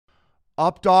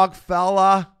Up dog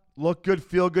fella. Look good,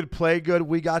 feel good, play good.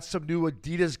 We got some new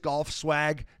Adidas golf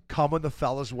swag coming the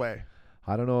fella's way.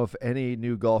 I don't know if any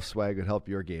new golf swag would help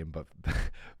your game,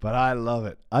 but I love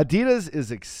it. Adidas is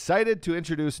excited to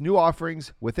introduce new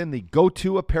offerings within the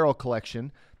Go-To apparel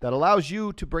collection that allows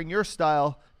you to bring your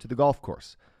style to the golf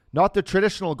course. Not the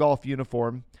traditional golf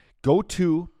uniform,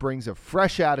 Go-To brings a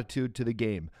fresh attitude to the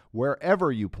game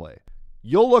wherever you play.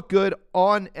 You'll look good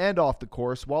on and off the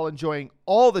course while enjoying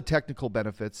all the technical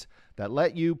benefits that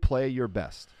let you play your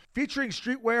best. Featuring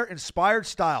streetwear-inspired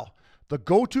style, the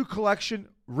Go-To collection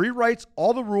rewrites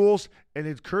all the rules and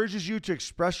encourages you to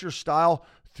express your style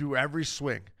through every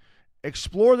swing.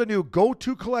 Explore the new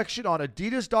Go-To collection on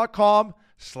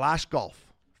adidas.com/golf.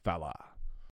 Fella.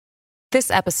 This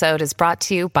episode is brought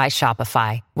to you by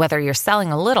Shopify. Whether you're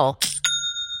selling a little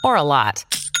or a lot,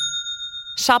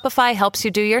 Shopify helps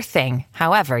you do your thing,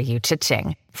 however you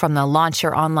cha-ching. From the launch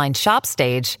your online shop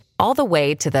stage, all the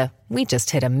way to the we just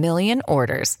hit 1 million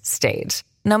orders stage.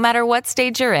 No matter what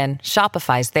stage you're in,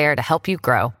 Shopify's there to help you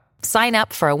grow. Sign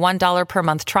up for a $1 per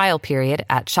month trial period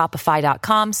at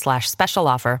shopify.com/special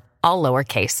offer, all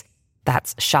lowercase.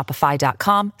 That's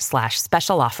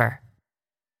shopify.com/special offer.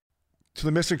 To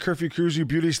the Missing Curfew crews, you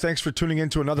beauties, thanks for tuning in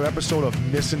to another episode of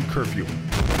Missing Curfew.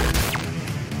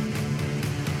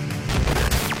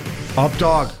 Up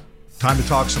dog, time to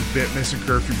talk some bit Missing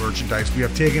Curfew merchandise. We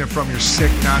have taken it from your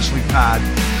sick National League pad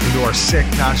into our sick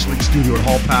National League studio at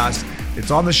Hall Pass. It's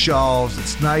on the shelves.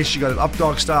 It's nice. You got it up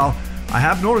dog style. I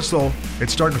have noticed, though,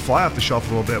 it's starting to fly off the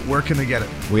shelf a little bit. Where can they get it?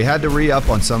 We had to re-up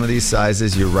on some of these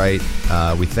sizes. You're right.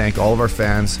 We thank all of our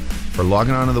fans for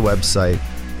logging onto the website,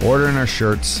 ordering our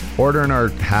shirts, ordering our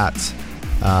hats,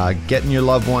 getting your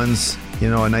loved ones,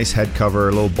 a nice head cover,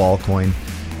 a little ball coin.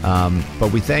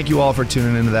 But we thank you all for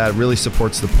tuning into that. It really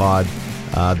supports the pod.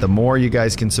 The more you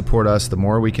guys can support us, the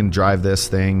more we can drive this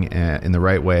thing in the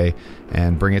right way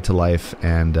and bring it to life.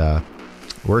 And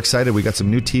we're excited. We got some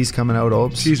new tees coming out,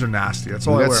 Obes. Tees are nasty. That's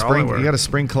all I wear. We got a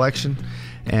spring collection.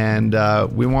 And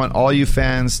we want all you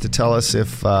fans to tell us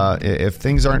if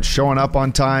things aren't showing up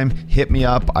on time. Hit me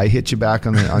up. I hit you back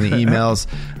on the emails.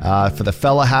 For the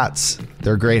fella hats,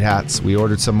 they're great hats. We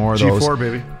ordered some more of those. G4,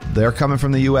 baby. They're coming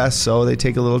from the U.S., so they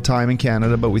take a little time in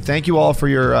Canada. But we thank you all for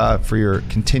your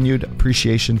continued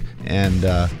appreciation. And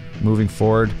moving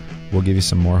forward, we'll give you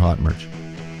some more hot merch.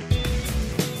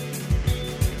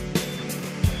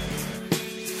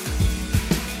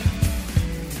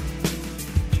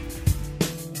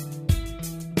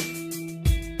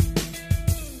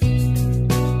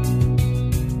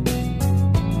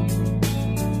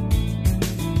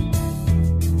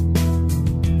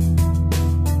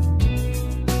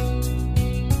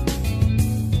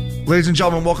 Ladies and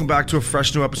gentlemen, welcome back to a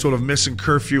fresh new episode of Missing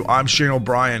Curfew. I'm Shane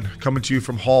O'Brien, coming to you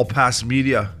from Hall Pass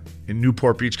Media in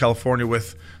Newport Beach, California,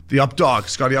 with the Up Dog,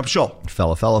 Scotty Upshaw.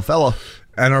 Fella.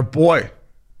 And our boy,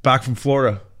 back from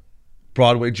Florida,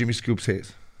 Broadway, Jimmy Scoops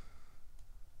Hayes.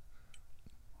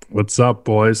 What's up,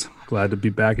 boys? Glad to be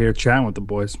back here chatting with the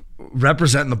boys.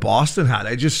 Representing the Boston hat.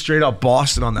 I just straight up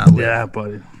Boston on that lid. Yeah,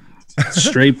 buddy.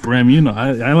 Straight brim.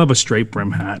 I love a straight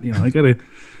brim hat. I gotta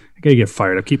get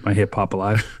fired up. Keep my hip hop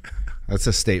alive. That's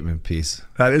a statement piece.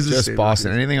 That is just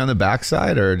Boston. Piece. Anything on the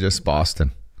backside or just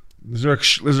Boston? Is there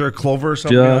a clover or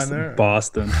something behind there?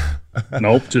 Boston.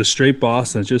 Nope, just straight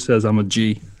Boston. It just says I'm a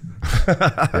G.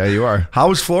 Yeah, you are. How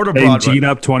was Florida Broadway? G'd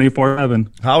up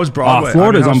 24/7. How was Broadway?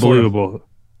 Florida's unbelievable. Florida?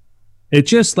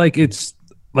 It's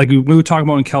like we were talking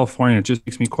about in California. It just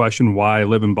makes me question why I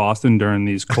live in Boston during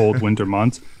these cold winter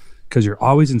months, because you're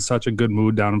always in such a good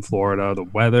mood down in Florida. The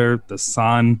weather, the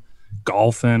sun,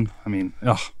 golfing. I mean,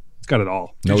 it's got it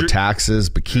all. No taxes,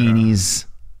 bikinis.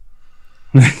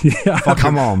 Yeah.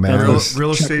 Come on, man.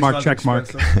 Real estate check mark.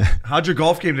 How'd your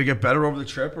golf game? Did it get better over the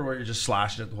trip, or were you just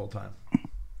slashing it the whole time?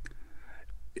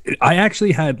 I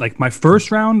actually had my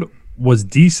first round was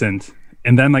decent,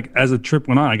 and then as the trip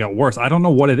went on, I got worse. I don't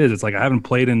know what it is. It's I haven't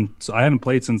played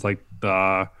since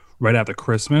right after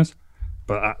Christmas.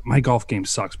 But my golf game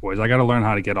sucks, boys. I got to learn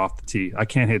how to get off the tee. I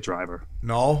can't hit driver.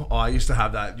 No? Oh, I used to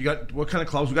have that. You got what kind of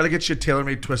clubs? We got to get you a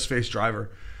tailor-made twist-face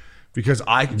driver, because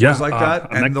I was like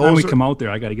that. And next time we come out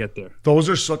there, I got to get there. Those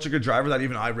are such a good driver that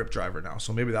even I rip driver now.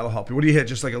 So maybe that'll help you. What do you hit?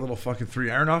 Just like a little fucking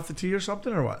 3-iron off the tee or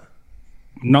something, or what?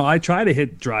 No, I try to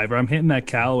hit driver. I'm hitting that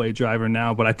Callaway driver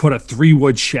now, but I put a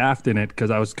 3-wood shaft in it because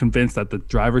I was convinced that the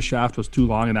driver shaft was too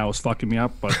long and that was fucking me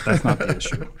up, but that's not the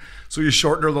issue. So you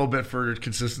shortened her a little bit for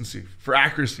consistency, for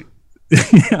accuracy.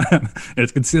 Yeah,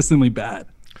 it's consistently bad.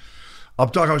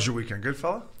 Up dog, how was your weekend? Good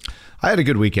fella? I had a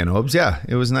good weekend, Obes. Yeah,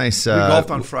 it was nice. We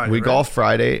golfed on Friday. Golfed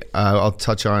Friday. I'll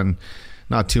touch on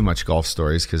not too much golf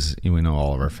stories because we know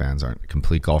all of our fans aren't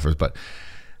complete golfers. But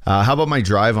how about my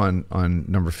drive on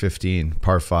number 15,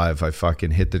 par 5? I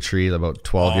fucking hit the tree about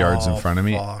 12 yards in front of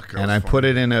me, and I put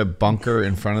it in a bunker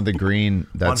in front of the green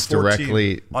that's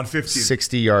directly on 15,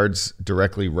 60 yards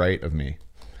directly right of me.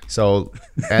 So,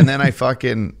 and then I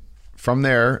fucking from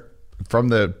there, from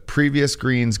the previous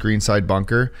greenside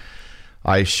bunker,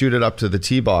 I shoot it up to the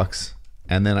tee box,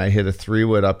 and then I hit a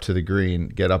 3-wood up to the green,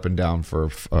 get up and down for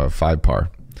 5 par,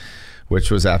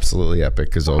 which was absolutely epic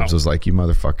because Obes was like, "You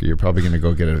motherfucker, you're probably gonna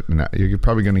go you're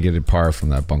probably gonna get a par from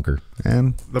that bunker,"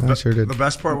 and I sure did. The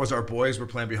best part was our boys were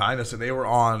playing behind us, and they were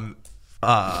on.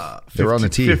 15, they were on the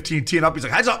tee, 15 teeing up. He's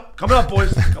like, "Heads up, coming up,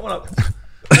 boys, coming up."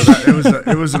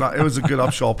 It was a good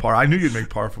upshot par. I knew you'd make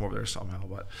par from over there somehow,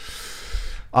 but.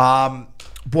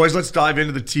 Boys, let's dive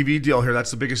into the TV deal here.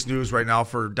 That's the biggest news right now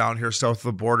for down here south of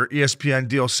the border. ESPN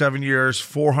deal, 7 years,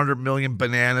 400 million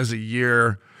bananas a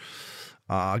year.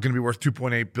 Going to be worth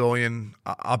 2.8 billion.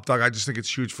 Updog, I just think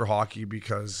it's huge for hockey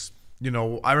because,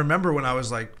 I remember when I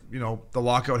was like, the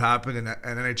lockout happened and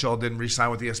NHL didn't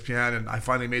re-sign with ESPN, and I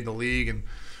finally made the league, and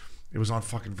it was on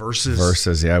fucking Versus.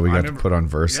 Versus, yeah, we got to put on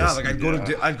Versus. Yeah, like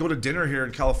I'd go to dinner here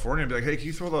in California and be like, "Hey, can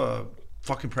you throw the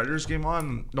fucking Predators game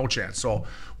on?" No chance. So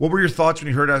what were your thoughts when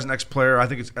you heard it as an ex-player? I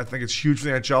think it's huge for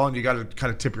the NHL, and you got to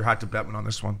kind of tip your hat to Bettman on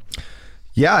this one.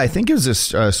 Yeah, I think it was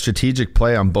a strategic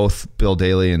play on both Bill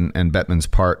Daly and Bettman's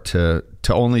part to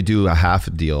only do a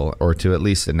half deal, or to at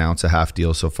least announce a half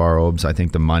deal so far, Obes. I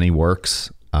think the money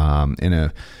works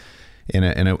in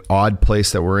an odd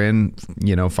place that we're in,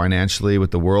 financially,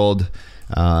 with the world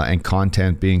and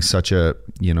content being such a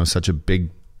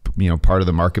big part of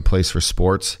the marketplace for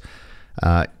sports.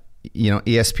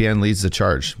 ESPN leads the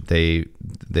charge. They've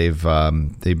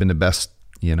been the best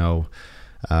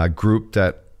group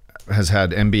that has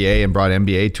had NBA and brought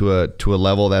NBA to a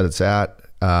level that it's at.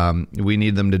 We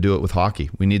need them to do it with hockey.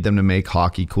 We need them to make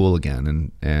hockey cool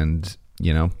again, and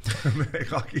make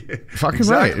hockey. Fucking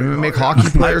exactly. Right. Make hockey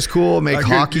players cool. Make hockey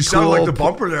you cool. You sound like the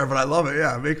bumper there, but I love it.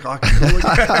 Yeah, make hockey cool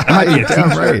again.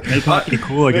 Damn right. Make hockey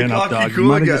cool again. Make hockey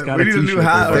cool again. We need a new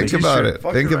hat. Think about it.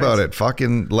 Think about it.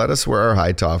 Fucking let us wear our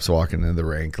high tops walking into the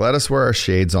rink. Let us wear our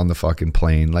shades on the fucking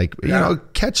plane. Like,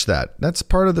 catch that. That's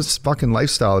part of this fucking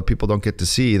lifestyle that people don't get to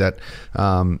see. That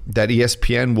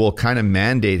ESPN will kind of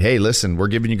mandate. Hey, listen, we're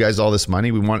giving you guys all this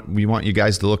money. We want you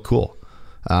guys to look cool.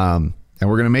 And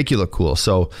we're going to make you look cool.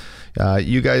 So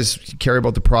you guys care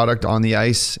about the product on the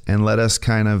ice, and let us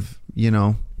kind of,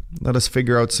 let us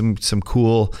figure out some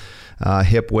cool,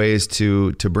 hip ways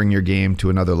to bring your game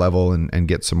to another level and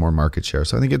get some more market share.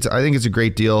 So I think it's a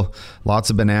great deal.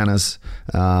 Lots of bananas,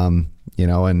 and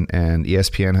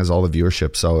ESPN has all the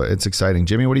viewership. So it's exciting.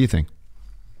 Jimmy, what do you think?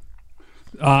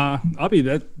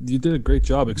 You did a great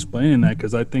job explaining that,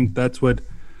 because I think that's what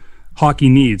hockey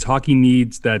needs. Hockey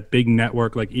needs that big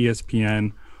network like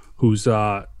ESPN, who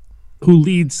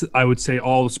leads, I would say,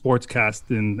 all the sportscast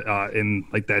in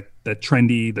like that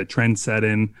trend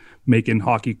setting, making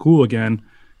hockey cool again.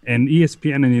 And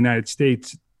ESPN in the United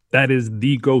States, that is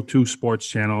the go-to sports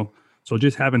channel. So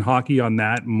just having hockey on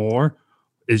that more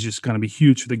is just going to be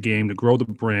huge for the game, to grow the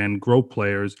brand, grow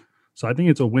players. So I think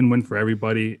it's a win-win for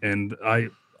everybody. And I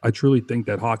truly think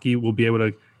that hockey will be able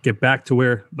to get back to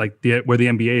where the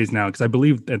NBA is now, because I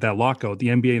believe at that lockout, the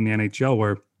NBA and the NHL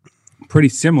were pretty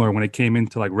similar when it came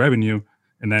into like revenue,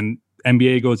 and then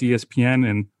NBA goes ESPN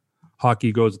and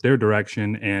hockey goes their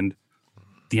direction, and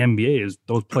the NBA is,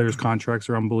 those players' contracts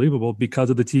are unbelievable because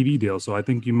of the TV deal. So I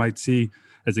think you might see,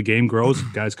 as the game grows,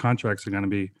 guys' contracts are going to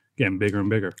be getting bigger and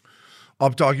bigger.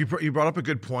 Updog, you brought up a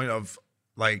good point of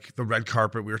like the red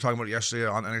carpet. We were talking about it yesterday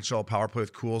on NHL Power Play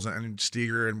with Cools and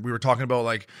Steger, and we were talking about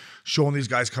like showing these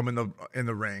guys come in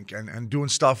the rink and doing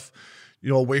stuff,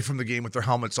 away from the game with their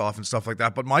helmets off and stuff like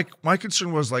that. But my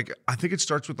concern was, like, I think it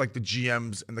starts with like the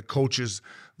GMs and the coaches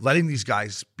letting these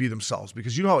guys be themselves,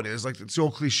 because you know how it is. Like, it's the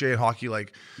old cliche in hockey,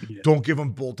 like, don't give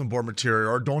them bulletin board material,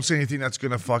 or don't say anything that's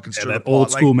gonna fucking stir the pot.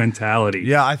 Old school mentality.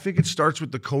 Yeah, I think it starts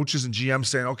with the coaches and GMs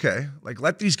saying, okay, like,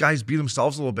 let these guys be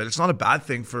themselves a little bit. It's not a bad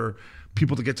thing for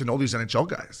people to get to know these NHL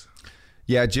guys.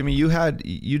 Yeah, Jimmy, you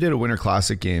did a Winter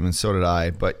Classic game, and so did I.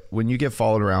 But when you get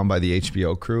followed around by the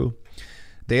HBO crew,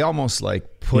 they almost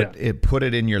like put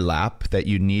it in your lap that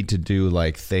you need to do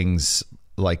like things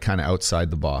like kind of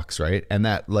outside the box, right? And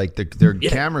that like their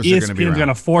cameras are going to be around. ESPN's going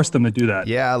to force them to do that.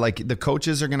 Yeah, like the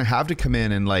coaches are going to have to come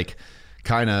in and like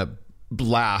kind of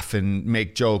laugh and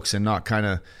make jokes and not kind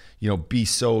of, be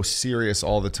so serious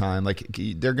all the time. Like,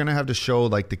 they're going to have to show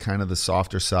like the kind of the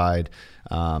softer side,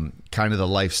 kind of the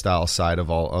lifestyle side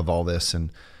of all this.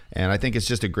 And I think it's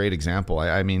just a great example.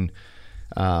 I mean,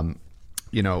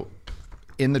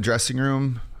 in the dressing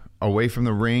room, away from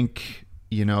the rink,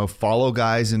 follow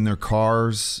guys in their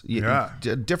cars,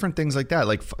 different things like that.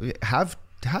 Like have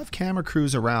camera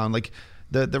crews around. Like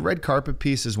the red carpet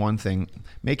piece is one thing.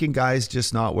 Making guys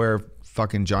just not wear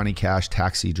fucking Johnny Cash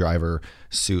taxi driver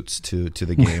suits to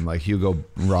the game, like Hugo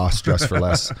Ross dressed for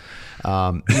less,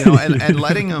 and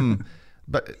letting them.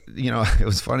 But it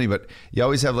was funny. But you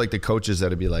always have like the coaches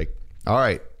that'd be like, "All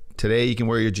right, today you can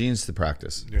wear your jeans to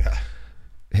practice." Yeah.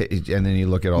 And then you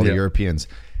look at all the Europeans.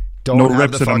 No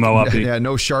rips in them, though. Yeah,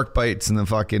 no shark bites in the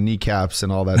fucking kneecaps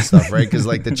and all that stuff, right? Because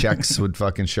like the Czechs would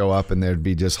fucking show up and there'd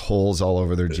be just holes all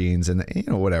over their jeans, and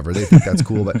whatever, they think that's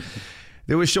cool, but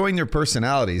they were showing their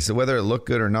personalities. So whether it looked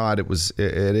good or not, it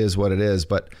is what it is.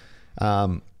 But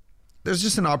there's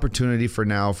just an opportunity for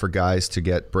guys to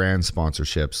get brand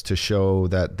sponsorships, to show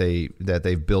that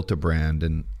they've built a brand.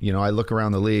 And I look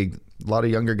around the league, a lot of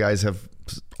younger guys have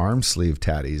arm sleeve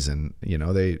tatties and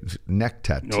they neck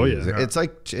tattoos. Oh, yeah. It's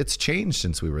like it's changed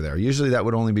since we were there. Usually that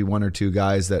would only be one or two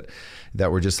guys that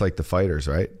were just like the fighters,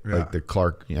 right? Yeah. Like the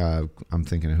Clark. I'm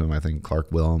thinking of whom I think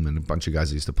Clark Willem and a bunch of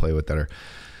guys I used to play with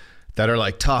that are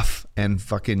like tough and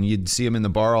fucking. You'd see them in the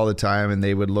bar all the time and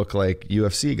they would look like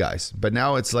UFC guys. But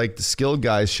now it's like the skilled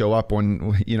guys show up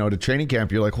when to training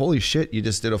camp. You're like, holy shit, you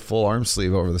just did a full arm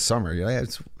sleeve over the summer.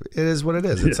 It is what it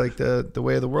is. It's like the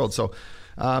way of the world. So.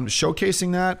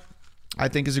 Showcasing that, I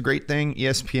think, is a great thing.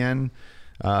 ESPN,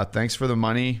 thanks for the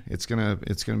money. It's gonna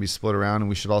be split around, and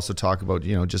we should also talk about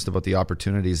just about the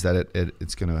opportunities that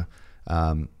it's gonna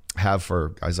have for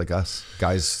guys like us,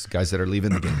 guys that are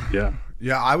leaving the game.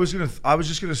 Yeah. I was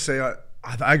just gonna say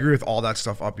I agree with all that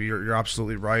stuff, Uppy. You're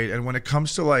absolutely right. And when it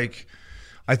comes to like,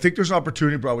 I think there's an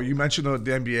opportunity, bro. You mentioned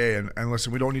the NBA, and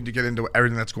listen, we don't need to get into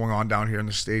everything that's going on down here in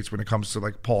the States when it comes to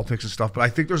like politics and stuff, but I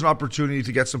think there's an opportunity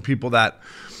to get some people that,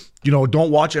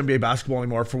 don't watch NBA basketball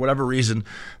anymore for whatever reason,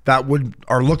 that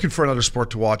are looking for another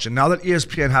sport to watch. And now that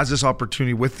ESPN has this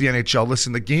opportunity with the NHL,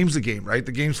 listen, the game's the game, right?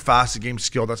 The game's fast, the game's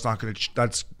skilled. That's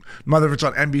whether if it's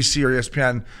on NBC or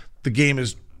ESPN, the game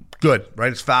is good,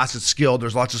 right? It's fast, it's skilled,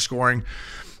 there's lots of scoring.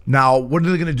 Now, what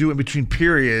are they going to do in between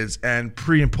periods and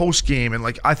pre and post game? And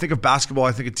like, I think of basketball,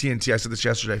 I think of TNT. I said this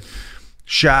yesterday.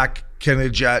 Shaq, Kennedy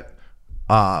Jet,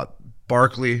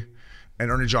 Barkley,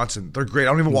 and Ernie Johnson. They're great. I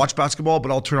don't even watch basketball,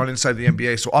 but I'll turn on Inside the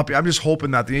NBA. So I'm just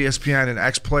hoping that the ESPN and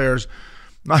ex-players,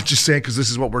 not just saying because this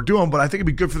is what we're doing, but I think it'd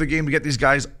be good for the game to get these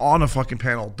guys on a fucking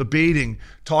panel, debating,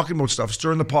 talking about stuff,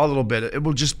 stirring the pot a little bit. It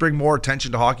will just bring more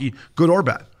attention to hockey, good or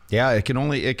bad. Yeah, it can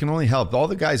only help. All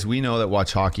the guys we know that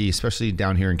watch hockey, especially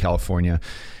down here in California,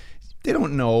 they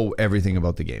don't know everything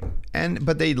about the game,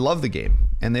 but they love the game,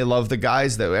 and they love the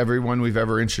guys that everyone we've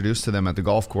ever introduced to them at the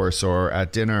golf course or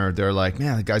at dinner. They're like,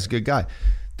 man, that guy's a good guy.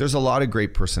 There's a lot of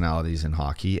great personalities in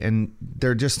hockey, and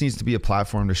there just needs to be a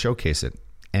platform to showcase it.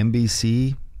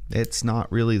 NBC, it's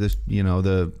not really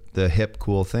the hip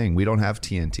cool thing. We don't have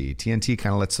TNT. TNT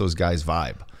kind of lets those guys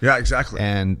vibe. Yeah, exactly.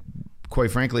 And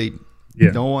quite frankly.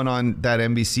 Yeah. No one on that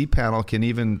NBC panel can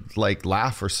even like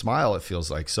laugh or smile, it feels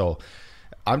like. So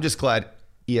I'm just glad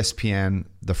ESPN,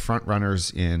 the front runners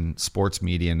in sports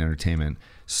media and entertainment,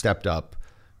 stepped up,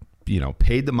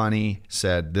 paid the money,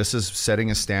 said this is setting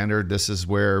a standard. This is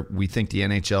where we think the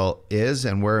NHL is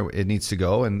and where it needs to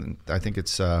go. And I think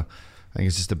it's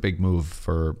just a big move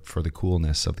for the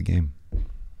coolness of the game.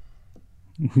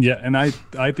 Yeah, and I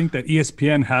think that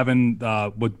ESPN having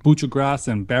with Buccigross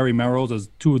and Barry Melrose as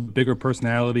two of the bigger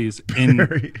personalities in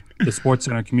the sports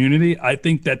center community, I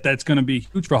think that's going to be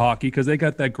huge for hockey because they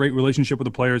got that great relationship with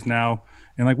the players now.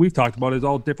 And like we've talked about, it's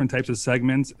all different types of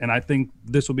segments. And I think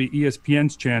this will be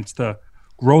ESPN's chance to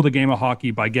grow the game of hockey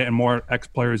by getting more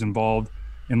ex-players involved.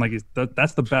 And like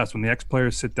that's the best, when the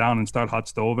ex-players sit down and start hot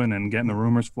stoving and getting the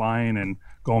rumors flying and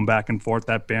going back and forth.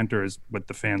 That banter is what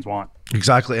the fans want.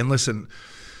 Exactly. And listen,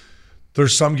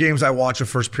 there's some games I watch a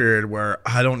first period where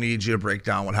I don't need you to break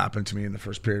down what happened to me in the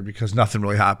first period because nothing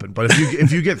really happened. But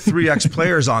if you get three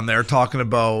ex-players on there talking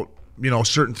about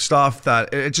certain stuff,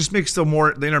 that it just makes the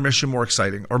intermission more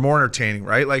exciting or more entertaining,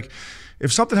 right? Like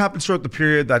if something happens throughout the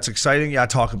period that's exciting, yeah,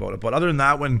 talk about it. But other than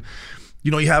that, when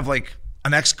you have like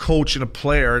an ex-coach and a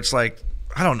player, it's like,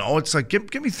 I don't know. It's like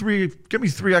give me three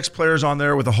ex-players on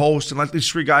there with a host and let these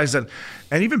three guys and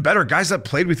even better, guys that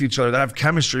played with each other that have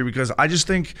chemistry. Because I just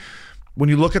think when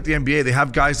you look at the NBA, they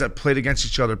have guys that played against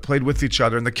each other, played with each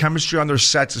other, and the chemistry on their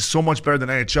sets is so much better than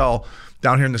NHL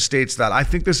down here in the States that I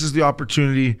think this is the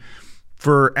opportunity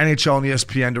for NHL and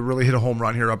ESPN to really hit a home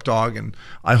run here, up dog. And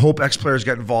I hope ex-players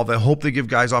get involved. I hope they give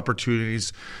guys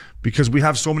opportunities because we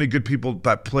have so many good people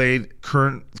that played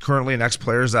currently and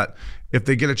ex-players that if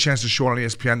they get a chance to show it on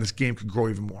ESPN, this game could grow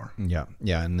even more. Yeah.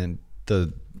 And then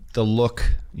the the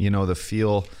look, the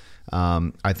feel.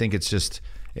 I think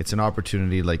it's an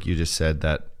opportunity, like you just said,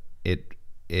 that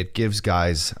it gives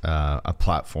guys a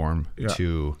platform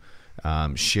to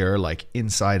share like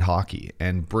inside hockey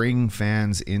and bring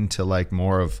fans into like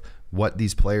more of what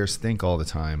these players think all the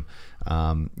time.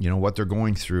 What they're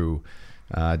going through,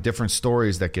 different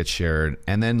stories that get shared,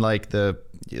 and then like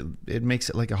it makes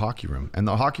it like a hockey room. And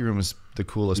the hockey room is the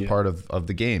coolest part of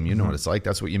the game. You know what it's like.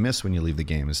 That's what you miss when you leave the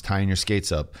game, is tying your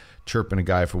skates up, chirping a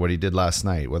guy for what he did last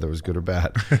night, whether it was good or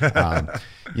bad.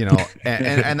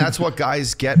 And that's what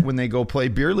guys get when they go play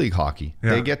beer league hockey.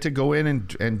 Yeah. They get to go in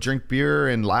and drink beer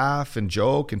and laugh and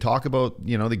joke and talk about,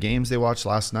 the games they watched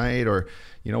last night, or,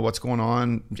 what's going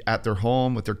on at their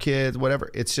home with their kids, whatever.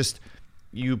 It's just,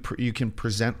 you can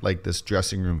present like this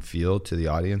dressing room feel to the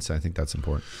audience. I think that's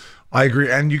important. I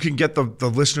agree, and you can get the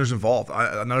listeners involved.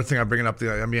 Another thing, I'm bringing up the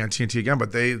NBA and TNT again,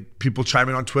 but people chime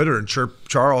in on Twitter and chirp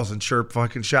Charles and chirp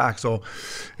fucking Shaq. So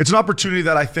it's an opportunity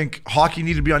that I think hockey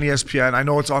needed to be on ESPN. I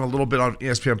know it's on a little bit on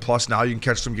ESPN Plus now. You can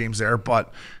catch some games there,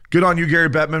 but good on you, Gary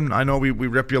Bettman. I know we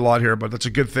rip you a lot here, but that's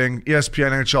a good thing.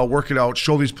 ESPN, NHL, work it out,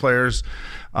 show these players.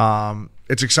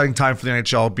 It's an exciting time for the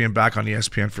NHL being back on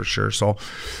ESPN for sure. So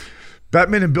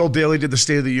Bettman and Bill Daly did the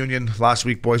State of the Union last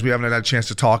week, boys. We haven't had a chance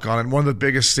to talk on it. And one of the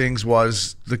biggest things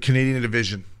was the Canadian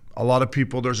division. A lot of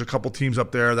people, there's a couple teams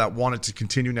up there that want it to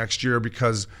continue next year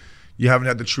because you haven't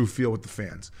had the true feel with the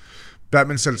fans.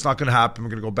 Bettman said it's not going to happen. We're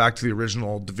going to go back to the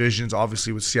original divisions,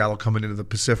 obviously with Seattle coming into the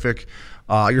Pacific.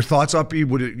 Your thoughts, Uppy?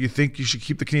 You think you should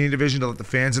keep the Canadian division to let the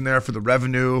fans in there for the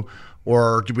revenue,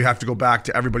 or do we have to go back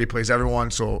to everybody plays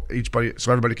everyone so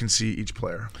everybody can see each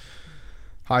player?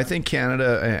 I think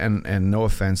Canada, and no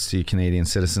offense to Canadian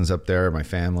citizens up there, my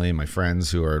family, my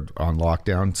friends who are on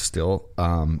lockdown still,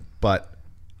 but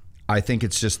I think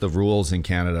it's just the rules in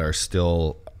Canada are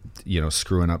still,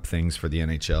 screwing up things for the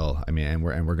NHL. I mean, and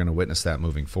we're going to witness that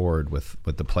moving forward with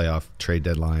the playoff trade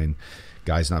deadline,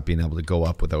 guys not being able to go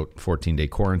up without 14-day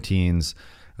quarantines,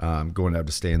 going to have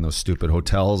to stay in those stupid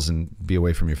hotels and be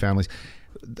away from your families.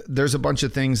 There's a bunch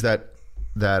of things that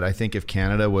I think if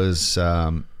Canada was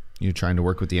trying to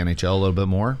work with the NHL a little bit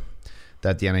more,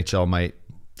 that the NHL might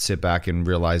sit back and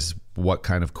realize what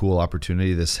kind of cool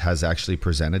opportunity this has actually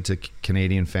presented to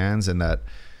Canadian fans, and that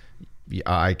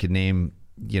I could name,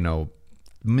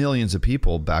 millions of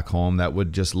people back home that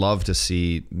would just love to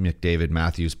see McDavid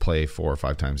Matthews play 4 or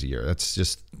 5 times a year.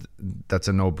 That's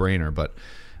a no-brainer. But,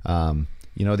 the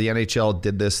NHL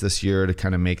did this year to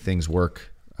kind of make things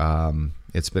work.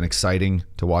 It's been exciting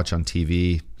to watch on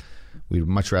TV. We'd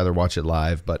much rather watch it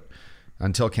live, but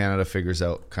until Canada figures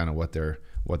out kind of what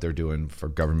they're doing for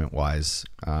government-wise,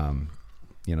 the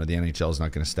NHL is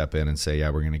not going to step in and say,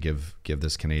 yeah, we're going to give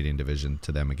this Canadian division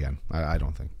to them again. I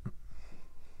don't think.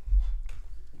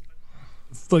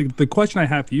 Like, the question I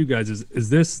have for you guys is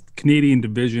this Canadian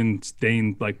division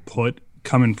staying like put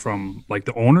coming from like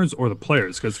the owners or the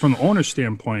players? Because from the owner's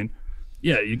standpoint,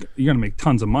 yeah, you're going to make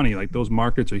tons of money. Like, those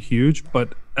markets are huge,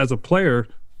 but as a player,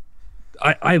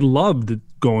 I loved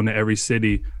going to every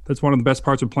city. That's one of the best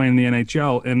parts of playing in the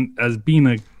NHL. And as being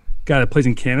a guy that plays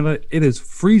in Canada, it is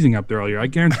freezing up there all year. I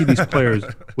guarantee these players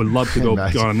would love to go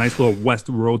on a nice little west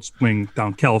road swing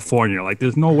down California. Like,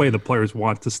 there's no way the players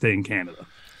want to stay in Canada.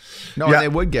 No, they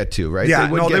would get to, right? Yeah,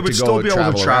 they would still be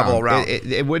able to travel around.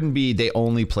 It wouldn't be they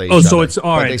only play each other. So it's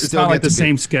all right. It's not like the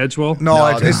same schedule.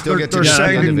 No, they still get to they're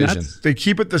saying division. They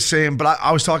keep it the same. But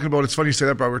I was talking about, it's funny you say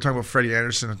that, but we were talking about Freddie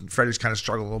Anderson, and Freddie's kind of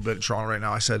struggling a little bit in Toronto right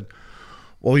now. I said,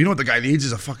 well, you know what the guy needs is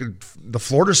the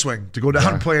Florida swing to go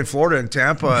down and play in Florida and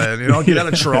Tampa and, get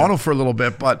out of Toronto for a little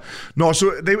bit. But no,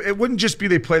 so it wouldn't just be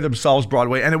they play themselves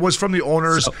Broadway. And it was from the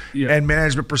owners and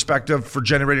management perspective for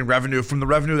generating revenue, from the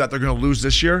revenue that they're going to lose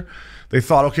this year. They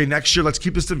thought, okay, next year, let's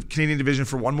keep this the Canadian division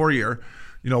for one more year.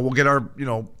 We'll get our,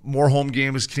 more home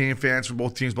games, Canadian fans for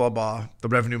both teams, blah, blah. The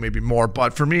revenue may be more.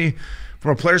 But for me,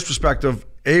 from a player's perspective,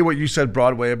 what you said,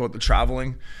 Broadway, about the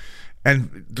traveling,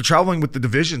 and the traveling with the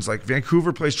divisions, like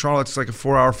Vancouver plays Toronto, it's like a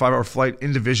 4-hour, 5-hour flight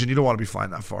in division. You don't want to be flying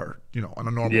that far, on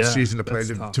a normal season to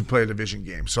play a division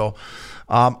game. So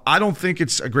I don't think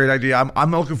it's a great idea. I'm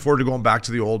looking forward to going back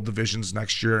to the old divisions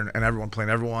next year and everyone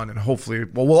playing everyone, and hopefully,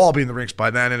 we'll all be in the rinks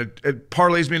by then. And it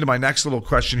parlays me into my next little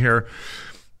question here.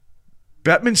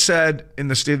 Bettman said in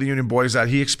the State of the Union, boys, that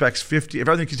he expects if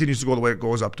everything continues to go the way it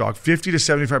goes up, 50 to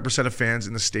 75% of fans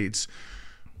in the States.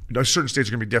 Certain states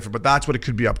are going to be different, but that's what it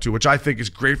could be up to, which I think is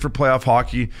great for playoff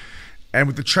hockey. And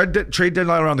with the trade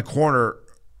deadline around the corner,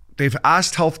 they've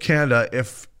asked Health Canada,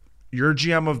 if you're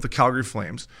GM of the Calgary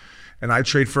Flames and I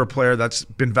trade for a player that's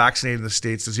been vaccinated in the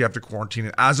States, does he have to quarantine?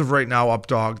 And as of right now,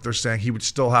 Updog, they're saying he would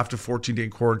still have to 14-day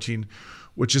quarantine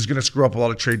which is going to screw up a lot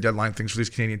of trade deadline things for these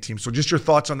Canadian teams. So just your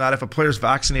thoughts on that. If a player's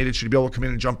vaccinated, should he be able to come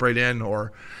in and jump right in?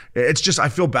 Or it's just, I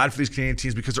feel bad for these Canadian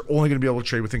teams because they're only going to be able to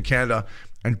trade within Canada,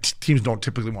 and teams don't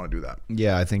typically want to do that.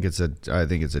 Yeah, I think it's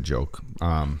a joke.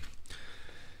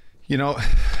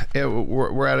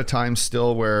 We're at a time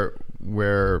still where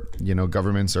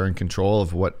governments are in control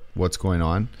of what's going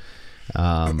on.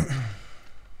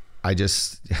 I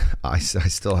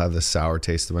still have this sour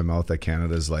taste in my mouth that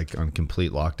Canada's like on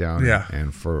complete lockdown. Yeah.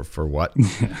 And for what?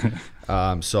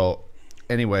 So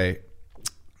anyway,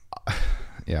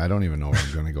 I don't even know where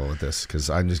I'm going to go with this because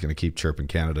I'm just going to keep chirping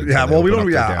Canada. Yeah, well, we don't.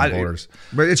 Borders.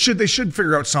 But they should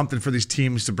figure out something for these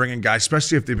teams to bring in guys,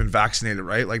 especially if they've been vaccinated,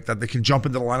 right? Like that they can jump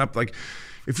into the lineup. Like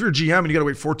if you're a GM and you got to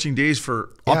wait 14 days for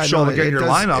Upshaw to get in your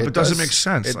lineup, it doesn't make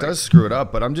sense. It does screw it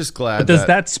up, but I'm just glad. But does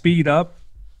that speed up?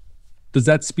 Does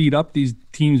that speed up these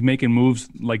teams making moves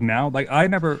like now? Like I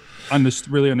never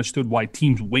really understood why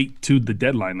teams wait to the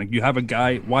deadline. Like you have a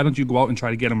guy, why don't you go out and try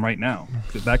to get him right now?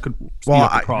 That could speed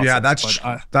up the process.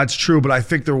 That's true. But I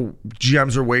think the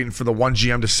GMs are waiting for the one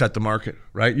GM to set the market,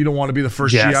 right? You don't want to be the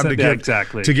first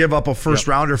GM to give up a first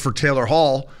rounder for Taylor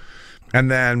Hall. And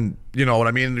then, you know what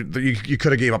I mean? You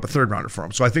could have gave up a third rounder for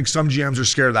him. So I think some GMs are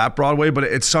scared of that Broadway, but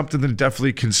it's something to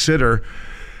definitely consider.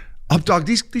 Updog,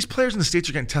 these players in the States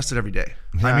are getting tested every day.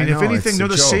 Yeah, I mean, if anything, they're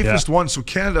the safest Yeah. ones. So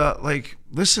Canada,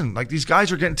 listen, these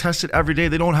guys are getting tested every day.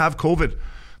 They don't have COVID.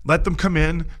 Let them come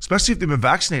in, especially if they've been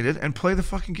vaccinated, and play the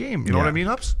fucking game. You know what I mean,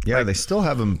 Ups? Yeah, they still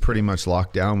have them pretty much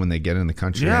locked down when they get in the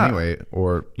country anyway,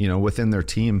 or, within their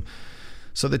team.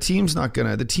 So the team's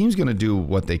gonna do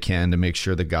what they can to make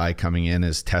sure the guy coming in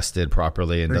is tested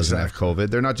properly and doesn't have COVID.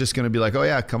 They're not just gonna be like, oh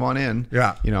yeah, come on in.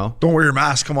 Yeah. Don't wear your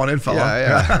mask, come on in, fella.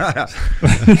 Yeah.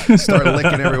 Start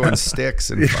licking everyone's sticks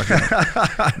and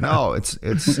fucking. No, it's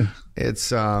I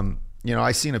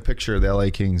seen a picture of the LA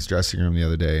Kings dressing room the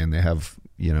other day, and they have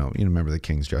you remember the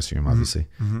Kings dressing room, obviously.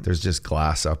 Mm-hmm. There's just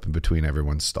glass up in between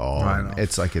everyone's stall. I know.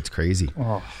 It's crazy.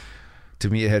 Oh. To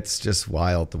me, it's just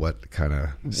wild what kind of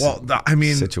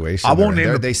situation. I won't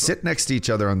name they sit next to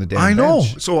each other on the damn I know.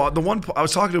 bench. So the one I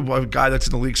was talking to a guy that's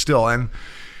in the league still, and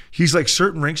he's like,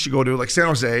 certain rinks you go to, like San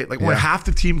Jose, when half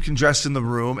the team can dress in the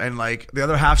room and like the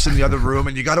other half's in the other room,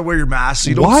 and you got to wear your mask. So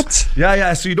you don't, what?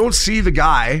 Yeah. So you don't see the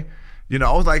guy.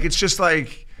 It's just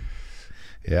like.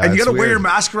 Yeah, and you got to wear your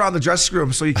mask around the dressing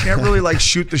room, so you can't really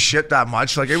shoot the shit that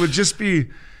much. It would just be,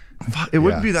 it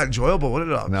wouldn't be that enjoyable, would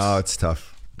it? No, it's tough.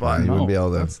 But you wouldn't be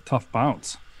able to. That's a tough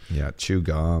bounce. Yeah, chew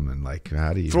gum and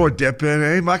how do you throw a dip in?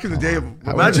 Hey, back in the day,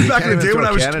 imagine back in the day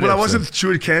when I wasn't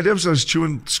chewing can dips, I was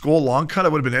chewing Skull Long Cut. I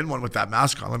would have been in one with that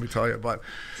mask on. Let me tell you. But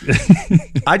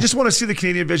I just want to see the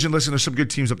Canadian vision. Listen, there's some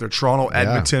good teams up there: Toronto,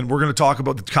 Edmonton. We're going to talk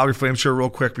about the Calgary Flames here real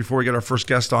quick before we get our first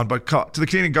guest on. But to the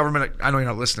Canadian government, I know you're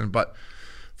not listening, but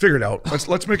figure it out.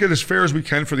 Let's make it as fair as we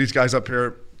can for these guys up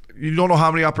here. You don't know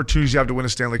how many opportunities you have to win a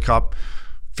Stanley Cup.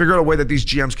 Figure out a way that these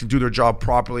GMs can do their job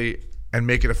properly and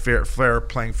make it a fair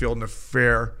playing field and a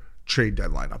fair trade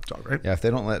deadline Updog, right? Yeah, if they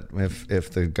don't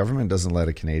if the government doesn't let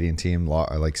a Canadian team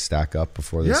stack up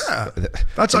before this,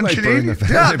 that's un-Canadian.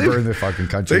 They burn their fucking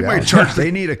country down.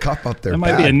 They need a cup up there. There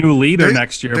might be a new leader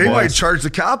next year. They might charge the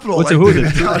capital. What's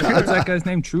that guy's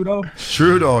name? Trudeau.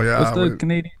 Yeah. What's the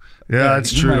Canadian? Yeah,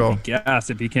 it's true. He might be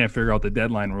gassed if he can't figure out the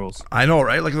deadline rules. I know,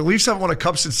 right? The Leafs haven't won a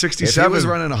cup since '67. If he was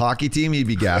running a hockey team, he'd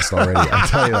be gassed already. I'll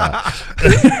tell you that.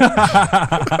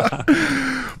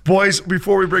 Boys,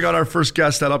 before we bring on our first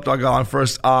guest, that Updog on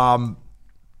first.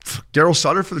 Daryl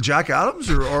Sutter for the Jack Adams,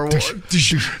 or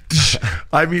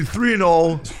I mean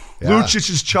 3-0. Yeah. Lucic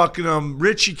is chucking him.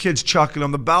 Richie Kid's chucking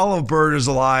him. The Battle of Bird is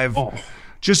alive. Oh.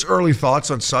 Just early thoughts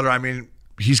on Sutter. I mean,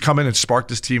 he's come in and sparked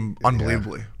this team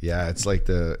unbelievably. Yeah, it's like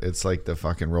the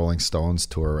fucking Rolling Stones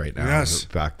tour right now. Yes.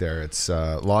 Back there. It's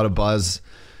a lot of buzz.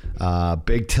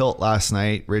 Big tilt last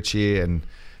night, Richie and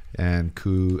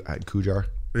Kujar.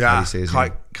 Yeah. How do you say his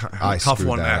name? Tough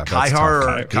one, man.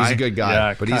 Kaihar. He's a good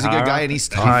guy. But he's a good guy and he's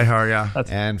tough. Kaihar, yeah.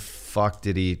 And fuck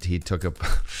did he took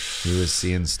he was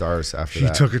seeing stars after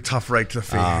that. He took a tough right to the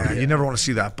face. You never want to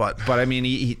see that, but I mean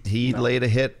he laid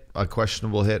a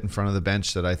questionable hit in front of the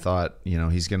bench that I thought,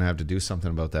 he's going to have to do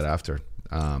something about that after.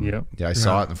 I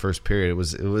saw it in the first period.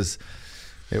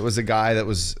 It was a guy that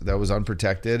was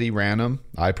unprotected. He ran him.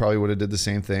 I probably would have did the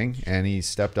same thing, and he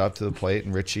stepped up to the plate.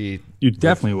 And Richie, you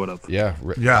definitely would have. Yeah,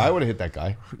 I would have hit that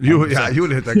guy. You would have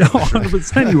hit that guy.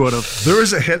 100%, you would have. There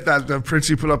was a hit that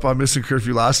Princey put up on Missing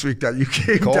Curfew last week that you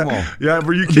came down. Yeah,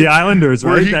 where you came, the Islanders,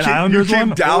 right? That Islanders you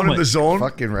came down in the zone.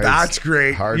 Fucking right. That's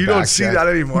great. You don't see that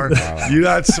anymore.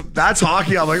 That's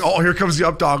hockey. I'm like, oh, here comes the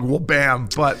Updog. Well, bam.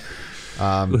 But.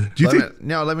 Do you think?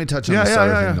 Let me touch on the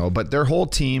Sutter thing though. But their whole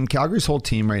team, Calgary's whole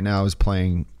team right now is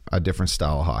playing a different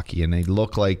style of hockey, and they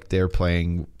look like they're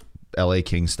playing LA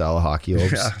Kings style of hockey.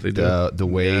 Yeah, they do. The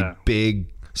way big,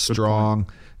 strong,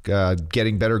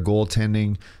 getting better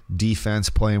goaltending, defense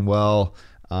playing well.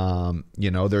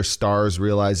 Their stars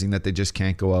realizing that they just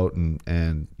can't go out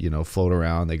and float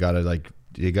around. They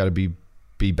gotta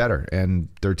be better, and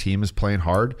their team is playing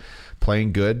hard,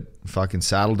 playing good. Fucking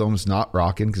Saddle Dome's not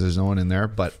rocking because there's no one in there,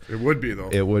 but it would be though.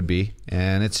 It would be,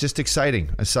 and it's just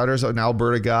exciting. Sutter's an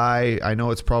Alberta guy. I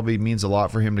know it's probably means a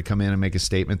lot for him to come in and make a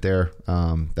statement there.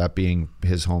 That being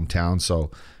his hometown, so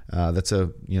that's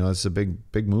a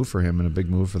big move for him and a big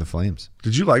move for the Flames.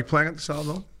 Did you like playing at the Saddle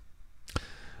Dome?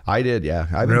 I did, yeah.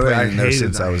 I've been playing in there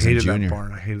since I was in junior.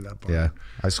 I hated that barn. Yeah,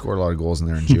 I scored a lot of goals in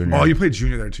there in junior. Oh, you played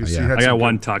junior there too. So Yeah. you had I some got good-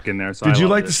 one tuck in there. So Did you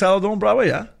like the Saddle Dome, Broadway?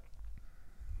 Yeah.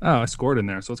 Oh, I scored in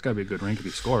there, so it's got to be a good rink if you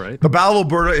score, right? The Battle of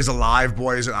Alberta is alive,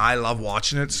 boys, and I love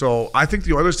watching it. So I think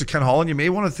the Oilers to Ken Holland, you may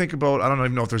want to think about, I don't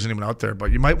even know if there's anyone out there,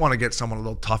 but you might want to get someone a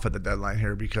little tough at the deadline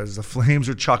here because the Flames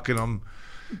are chucking them.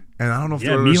 And I don't know if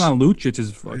Yeah, the Oilers... Milan Lucic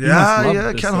is...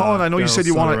 Ken Holland. I know you said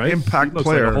you want an impact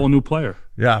player. Like a whole new player.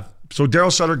 Yeah. So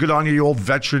Daryl Sutter, good on you old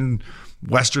veteran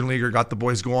Western Leaguer, got the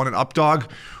boys going. And Updog,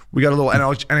 we got a little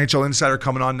NHL Insider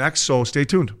coming on next, so stay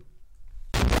tuned.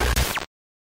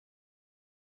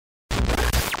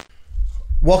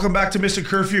 Welcome back to Missing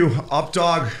Curfew.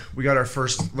 Updog, we got our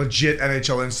first legit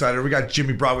NHL Insider. We got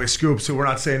Jimmy Broadway Scoops, who we're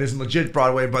not saying isn't legit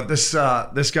Broadway, but this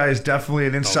guy is definitely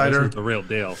an insider. This is the real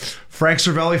deal. Frank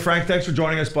Seravalli. Frank, thanks for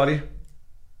joining us, buddy.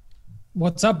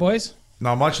 What's up, boys?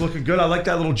 Not much, looking good. I like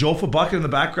that little Jofa bucket in the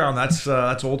background.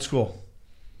 That's old school.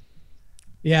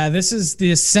 Yeah, this is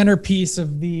the centerpiece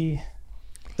of the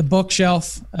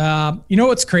bookshelf. You know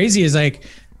what's crazy is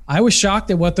I was shocked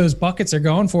at what those buckets are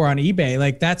going for on eBay.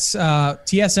 Like that's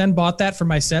TSN bought that for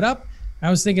my setup. I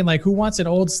was thinking who wants an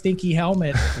old stinky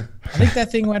helmet? I think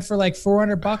that thing went for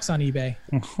 $400 on eBay.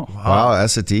 Wow,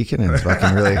 Esa Tikkanen's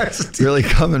fucking really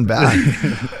coming back.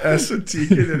 Esa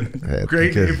Tikkanen.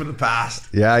 Great name for the past.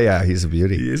 Yeah, he's a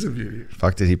beauty. He is a beauty.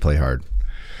 Fuck, did he play hard?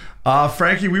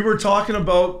 Frankie, we were talking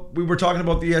about the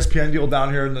ESPN deal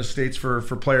down here in the States for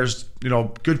players.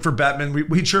 Good for Bettman.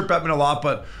 We chirp Bettman a lot,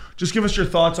 but just give us your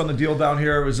thoughts on the deal down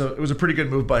here. It was a pretty good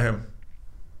move by him.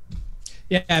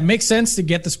 Yeah, it makes sense to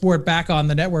get the sport back on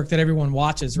the network that everyone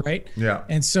watches, right? Yeah.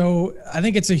 And so I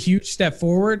think it's a huge step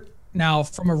forward. Now,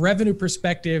 from a revenue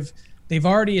perspective, they've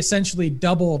already essentially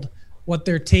doubled what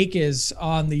their take is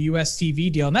on the US TV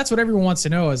deal. And that's what everyone wants to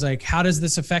know is how does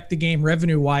this affect the game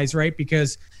revenue-wise, right?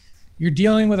 Because you're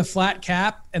dealing with a flat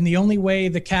cap, and the only way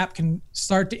the cap can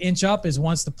start to inch up is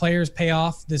once the players pay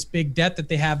off this big debt that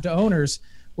they have to owners,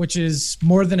 which is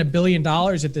more than $1 billion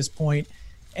at this point.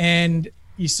 And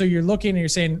so you're looking and you're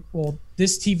saying, well,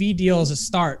 this TV deal is a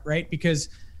start, right? Because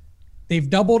they've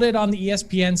doubled it on the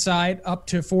ESPN side up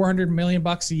to $400 million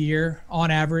a year on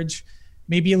average,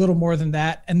 maybe a little more than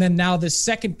that. And then now this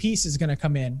second piece is going to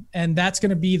come in, and that's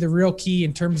going to be the real key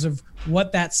in terms of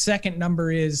what that second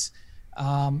number is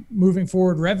moving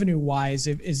forward revenue wise.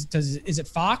 Is it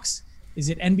Fox? Is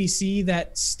it NBC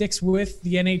that sticks with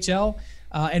the NHL?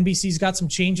 NBC's got some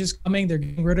changes coming. They're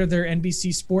getting rid of their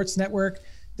NBC Sports Network.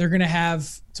 They're going to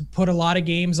have to put a lot of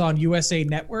games on USA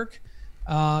Network.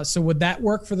 So would that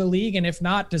work for the league? And if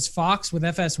not, does Fox with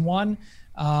FS1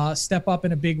 step up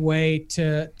in a big way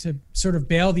to sort of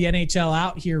bail the NHL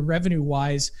out here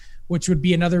revenue-wise, which would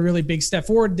be another really big step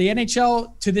forward? The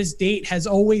NHL to this date has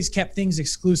always kept things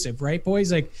exclusive, right,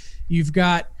 boys? You've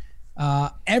got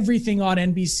everything on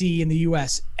NBC in the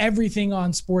US, everything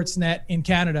on Sportsnet in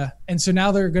Canada. And so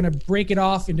now they're going to break it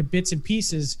off into bits and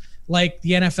pieces like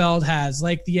the NFL has,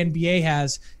 like the NBA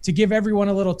has, to give everyone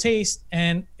a little taste.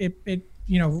 And it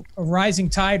a rising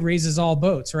tide raises all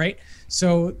boats, right?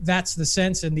 So that's the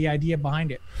sense and the idea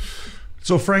behind it.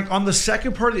 So Frank, on the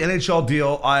second part of the NHL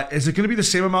deal, is it going to be the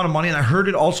same amount of money? And I heard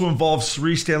it also involves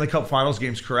 3 Stanley Cup Finals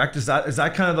games, correct? Is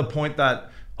that kind of the point that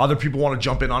other people want to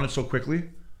jump in on it so quickly?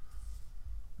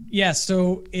 Yeah,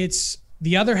 so it's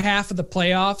the other half of the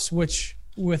playoffs, which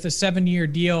with a 7-year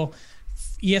deal,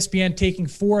 ESPN taking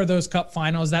 4 of those cup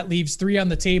finals, that leaves 3 on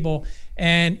the table.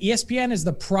 And ESPN is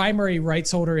the primary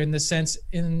rights holder in the sense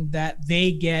in that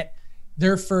they get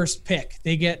their first pick.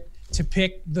 They get to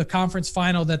pick the conference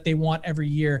final that they want every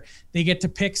year. They get to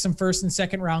pick some first and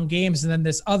second round games. And then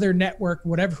this other network,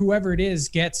 whoever it is,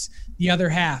 gets the other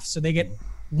half. So they get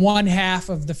one half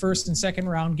of the first and second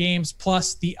round games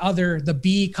plus the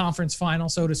B conference final,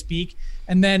 so to speak.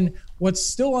 And then what's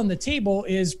still on the table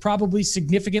is probably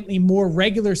significantly more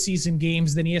regular season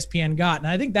games than ESPN got. And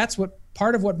I think that's what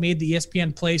part of what made the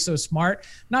ESPN play so smart,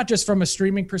 not just from a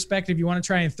streaming perspective. You want to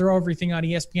try and throw everything on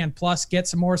ESPN Plus, get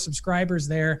some more subscribers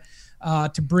there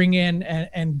to bring in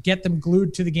and get them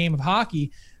glued to the game of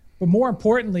hockey. But more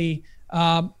importantly,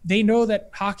 they know that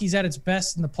hockey's at its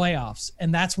best in the playoffs,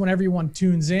 and that's when everyone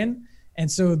tunes in. And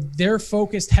so they're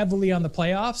focused heavily on the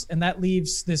playoffs, and that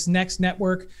leaves this next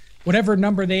network, whatever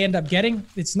number they end up getting,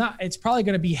 it's probably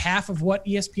going to be half of what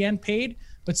ESPN paid,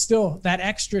 but still that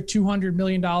extra $200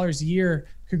 million a year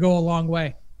could go a long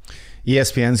way.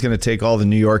 ESPN's going to take all the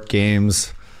New York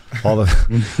games, all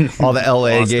the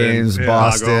LA Boston, games, yeah,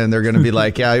 Boston. Chicago. They're going to be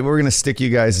like, yeah, we're going to stick you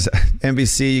guys,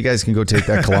 NBC, you guys can go take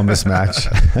that Columbus match.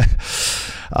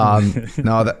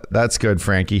 No, that's good,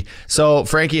 Frankie. So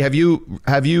Frankie, have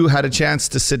you had a chance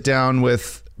to sit down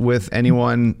with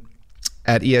anyone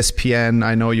at ESPN?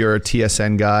 I know you're a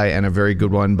TSN guy and a very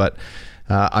good one, but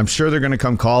I'm sure they're going to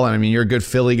come calling. I mean, you're a good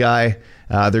Philly guy.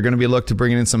 They're going to be looked to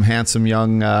bringing in some handsome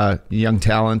young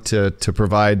talent to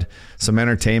provide some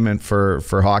entertainment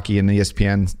for hockey and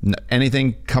ESPN.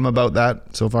 Anything come about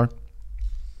that so far?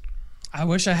 I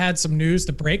wish I had some news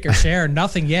to break or share.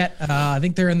 Nothing yet. I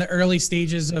think they're in the early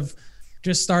stages of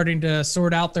just starting to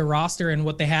sort out their roster and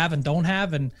what they have and don't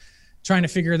have, and trying to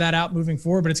figure that out moving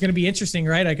forward. But it's going to be interesting,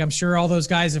 right? Like, I'm sure all those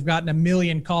guys have gotten a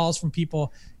million calls from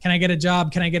people. Can I get a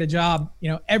job? Can I get a job?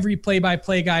 You know, every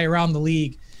play-by-play guy around the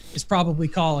league is probably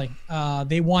calling.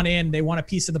 They want in. They want a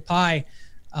piece of the pie.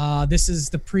 This is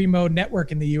the primo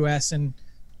network in the U.S. And,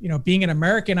 you know, being an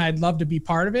American, I'd love to be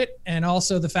part of it. And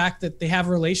also the fact that they have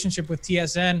a relationship with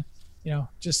TSN, you know,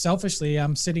 just selfishly,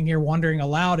 I'm sitting here wondering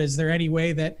aloud, is there any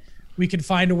way that we could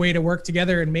find a way to work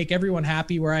together and make everyone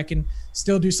happy, where I can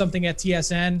still do something at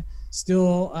TSN,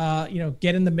 still,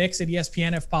 get in the mix at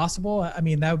ESPN if possible? I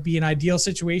mean, that would be an ideal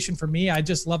situation for me. I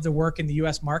just love to work in the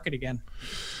U.S. market again.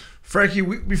 Frankie,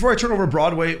 before I turn over to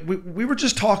Broadway, we were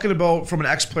just talking about, from an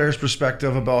ex-player's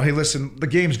perspective, about, hey, listen, the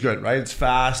game's good, right? It's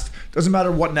fast. Doesn't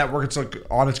matter what network it's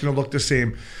on, it's going to look the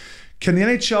same. Can the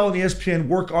NHL and ESPN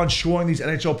work on showing these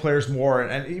NHL players more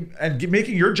and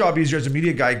making your job easier as a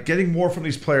media guy, getting more from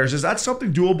these players? Is that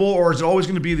something doable, or is it always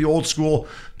going to be the old school,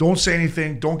 don't say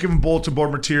anything, don't give them bulletin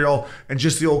board material, and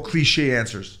just the old cliche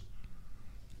answers?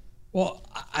 Well,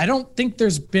 I don't think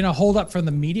there's been a holdup from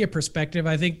the media perspective.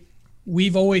 I think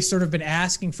we've always sort of been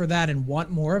asking for that and want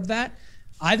more of that.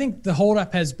 I think the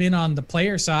holdup has been on the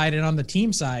player side and on the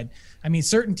team side. I mean,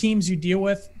 certain teams you deal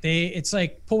with, it's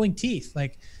like pulling teeth.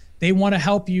 Like, they want to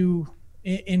help you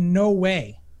in no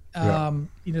way.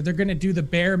 They're going to do the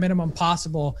bare minimum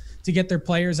possible to get their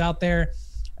players out there.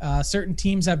 Certain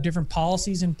teams have different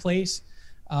policies in place.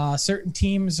 Certain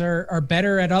teams are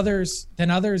better at others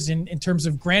than others in terms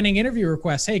of granting interview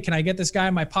requests. Hey, can I get this guy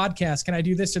on my podcast? Can I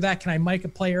do this or that? Can I mic a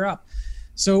player up?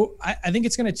 So I think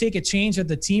it's going to take a change at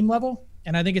the team level.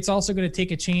 And I think it's also going to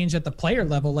take a change at the player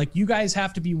level. Like, you guys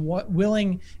have to be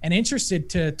willing and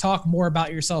interested to talk more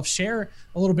about yourself, share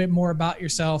a little bit more about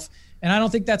yourself. And I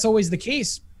don't think that's always the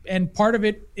case. And part of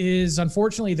it is,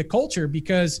 unfortunately, the culture,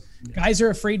 because guys are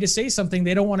afraid to say something.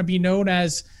 They don't want to be known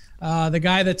as the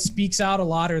guy that speaks out a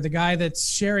lot, or the guy that's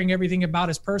sharing everything about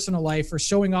his personal life, or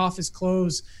showing off his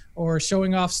clothes, or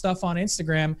showing off stuff on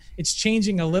Instagram. It's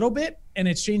changing a little bit, and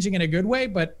it's changing in a good way.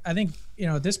 But I think,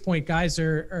 at this point, guys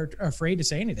are afraid to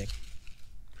say anything.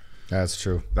 That's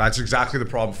true. That's exactly the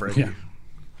problem, Frankie. Yeah.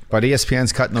 But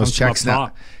ESPN's cutting those checks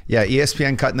now. Yeah,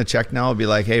 ESPN cutting the check now will be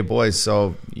like, hey, boys,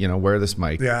 so, wear this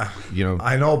mic. Yeah.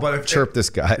 I know, but chirp this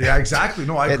guy. Yeah, exactly.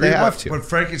 No, I agree. They have to. But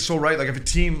Frankie's so right. Like, if a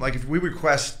team, like if we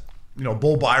request,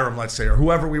 Bull Byram, let's say, or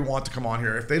whoever we want to come on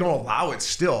here, if they don't allow it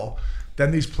still,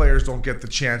 then these players don't get the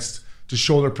chance to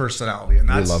show their personality. And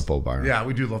that's, we love Bull Byram. Yeah,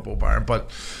 we do love Bull Byram.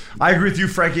 But I agree with you,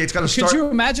 Frankie. It's got to start. Could you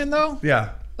imagine, though?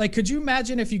 Yeah. Like, could you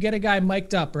imagine if you get a guy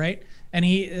mic'd up, right? And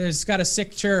he's got a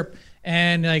sick chirp,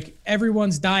 and like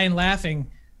everyone's dying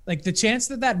laughing. Like, the chance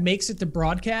that makes it to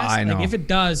broadcast, I know. like if it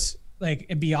does, like,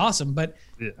 it'd be awesome. But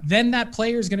then that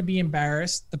player is going to be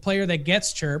embarrassed, the player that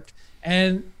gets chirped.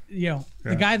 And,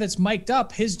 the guy that's mic'd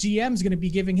up, his GM's going to be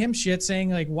giving him shit, saying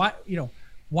like,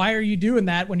 why are you doing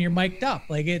that when you're mic'd up?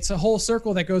 Like, it's a whole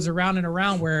circle that goes around and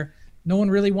around where no one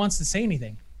really wants to say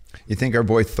anything. You think our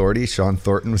boy Sean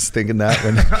Thornton was thinking that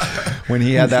when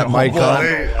he had that mic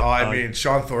on?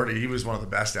 Sean Thornton, he was one of the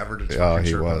best ever to chirp.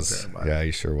 He was. Yeah,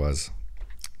 he sure was.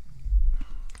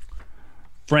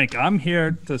 Frank, I'm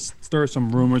here to stir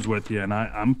some rumors with you, and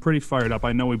I'm pretty fired up.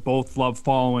 I know we both love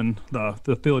following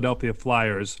the Philadelphia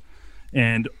Flyers.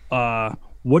 And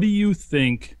what do you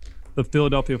think the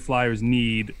Philadelphia Flyers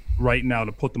need right now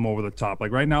to put them over the top?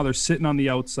 Like, right now they're sitting on the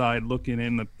outside looking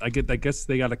in. I guess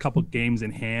they got a couple games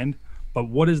in hand, but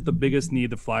what is the biggest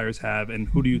need the Flyers have, and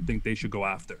who do you think they should go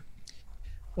after?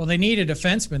 Well, they need a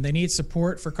defenseman. They need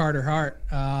support for Carter Hart.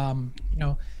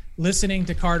 Listening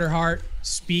to Carter Hart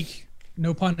speak,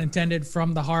 no pun intended,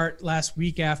 from the heart last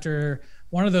week after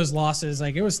one of those losses,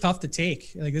 like, it was tough to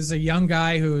take. Like, this is a young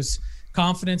guy whose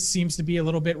confidence seems to be a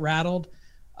little bit rattled.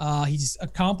 He's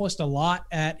accomplished a lot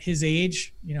at his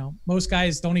age. Most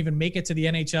guys don't even make it to the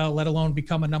NHL, let alone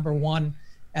become a number one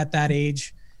at that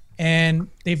age. And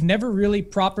they've never really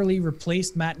properly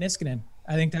replaced Matt Niskanen.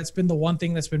 I think that's been the one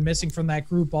thing that's been missing from that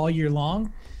group all year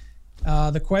long.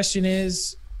 The question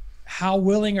is, how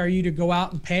willing are you to go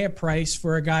out and pay a price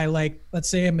for a guy like, let's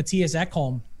say, a Matthias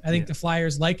Ekholm? I think the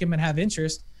Flyers like him and have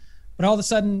interest. But all of a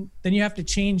sudden, then you have to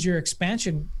change your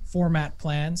expansion format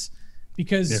plans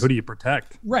because who do you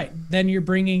protect? Right. Then you're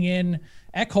bringing in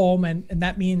Ekholm, and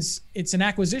that means it's an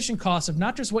acquisition cost of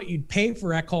not just what you'd pay for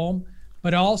Ekholm,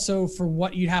 but also for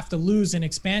what you'd have to lose in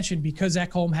expansion because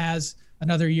Ekholm has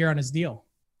another year on his deal.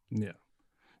 Yeah.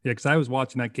 Because I was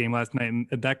watching that game last night, and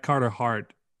that Carter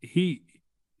Hart, he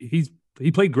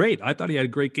played great. I thought he had a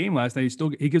great game last night.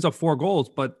 He gives up 4 goals,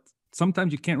 but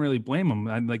sometimes you can't really blame him.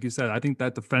 And like you said, I think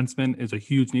that defenseman is a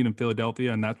huge need in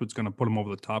Philadelphia, and that's what's going to put him over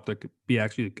the top to be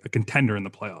actually a contender in the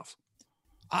playoffs.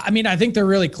 I mean, I think they're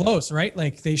really close, right?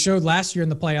 Like, they showed last year in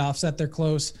the playoffs that they're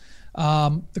close.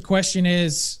 The question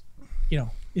is,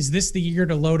 is this the year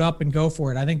to load up and go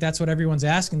for it? I think that's what everyone's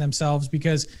asking themselves,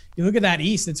 because you look at that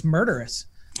East, it's murderous.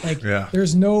 Like,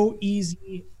 there's no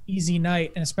easy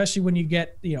night. And especially when you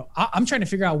get, I'm trying to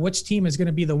figure out which team is going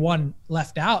to be the one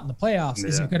left out in the playoffs.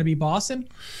 Is it going to be Boston?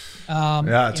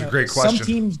 It's a great question. Some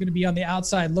team's going to be on the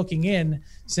outside looking in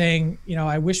saying,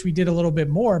 I wish we did a little bit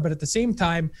more. But at the same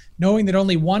time, knowing that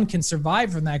only one can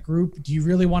survive from that group, do you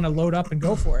really want to load up and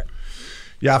go for it?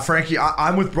 Yeah, Frankie,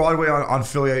 I'm with Broadway on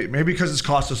Philly, maybe because it's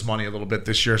cost us money a little bit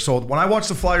this year. So when I watch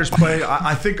the Flyers play,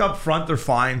 I think up front they're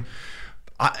fine.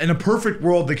 In a perfect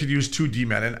world, they could use 2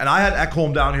 D-men. And I had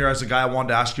Ekholm down here as a guy I wanted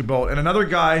to ask you about. And another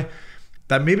guy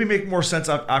that maybe make more sense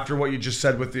after what you just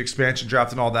said with the expansion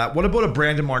draft and all that. What about a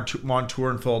Brandon Montour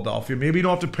in Philadelphia? Maybe you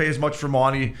don't have to pay as much for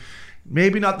Monty.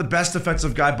 Maybe not the best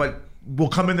defensive guy, but will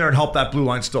come in there and help that blue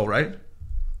line still, right?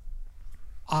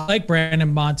 I like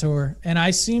Brandon Montour, and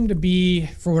I seem to be,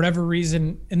 for whatever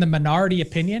reason, in the minority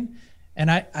opinion. And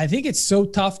I think it's so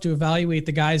tough to evaluate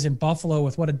the guys in Buffalo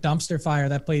with what a dumpster fire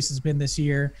that place has been this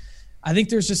year. I think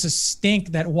there's just a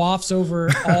stink that wafts over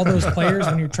all those players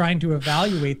when you're trying to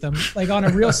evaluate them, like, on a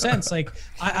real sense. Like,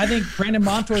 I think Brandon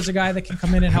Montour is a guy that can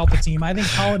come in and help a team. I think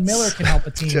Colin Miller can help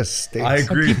a team. Just stinks. I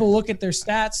agree. But people look at their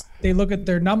stats, they look at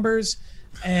their numbers,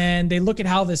 and they look at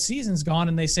how the season's gone,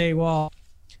 and they say, well,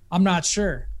 I'm not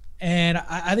sure. And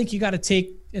I think you got to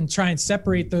take and try and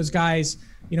separate those guys,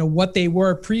 what they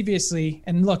were previously.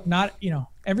 And look,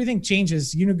 everything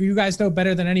changes. You guys know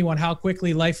better than anyone how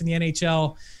quickly life in the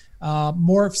NHL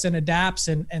morphs and adapts,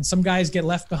 and some guys get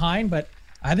left behind. But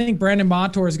I think Brandon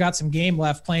Montour has got some game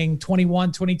left, playing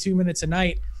 21, 22 minutes a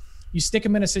night. You stick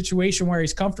him in a situation where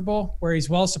he's comfortable, where he's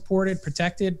well supported,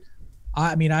 protected.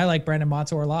 I like Brandon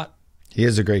Montour a lot. He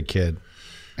is a great kid.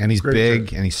 And he's Great big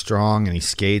kid. and he's strong and he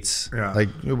skates. Yeah. Like,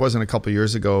 it wasn't a couple of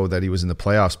years ago that he was in the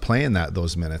playoffs playing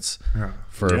those minutes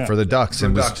for the Ducks,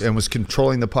 and was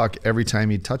controlling the puck every time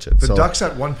he'd touch it. The Ducks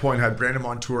at one point had Brandon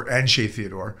Montour and Shea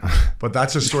Theodore, but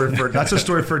that's a story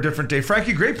for a different day.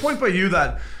 Frankie, great point by you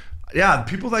that. Yeah,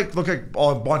 people look at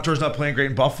Montour's not playing great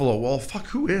in Buffalo. Well, fuck,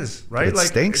 who is, right? It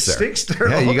stinks there. Stinks there.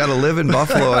 Yeah, you got to live in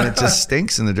Buffalo, and it just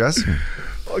stinks in the dressing room.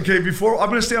 Okay, I'm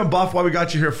going to stay on Buff while we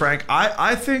got you here, Frank.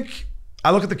 I think I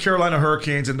look at the Carolina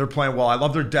Hurricanes, and they're playing well. I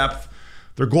love their depth.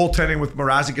 Their goaltending with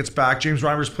Mrazek gets back. James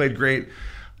Reimer's played great.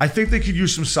 I think they could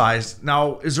use some size.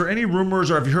 Now, is there any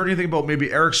rumors, or have you heard anything about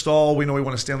maybe Eric Stahl? We know he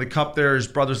won a Stanley Cup there. His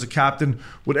brother's the captain.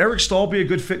 Would Eric Stahl be a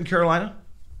good fit in Carolina?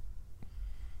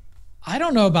 I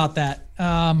don't know about that.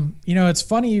 It's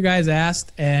funny you guys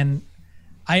asked, and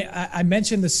I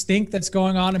mentioned the stink that's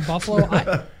going on in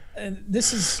Buffalo.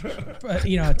 This is,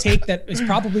 a take that is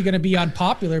probably going to be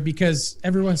unpopular because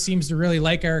everyone seems to really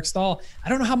like Eric Stahl. I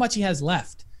don't know how much he has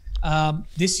left.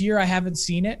 This year, I haven't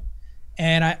seen it.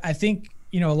 And I think,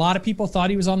 a lot of people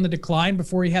thought he was on the decline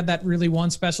before he had that really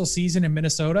one special season in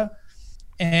Minnesota.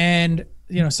 And,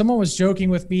 someone was joking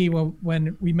with me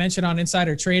when we mentioned on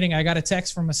Insider Trading, I got a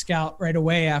text from a scout right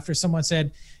away after someone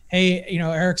said, hey,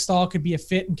 Eric Stahl could be a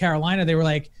fit in Carolina. They were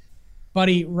like,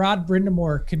 buddy, Rod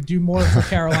Brind'Amour could do more for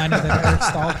Carolina than Eric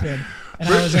Stahl could. And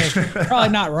I was like, probably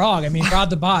not wrong. I mean, Rod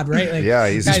the Bod, right? Like, yeah,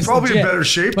 he's probably legit, in better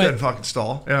shape than fucking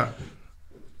Stahl. Yeah.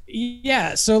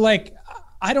 Yeah. So,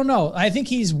 I don't know. I think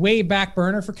he's way back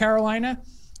burner for Carolina.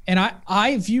 And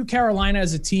I view Carolina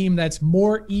as a team that's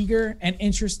more eager and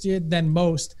interested than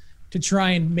most to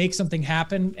try and make something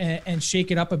happen and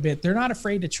shake it up a bit. They're not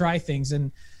afraid to try things.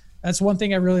 And that's one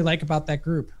thing I really like about that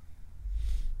group.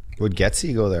 Would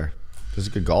Getsy go there? There's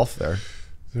good golf there.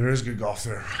 There is good golf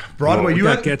there. Broadway, you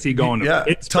got Getsy going. Yeah,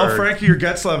 tell Frankie your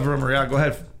Getzlav rumor. Yeah, go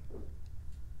ahead.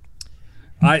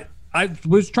 I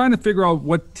was trying to figure out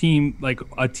what team, like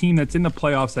a team that's in the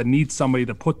playoffs that needs somebody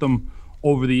to put them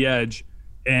over the edge.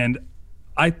 And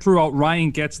I threw out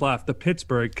Ryan Getzlaf to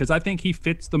Pittsburgh because I think he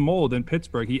fits the mold in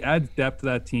Pittsburgh. He adds depth to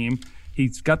that team.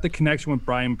 He's got the connection with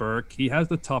Brian Burke. He has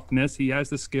the toughness. He has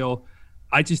the skill.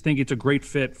 I just think it's a great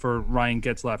fit for Ryan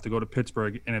Getzlaf to go to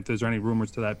Pittsburgh, and if there's any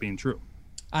rumors to that being true.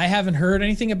 I haven't heard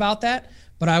anything about that,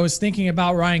 but I was thinking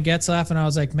about Ryan Getzlaf, and I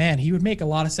was like, man, he would make a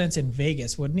lot of sense in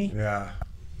Vegas, wouldn't he? Yeah.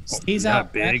 He's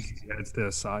out big. It's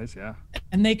the size, yeah.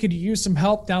 And they could use some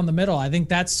help down the middle. I think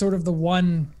that's sort of the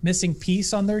one missing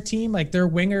piece on their team. Like, their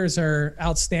wingers are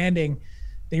outstanding.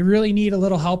 They really need a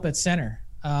little help at center.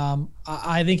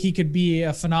 I think he could be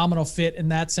a phenomenal fit in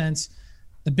that sense.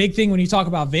 The big thing when you talk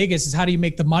about Vegas is how do you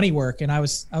make the money work? And I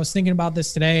was thinking about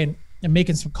this today and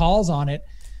making some calls on it.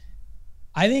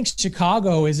 I think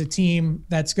Chicago is a team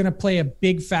that's going to play a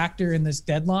big factor in this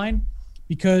deadline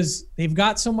because they've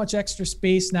got so much extra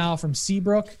space now from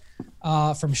Seabrook,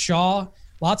 from Shaw.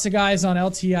 Lots of guys on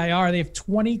LTIR. They have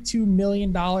 $22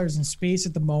 million in space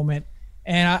at the moment.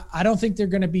 And I don't think they're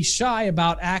going to be shy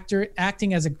about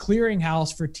acting as a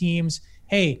clearinghouse for teams.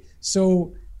 Hey,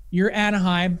 so you're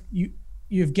Anaheim. You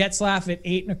have Getzlaf at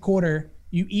 8.25.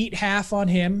 You eat half on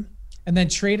him and then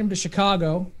trade him to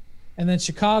Chicago. And then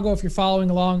Chicago, if you're following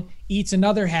along, eats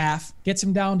another half, gets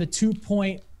him down to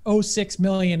 $2.06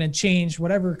 million and change,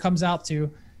 whatever it comes out to.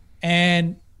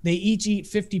 And they each eat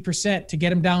 50% to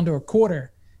get him down to a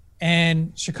quarter.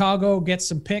 And Chicago gets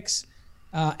some picks.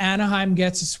 Anaheim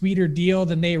gets a sweeter deal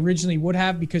than they originally would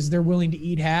have because they're willing to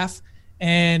eat half.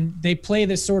 And they play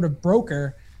this sort of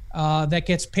broker that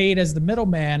gets paid as the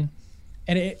middleman.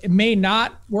 And it may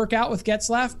not work out with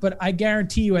Getzlaf, but I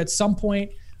guarantee you at some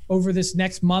point over this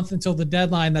next month until the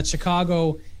deadline that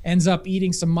Chicago ends up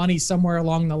eating some money somewhere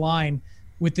along the line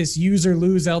with this use or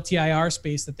lose LTIR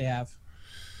space that they have.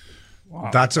 Wow.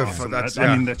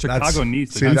 Chicago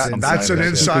needs to do something. That's an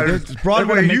insider.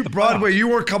 Broadway, you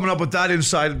weren't coming up with that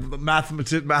inside math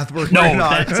work. No,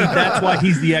 that's why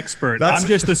he's the expert. I'm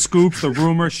just the scoop, the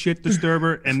rumor, shit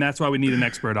disturber, and that's why we need an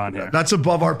expert on here. That's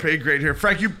above our pay grade here.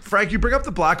 Frank, you bring up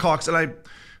the Blackhawks, and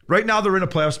right now they're in a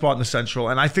playoff spot in the Central,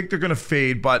 and I think they're going to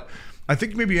fade, but I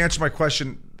think maybe you answer my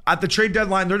question. At the trade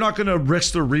deadline, they're not going to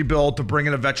risk the rebuild to bring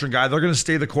in a veteran guy. They're going to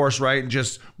stay the course, right, and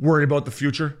just worry about the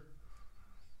future.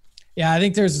 Yeah, I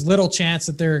think there's little chance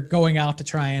that they're going out to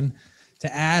try and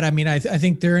to add. I mean, I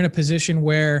think they're in a position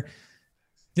where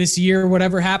this year,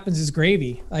 whatever happens is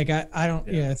gravy. Like I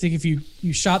think if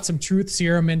you shot some truth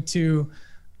serum into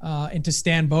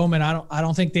Stan Bowman, I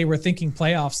don't think they were thinking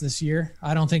playoffs this year.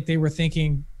 I don't think they were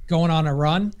thinking going on a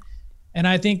run. And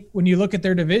I think when you look at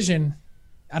their division,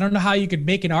 I don't know how you could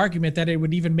make an argument that it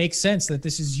would even make sense that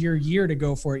this is your year to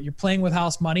go for it. You're playing with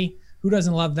house money. Who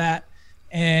doesn't love that?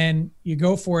 And you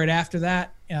go for it after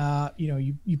that.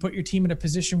 You put your team in a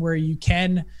position where you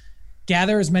can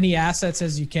gather as many assets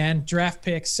as you can, draft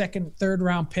picks, second, third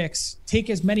round picks, take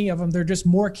as many of them. They're just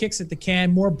more kicks at the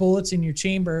can, more bullets in your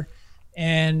chamber.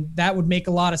 And that would make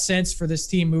a lot of sense for this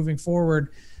team moving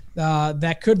forward.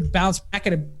 That could bounce back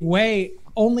in a way,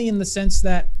 only in the sense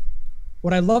that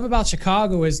what I love about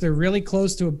Chicago is they're really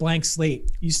close to a blank slate.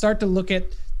 You start to look at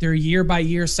their year by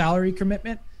year salary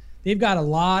commitment. They've got a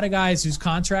lot of guys whose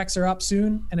contracts are up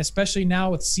soon, and especially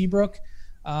now with Seabrook,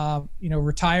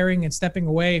 retiring and stepping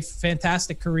away,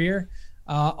 fantastic career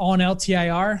on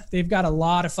LTIR. They've got a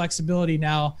lot of flexibility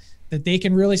now that they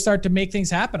can really start to make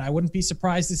things happen. I wouldn't be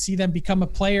surprised to see them become a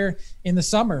player in the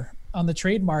summer on the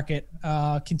trade market,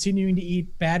 continuing to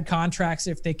eat bad contracts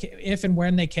if and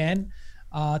when they can,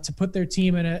 to put their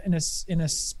team in a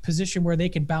position where they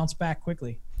can bounce back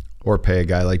quickly. Or pay a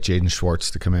guy like Jaden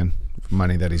Schwartz to come in for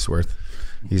money that he's worth.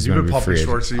 He's going to be free.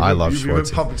 I love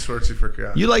Schwartz. You've been pumping Schwartzy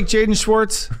for You like Jaden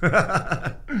Schwartz?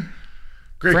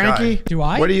 Great Frankie? guy. Do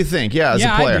I? What do you think? Yeah, as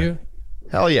a player. I do.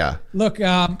 Hell yeah. Look,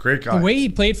 great guy. The way he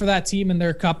played for that team in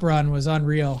their cup run was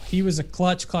unreal. He was a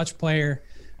clutch player.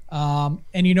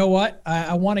 And you know what?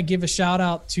 I want to give a shout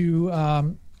out to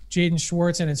Jaden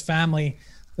Schwartz and his family.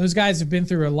 Those guys have been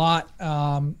through a lot.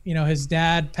 His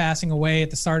dad passing away at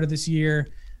the start of this year.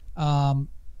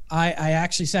 I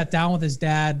actually sat down with his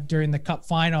dad during the Cup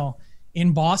final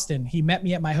in Boston. He met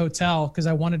me at my hotel because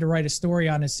I wanted to write a story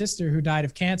on his sister who died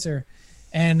of cancer.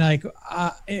 And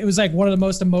it was like one of the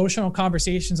most emotional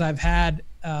conversations I've had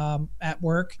at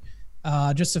work.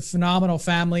 Just a phenomenal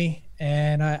family,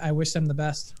 and I wish them the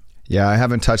best. Yeah, I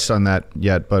haven't touched on that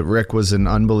yet, but Rick was an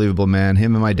unbelievable man.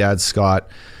 Him and my dad, Scott,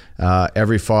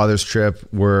 every Father's trip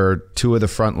were two of the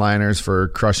frontliners for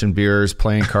crushing beers,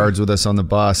 playing cards with us on the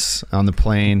bus, on the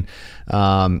plane.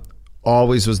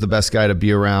 Always was the best guy to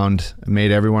be around,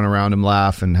 made everyone around him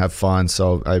laugh and have fun.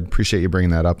 So I appreciate you bringing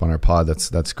that up on our pod.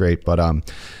 That's great. But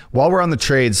while we're on the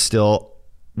trades still,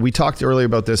 we talked earlier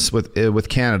about this with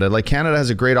Canada. Like, Canada has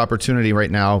a great opportunity right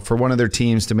now for one of their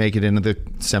teams to make it into the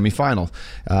semifinal.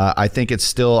 I think it's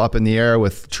still up in the air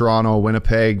with Toronto,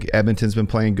 Winnipeg. Edmonton's been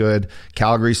playing good.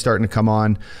 Calgary's starting to come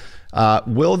on.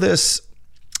 Will this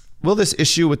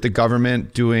issue with the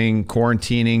government doing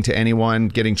quarantining to anyone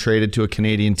getting traded to a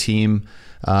Canadian team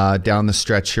down the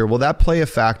stretch here, will that play a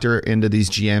factor into these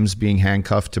GMs being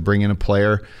handcuffed to bring in a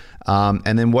player?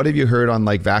 And then what have you heard on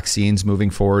like vaccines moving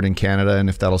forward in Canada and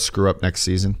if that'll screw up next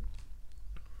season?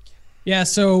 Yeah,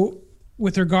 so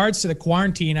with regards to the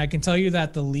quarantine, I can tell you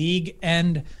that the league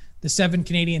and the 7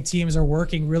 Canadian teams are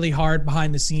working really hard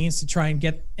behind the scenes to try and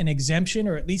get an exemption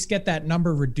or at least get that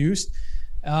number reduced.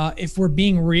 If we're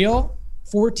being real,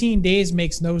 14 days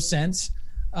makes no sense,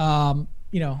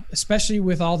 especially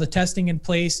with all the testing in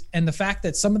place and the fact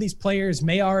that some of these players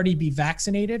may already be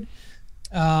vaccinated.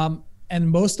 And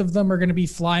most of them are going to be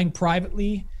flying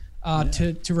privately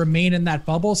to remain in that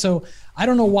bubble. So I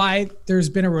don't know why there's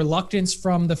been a reluctance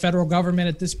from the federal government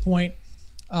at this point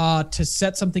to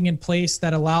set something in place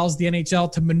that allows the NHL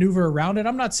to maneuver around it.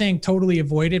 I'm not saying totally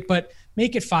avoid it, but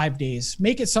make it 5 days.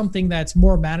 Make it something that's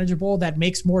more manageable, that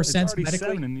makes more sense medically. It's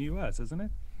already 7 in the U.S., isn't it?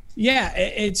 Yeah,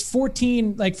 it's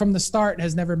 14. Like, from the start,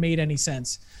 has never made any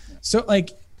sense. So,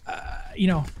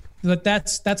 but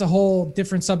that's a whole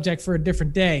different subject for a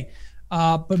different day.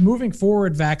 But moving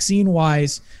forward,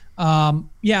 vaccine-wise, and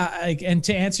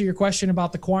to answer your question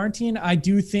about the quarantine, I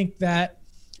do think that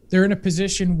they're in a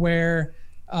position where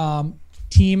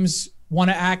teams want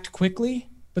to act quickly,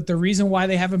 but the reason why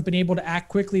they haven't been able to act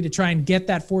quickly to try and get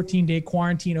that 14-day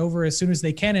quarantine over as soon as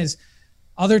they can is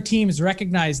other teams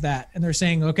recognize that, and they're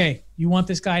saying, okay, you want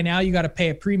this guy now, you got to pay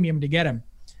a premium to get him.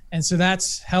 And so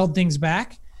that's held things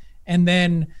back. And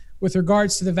then with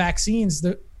regards to the vaccines,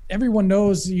 everyone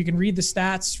knows, you can read the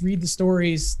stats, read the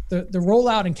stories. The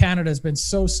rollout in Canada has been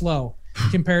so slow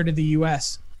compared to the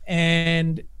US.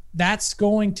 And that's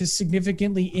going to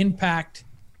significantly impact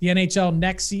the NHL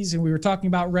next season. We were talking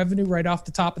about revenue right off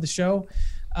the top of the show.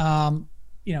 That's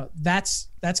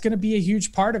going to be a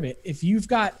huge part of it. If you've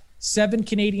got 7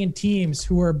 Canadian teams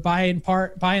who are by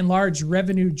and large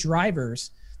revenue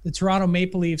drivers, the Toronto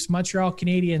Maple Leafs, Montreal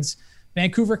Canadiens,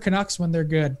 Vancouver Canucks when they're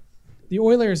good, the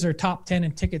Oilers are top 10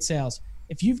 in ticket sales.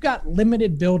 If you've got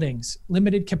limited buildings,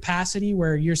 limited capacity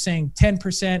where you're saying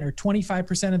 10% or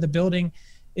 25% of the building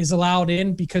is allowed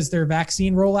in because their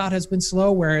vaccine rollout has been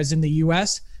slow, whereas in the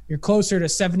US, you're closer to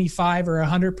 75 or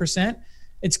 100%,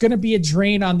 it's going to be a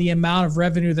drain on the amount of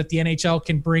revenue that the NHL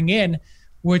can bring in,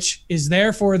 which is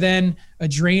therefore then a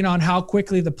drain on how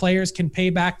quickly the players can pay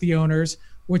back the owners,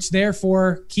 which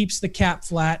therefore keeps the cap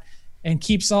flat and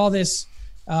keeps all this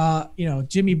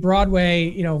Jimmy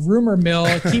Broadway, rumor mill.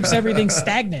 It keeps everything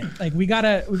stagnant. Like, we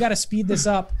gotta speed this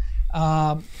up,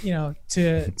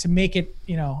 to make it,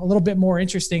 a little bit more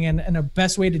interesting. And the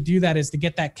best way to do that is to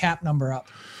get that cap number up.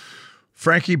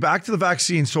 Frankie, back to the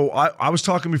vaccine. So I was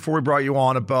talking before we brought you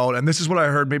on about, and this is what I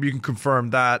heard, maybe you can confirm,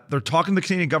 that they're talking to the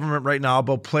Canadian government right now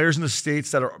about players in the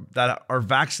States that are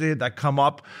vaccinated, that come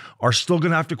up, are still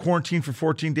going to have to quarantine for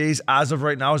 14 days as of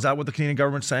right now. Is that what the Canadian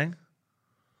government's saying?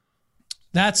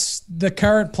 That's the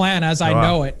current plan as I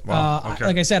know it. Wow. Okay.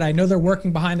 Like I said, I know they're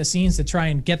working behind the scenes to try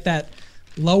and get that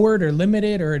lowered or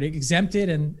limited or exempted,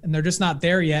 and they're just not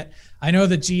there yet. I know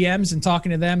the GMs, and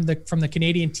talking to them from the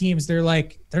Canadian teams, they're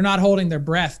not holding their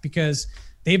breath because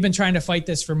they've been trying to fight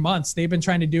this for months. They've been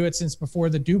trying to do it since before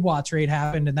the Dubois trade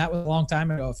happened, and that was a long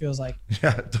time ago, it feels like.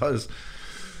 Yeah, it does.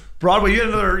 Broadway, you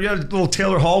had a little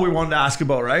Taylor Hall we wanted to ask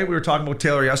about, right? We were talking about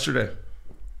Taylor yesterday.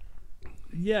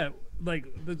 Yeah. Like,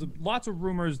 there's lots of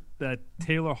rumors that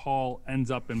Taylor Hall ends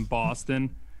up in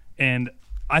Boston, and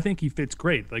I think he fits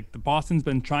great. Like, the Boston's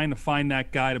been trying to find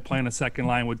that guy to play on a second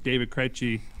line with David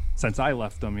Krejci since I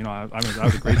left them. I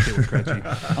was a great fit with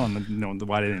Krejci. I don't know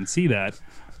why I didn't see that.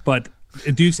 But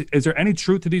is there any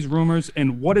truth to these rumors,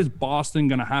 and what is Boston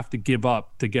going to have to give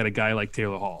up to get a guy like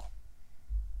Taylor Hall?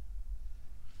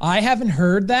 I haven't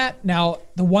heard that. Now,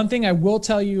 the one thing I will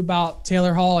tell you about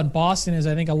Taylor Hall and Boston is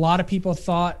I think a lot of people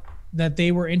thought that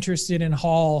they were interested in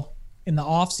Hall in the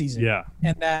offseason,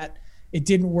 and that it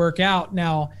didn't work out.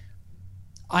 Now,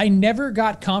 I never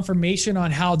got confirmation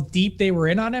on how deep they were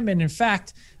in on him. And in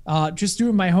fact, just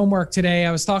doing my homework today,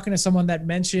 I was talking to someone that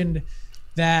mentioned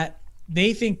that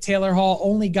they think Taylor Hall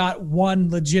only got one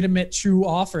legitimate true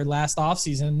offer last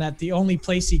offseason, and that the only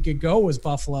place he could go was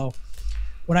Buffalo.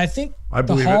 What I think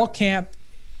the Hall camp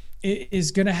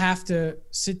is going to have to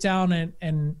sit down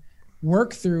and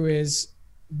work through is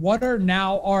what are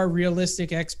now our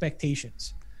realistic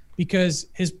expectations, because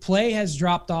his play has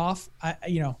dropped off.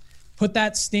 Put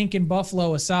that stink in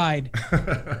Buffalo aside,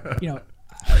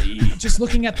 just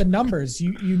looking at the numbers,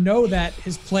 you know that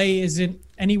his play isn't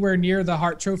anywhere near the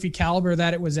Hart Trophy caliber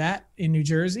that it was at in New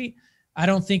Jersey. I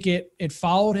don't think it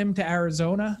followed him to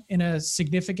Arizona in a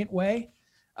significant way.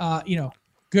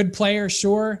 Good player,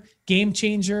 sure. Game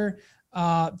changer.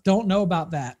 Don't know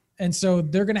about that. And so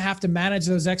they're going to have to manage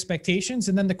those expectations.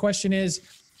 And then the question is,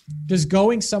 does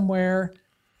going somewhere,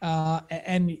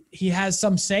 and he has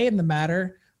some say in the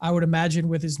matter, I would imagine,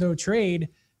 with his no trade,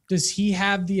 does he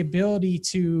have the ability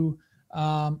to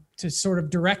sort of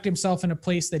direct himself in a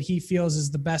place that he feels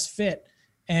is the best fit?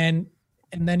 And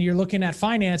then you're looking at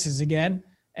finances again.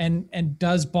 And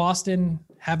does Boston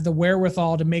have the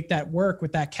wherewithal to make that work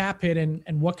with that cap hit?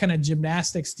 And what kind of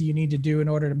gymnastics do you need to do in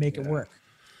order to make it work?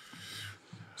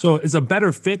 So it's a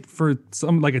better fit for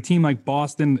a team like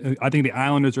Boston. I think the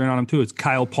Islanders are in on him too. It's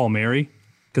Kyle Palmieri,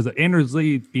 because Anders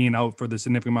Lee being out for the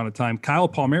significant amount of time. Kyle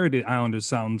Palmieri to the Islanders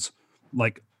sounds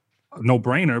like a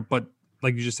no-brainer, but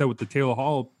like you just said with the Taylor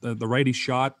Hall, the righty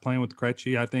shot playing with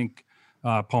Krejci, I think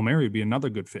Palmieri would be another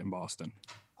good fit in Boston.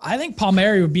 I think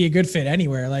Palmieri would be a good fit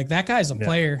anywhere. Like, that guy's a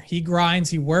player. He grinds,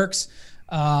 he works,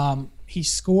 he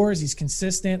scores, he's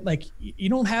consistent. Like, you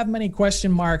don't have many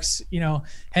question marks,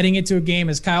 heading into a game.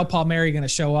 Is Kyle Palmieri going to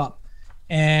show up?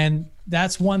 And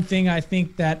that's one thing I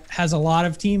think that has a lot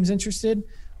of teams interested,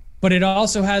 but it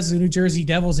also has the New Jersey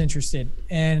Devils interested.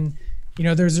 And,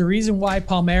 there's a reason why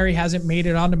Palmieri hasn't made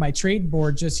it onto my trade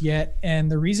board just yet. And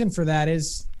the reason for that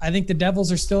is I think the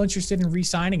Devils are still interested in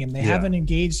re-signing him. They haven't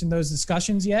engaged in those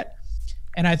discussions yet.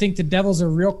 And I think the Devils are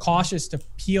real cautious to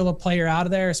peel a player out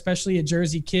of there, especially a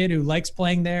Jersey kid who likes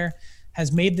playing there,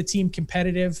 has made the team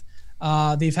competitive.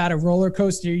 They've had a roller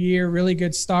coaster year, really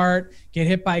good start, get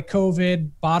hit by COVID,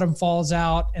 bottom falls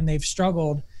out, and they've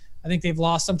struggled. I think they've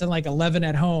lost something like 11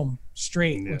 at home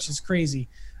straight, which is crazy.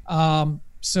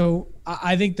 So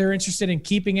I think they're interested in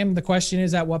keeping him. The question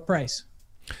is, at what price?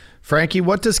 Frankie,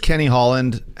 what does Kenny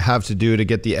Holland have to do to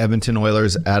get the Edmonton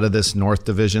Oilers out of this North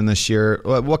Division this year?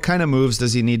 What kind of moves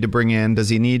does he need to bring in? Does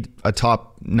he need a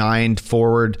top 9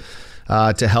 forward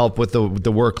to help with the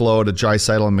workload of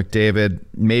Draisaitl and McDavid?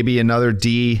 Maybe another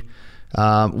D?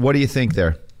 What do you think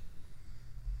there?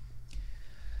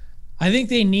 I think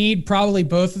they need probably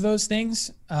both of those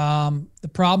things. The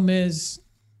problem is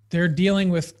they're dealing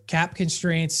with cap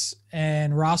constraints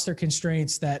and roster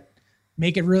constraints that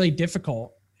make it really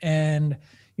difficult. And,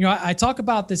 I talk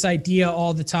about this idea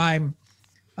all the time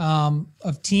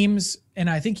of teams, and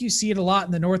I think you see it a lot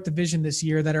in the North Division this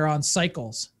year, that are on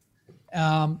cycles.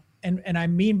 And I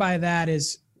mean by that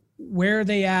is, where are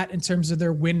they at in terms of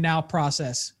their win now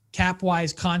process,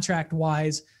 cap-wise,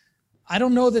 contract-wise? I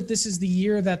don't know that this is the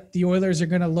year that the Oilers are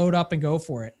going to load up and go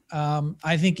for it.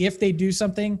 I think if they do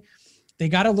something, they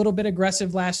got a little bit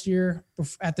aggressive last year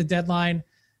at the deadline.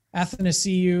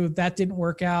 Athanasiou, that didn't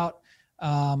work out.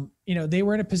 They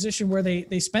were in a position where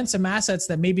they spent some assets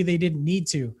that maybe they didn't need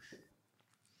to.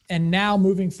 And now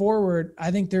moving forward,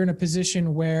 I think they're in a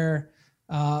position where,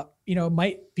 it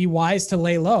might be wise to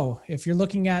lay low. If you're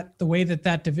looking at the way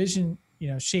that division,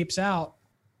 shapes out,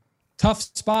 tough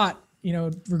spot,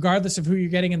 regardless of who you're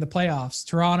getting in the playoffs.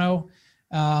 Toronto,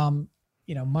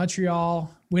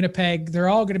 Montreal, Winnipeg, they're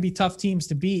all going to be tough teams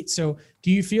to beat. So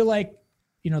do you feel like,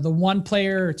 the one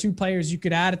player or two players you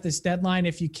could add at this deadline,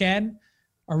 if you can,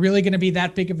 are really going to be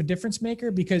that big of a difference maker?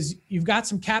 Because you've got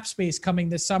some cap space coming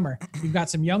this summer. You've got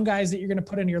some young guys that you're going to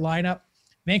put in your lineup.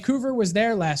 Vancouver was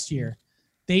there last year.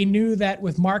 They knew that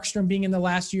with Markstrom being in the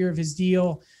last year of his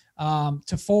deal,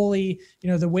 Toffoli,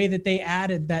 the way that they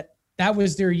added that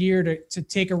was their year to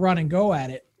take a run and go at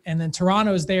it. And then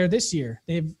Toronto's there this year.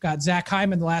 They've got Zach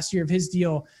Hyman the last year of his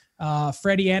deal,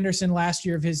 Freddie Anderson last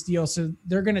year of his deal. So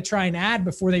they're going to try and add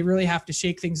before they really have to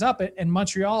shake things up. And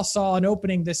Montreal saw an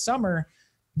opening this summer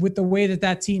with the way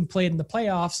that team played in the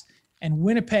playoffs, and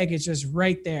Winnipeg is just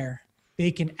right there.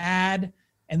 They can add,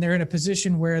 and they're in a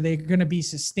position where they're going to be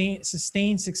sustained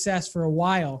success for a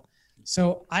while.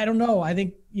 So I don't know. I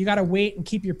think you got to wait and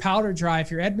keep your powder dry if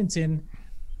you're Edmonton,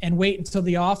 and wait until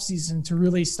the offseason to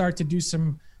really start to do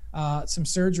some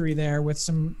surgery there with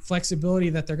some flexibility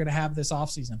that they're going to have this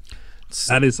offseason.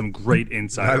 That is some great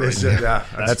insight.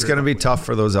 That's going to be tough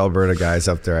for those Alberta guys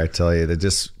up there, I tell you. They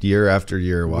just year after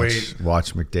year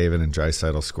watch McDavid and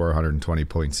Draisaitl score 120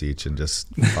 points each and just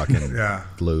fucking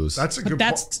lose. That's a good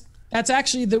point. That's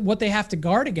actually what they have to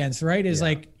guard against, right? Is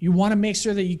like, you want to make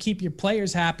sure that you keep your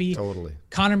players happy. Totally.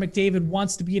 Connor McDavid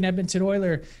wants to be an Edmonton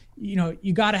Oiler. You know,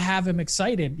 you got to have him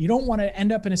excited. You don't want to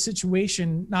end up in a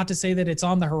situation, not to say that it's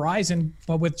on the horizon,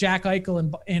 but with Jack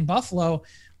Eichel in Buffalo,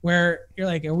 where you're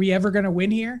like, are we ever going to win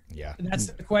here? Yeah. And that's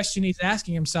the question he's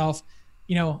asking himself.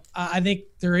 You know, I think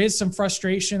there is some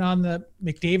frustration on the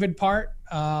McDavid part.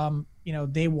 You know,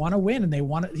 they want to win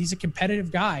and he's a competitive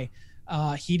guy.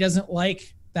 He doesn't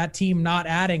like that team not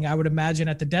adding, I would imagine,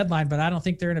 at the deadline, but I don't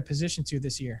think they're in a position to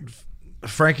this year.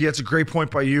 Frankie, that's a great point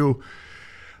by you.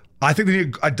 I think they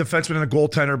need a defenseman and a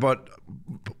goaltender, but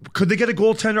could they get a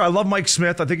goaltender? I love Mike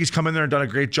Smith. I think he's come in there and done a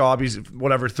great job. He's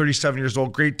 37 years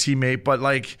old, great teammate, but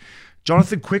like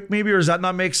Jonathan Quick maybe, or does that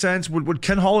not make sense? Would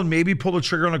Ken Holland maybe pull the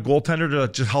trigger on a goaltender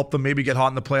to just help them maybe get hot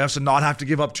in the playoffs and not have to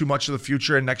give up too much of the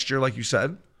future and next year, like you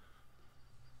said?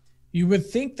 You would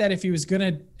think that if he was going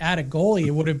to add a goalie,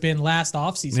 it would have been last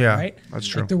offseason, right? That's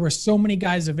true. Like, there were so many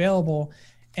guys available,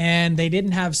 and they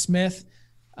didn't have Smith.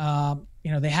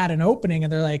 You know, they had an opening,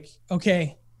 and they're like,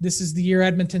 okay, this is the year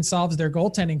Edmonton solves their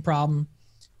goaltending problem.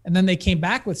 And then they came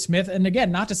back with Smith. And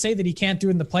again, not to say that he can't do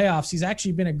it in the playoffs. He's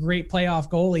actually been a great playoff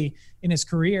goalie in his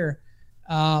career.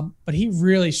 But he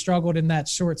really struggled in that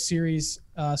short series.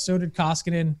 So did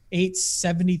Koskinen,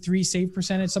 873 save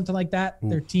percentage, something like that. Ooh.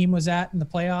 Their team was at in the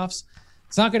playoffs.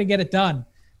 It's not going to get it done.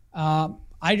 I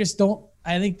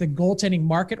think the goaltending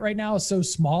market right now is so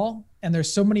small, and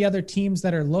there's so many other teams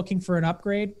that are looking for an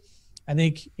upgrade. I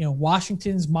think, you know,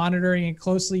 Washington's monitoring it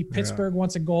closely. Pittsburgh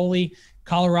wants a goalie.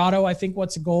 Colorado, I think,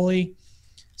 wants a goalie.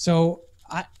 So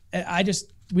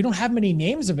we don't have many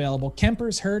names available.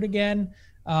 Kemper's hurt again.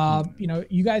 You know,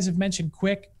 you guys have mentioned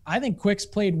Quick. I think Quick's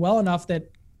played well enough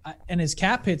and his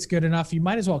cap hit's good enough. You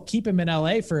might as well keep him in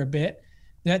LA for a bit.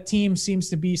 That team seems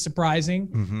to be surprising.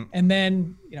 Mm-hmm. And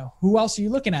then, you know, who else are you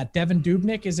looking at? Devin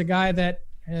Dubnyk is a guy that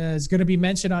is going to be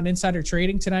mentioned on Insider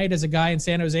Trading tonight as a guy in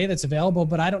San Jose that's available,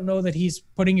 but I don't know that he's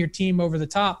putting your team over the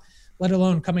top, let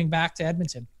alone coming back to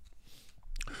Edmonton.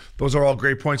 Those are all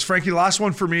great points. Frankie, last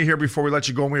one for me here before we let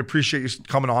you go, and we appreciate you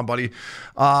coming on, buddy.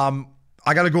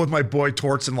 I got to go with my boy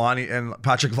Torts and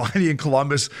Patrick Laine in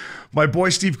Columbus. My boy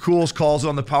Steve Cools calls it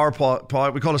on the power play.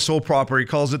 We call it so proper. He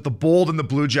calls it the Bold and the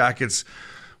Blue Jackets.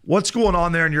 What's going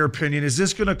on there in your opinion? Is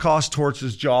this going to cost Torts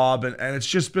his job? And it's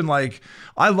just been like,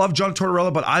 I love John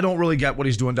Tortorella, but I don't really get what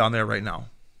he's doing down there right now.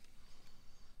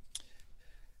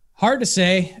 Hard to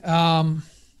say.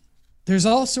 There's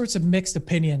all sorts of mixed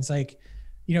opinions. Like,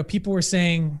 you know, people were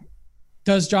saying,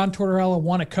 does John Tortorella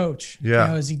want to coach? Yeah.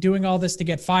 You know, is he doing all this to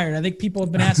get fired? I think people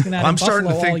have been asking that. I'm starting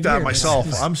to think that myself.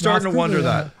 I'm starting to wonder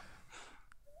that.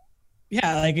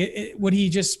 Yeah. Like, would he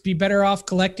just be better off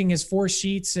collecting his 4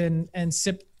 sheets and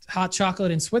sip hot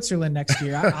chocolate in Switzerland next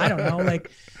year? I don't know. Like,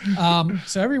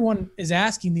 so everyone is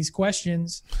asking these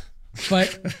questions,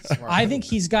 but I think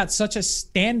he's got such a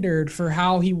standard for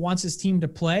how he wants his team to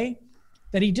play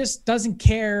that he just doesn't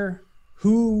care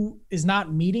who is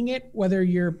not meeting it, whether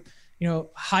you're, you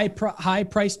know, high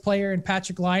priced player in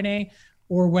Patrick Laine,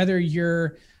 or whether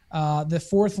you're the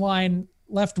 4th line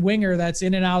left winger that's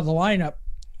in and out of the lineup.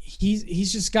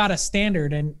 He's just got a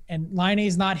standard, and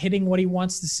Laine's not hitting what he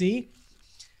wants to see.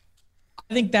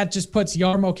 I think that just puts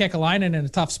Jarmo Kekalainen in a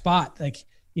tough spot. Like,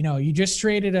 you know, you just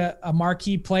traded a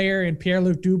marquee player in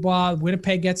Pierre-Luc Dubois.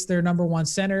 Winnipeg gets their number 1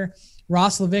 center.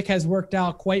 Ross Levick has worked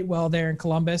out quite well there in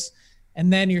Columbus.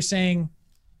 And then you're saying,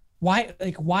 why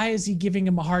is he giving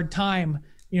him a hard time?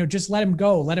 You know, just let him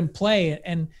go, let him play.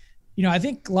 And, you know, I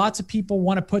think lots of people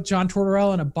want to put John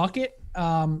Tortorella in a bucket,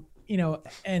 you know,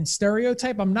 and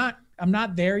stereotype. I'm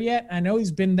not there yet. I know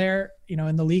he's been there, you know,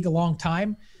 in the league a long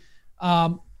time.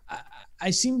 I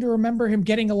seem to remember him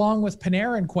getting along with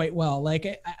Panarin quite well.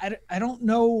 Like, I don't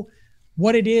know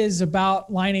what it is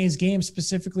about Laine's game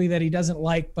specifically that he doesn't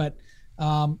like, but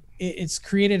it's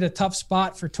created a tough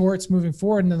spot for Torts moving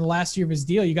forward. And in the last year of his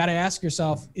deal, you got to ask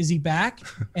yourself, is he back?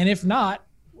 And if not,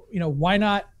 you know, why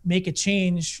not make a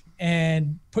change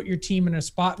and put your team in a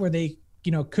spot where they,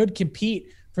 you know, could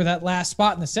compete for that last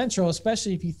spot in the Central,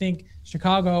 especially if you think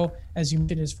Chicago, as you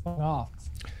mentioned, is falling off.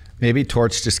 Maybe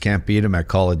Torch just can't beat him at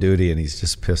Call of Duty, and he's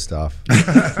just pissed off.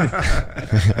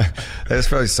 There's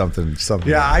probably something.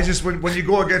 Yeah, I just when you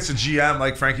go against a GM,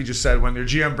 like Frankie just said, when your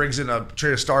GM brings in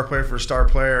trade a star player for a star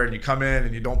player, and you come in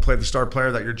and you don't play the star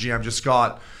player that your GM just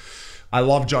got. I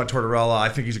love John Tortorella. I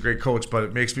think he's a great coach, but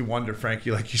it makes me wonder, Frankie,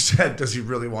 like you said, does he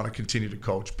really want to continue to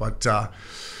coach? But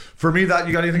for me, that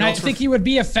you got anything else? I think he would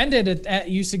be offended at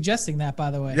you suggesting that,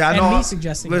 by the way. Yeah, and me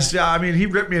suggesting that. Yeah, I mean, he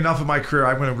ripped me enough in my career.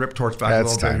 I'm going to rip Torch back a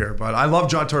little bit here. But I love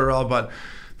John Tortorella. But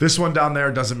This one down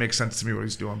there doesn't make sense to me what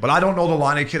he's doing. But I don't know the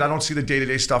Laine kid. I don't see the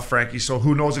day-to-day stuff, Frankie. So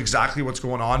who knows exactly what's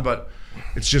going on. But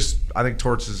it's just, I think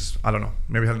Torts is, I don't know,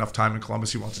 maybe had enough time in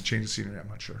Columbus. He wants to change the scenery. I'm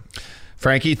not sure.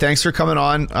 Frankie, thanks for coming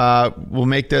on. We'll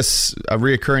make this a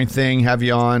reoccurring thing, have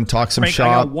you on, talk some Frank, shop.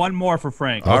 I got one more for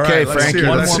Frank. All right, Frankie.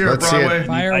 Let's hear it, Broadway.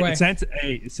 Fire away.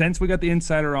 Since we got the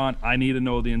insider on, I need to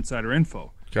know the insider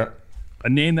info. Okay. A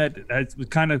name that has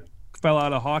kind of fell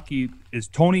out of hockey is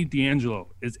Tony DeAngelo.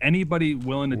 Is anybody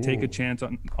willing to take a chance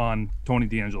on Tony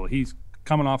DeAngelo? He's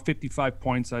coming off 55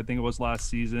 points, I think it was last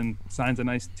season, signs a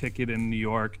nice ticket in New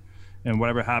York, and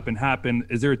whatever happened.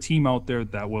 Is there a team out there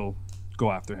that will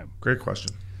go after him? Great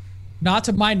question. Not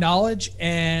to my knowledge,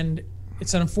 and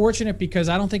it's unfortunate because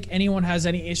I don't think anyone has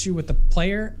any issue with the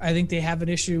player. I think they have an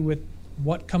issue with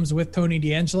what comes with Tony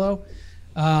DeAngelo.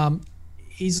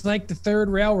 He's like the third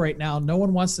rail right now. No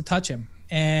one wants to touch him.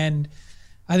 And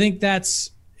I think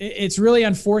it's really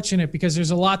unfortunate because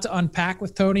there's a lot to unpack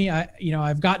with Tony.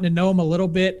 I've gotten to know him a little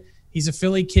bit. He's a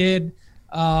Philly kid.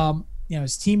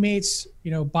 His teammates,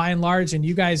 by and large, and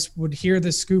you guys would hear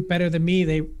the scoop better than me.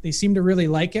 They seem to really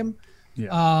like him.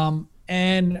 Yeah.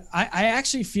 And I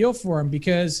actually feel for him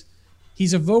because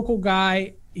he's a vocal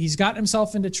guy. He's gotten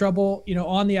himself into trouble,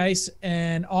 on the ice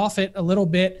and off it a little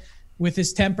bit with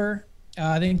his temper.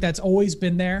 I think that's always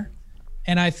been there.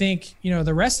 And I think,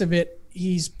 the rest of it,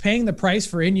 he's paying the price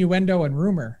for innuendo and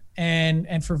rumor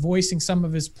and for voicing some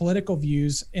of his political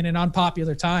views in an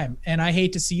unpopular time. And I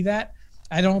hate to see that.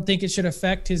 I don't think it should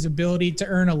affect his ability to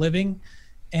earn a living.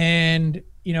 And,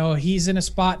 he's in a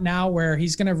spot now where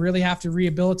he's going to really have to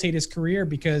rehabilitate his career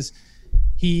because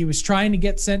he was trying to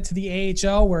get sent to the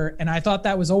AHL and I thought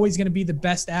that was always going to be the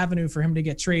best avenue for him to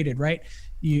get traded, right?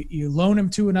 You loan him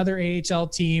to another AHL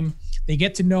team. They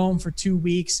get to know him for 2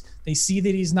 weeks. They see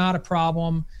that he's not a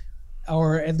problem,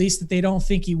 or at least that they don't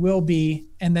think he will be.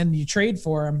 And then you trade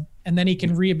for him, and then he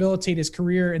can rehabilitate his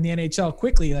career in the NHL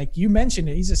quickly. Like you mentioned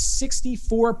it, he's a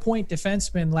 64-point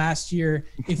defenseman last year.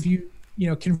 If you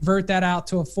convert that out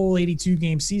to a full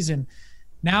 82-game season,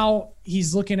 now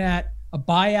he's looking at a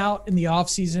buyout in the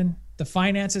offseason. The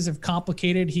finances have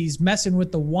complicated. He's messing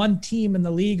with the one team in the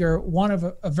league, or one of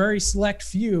a very select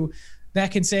few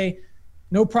that can say,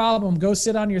 no problem, go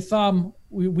sit on your thumb.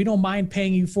 We don't mind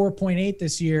paying you 4.8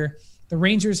 this year. The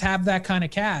Rangers have that kind of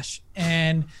cash.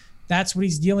 And that's what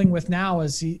he's dealing with now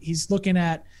is he's looking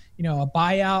at, a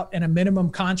buyout and a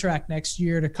minimum contract next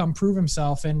year to come prove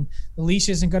himself. And the leash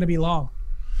isn't going to be long.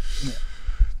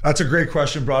 That's a great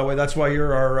question, Broadway. That's why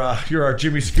you're our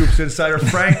Jimmy Scoops insider.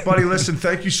 Frank, buddy, listen,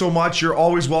 thank you so much. You're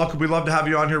always welcome. We'd love to have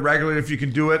you on here regularly if you can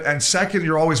do it. And second,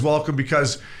 you're always welcome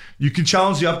because you can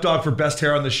challenge the Updog for best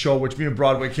hair on the show, which me and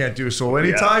Broadway can't do. So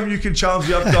anytime you can challenge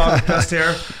the Updog for best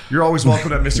hair, you're always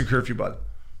welcome at Missing Curfew, bud.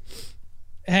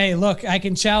 Hey, look, I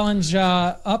can challenge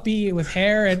Uppy with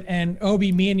hair and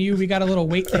Obi, me and you, we got a little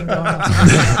weight thing going on.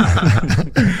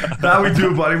 That we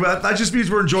do, buddy. That just means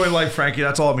we're enjoying life, Frankie.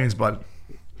 That's all it means, bud.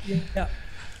 Yeah.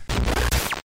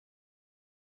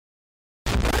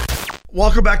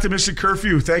 Welcome back to Mission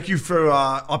Curfew. Thank you for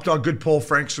Updog. Good pull,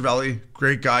 Frank Seravalli.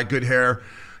 Great guy, good hair.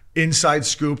 Inside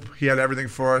scoop. He had everything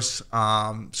for us.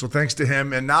 So thanks to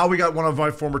him. And now we got one of my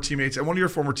former teammates and one of your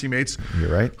former teammates. You're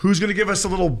right. Who's going to give us a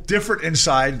little different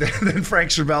inside than Frank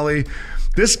Seravalli.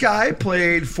 This guy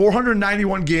played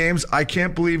 491 games. I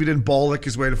can't believe he didn't bollock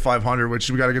his way to 500,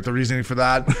 which we got to get the reasoning for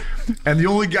that. And the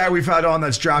only guy we've had on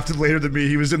that's drafted later than me,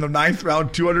 he was in the 9th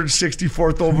round,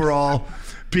 264th overall.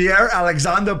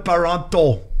 Pierre-Alexandre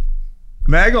Parenteau.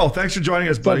 Mago, thanks for joining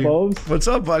us, buddy. What's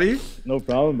up, buddy? No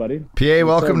problem, buddy. PA,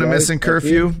 welcome to Missing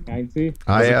Curfew.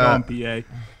 PA.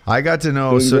 I got to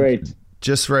know, great.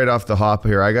 Just right off the hop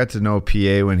here, I got to know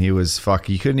PA when he was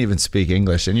he couldn't even speak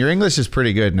English. And your English is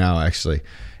pretty good now, actually.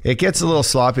 It gets a little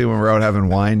sloppy when we're out having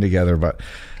wine together, but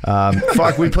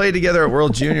we played together at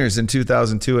World Juniors in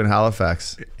 2002 in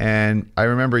Halifax. And I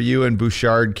remember you and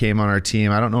Bouchard came on our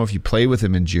team. I don't know if you played with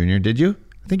him in junior. Did you?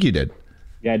 I think you did.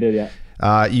 Yeah, I did, yeah.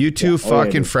 You two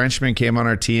Frenchmen came on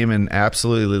our team and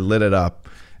absolutely lit it up.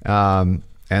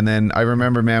 And then I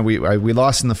remember, man, we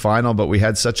lost in the final, but we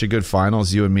had such a good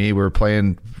finals. You and me, we were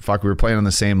playing on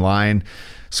the same line,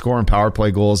 scoring power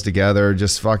play goals together,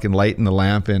 just fucking lighting the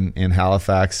lamp in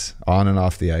Halifax, on and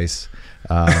off the ice.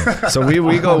 So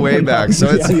we go way back. So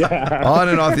it's on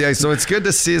and off the ice. So it's good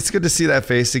to see. It's good to see that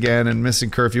face again. And Missing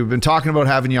Curfew. We've been talking about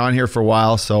having you on here for a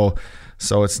while. So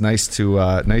it's nice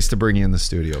to bring you in the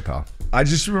studio, pal. I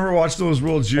just remember watching those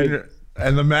World Junior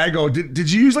and the Mago.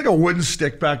 Did you use like a wooden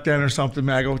stick back then or something,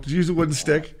 Mago? Did you use a wooden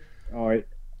stick? Oh,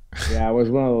 Yeah, I was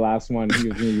one of the last ones. He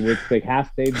was like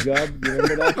half Dave job. You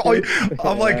remember that?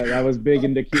 I'm like, that was big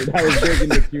in the queue. That was big in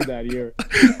the queue that year.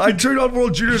 I turned on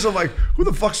World Juniors. I'm like, who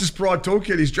the fuck's this Parenteau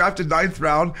kid? He's drafted 9th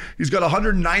round. He's got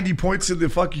 190 points in the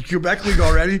fucking Quebec League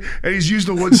already, and he's used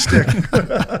a wood stick.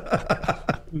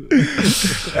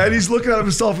 And he's looking at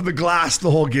himself in the glass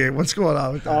the whole game. What's going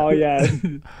on with that? Oh yeah,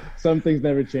 some things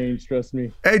never change. Trust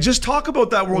me. Hey, just talk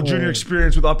about that World Junior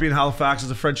experience with Uppy in Halifax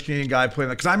as a French Canadian guy playing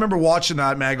that. Because I remember watching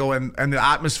that, Mago, and the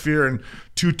atmosphere and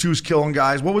 2-2s killing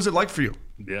guys. What was it like for you?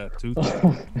 Yeah,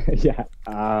 2-2. Yeah,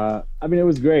 I mean, it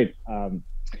was great.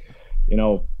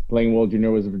 Playing World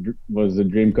Junior was a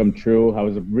dream come true. I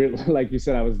was like you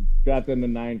said, I was drafted in the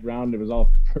 9th round. It was all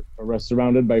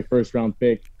surrounded by 1st-round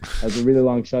pick. It was a really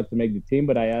long shot to make the team,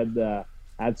 but I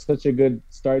had such a good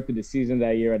start to the season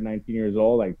that year at 19 years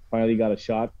old. I finally got a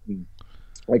shot. And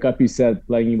like Uppy said,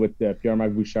 playing with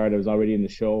Pierre-Marc Bouchard, I was already in the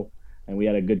show, and we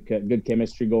had a good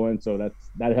chemistry going. So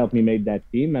that helped me make that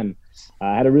team, and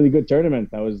I had a really good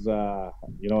tournament. I was I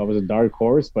was a dark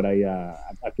horse, but I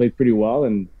played pretty well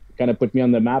and kind of put me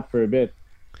on the map for a bit.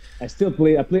 I still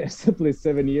played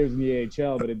 7 years in the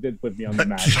AHL, but it did put me on the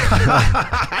map.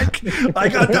 I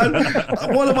got that.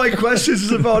 One of my questions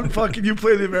is about fucking you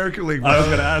play the American League, bro. I was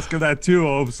going to ask him that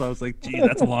too, so I was like, gee,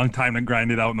 that's a long time to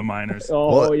grind it out in the minors.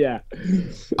 Yeah.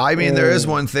 I mean, there is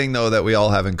one thing, though, that we all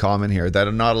have in common here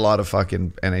that not a lot of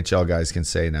fucking NHL guys can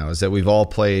say now is that we've all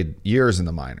played years in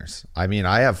the minors. I mean,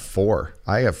 I have 4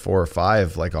 or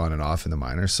 5 like on and off in the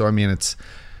minors. So, I mean, it's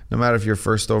no matter if you're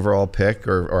first overall pick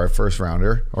or a first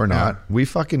rounder or not, we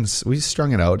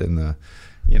strung it out in the,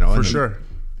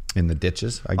 in the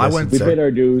ditches. I guess we paid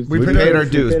our dues. We paid our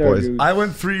dues, boys. I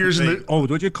went 3 years in the. Oh,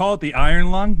 would you call it the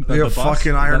Iron Lung? The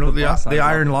fucking Iron Lung. The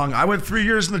Iron Lung. I went 3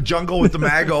 years in the jungle with the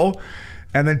Mago,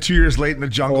 and then 2 years late in the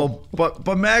jungle.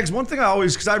 But Mags, one thing I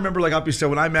always, because I remember, like Uppy said,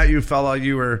 when I met you, fella,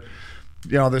 you were,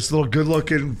 this little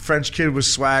good-looking French kid with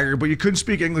swagger, but you couldn't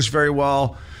speak English very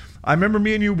well. I remember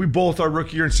me and you, we both, our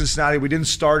rookie year in Cincinnati, we didn't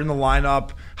start in the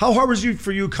lineup. How hard was it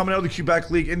for you coming out of the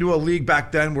Quebec League into a league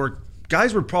back then where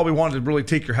guys were probably wanting to really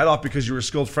take your head off because you were a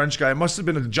skilled French guy? It must have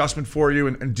been an adjustment for you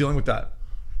and dealing with that.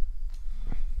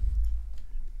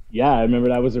 Yeah, I remember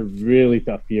that was a really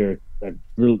tough year.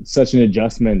 Such an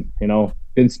adjustment,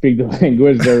 Didn't speak the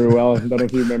language very well. I don't know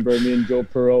if you remember me and Joe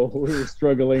Perreault, we were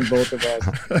struggling, both of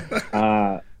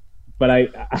us. But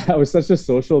I was such a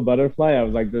social butterfly. I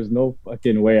was like, there's no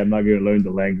fucking way I'm not going to learn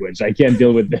the language. I can't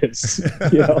deal with this,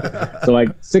 So like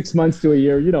 6 months to a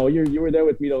year, you were there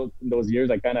with me those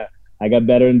years. I got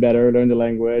better and better, learned the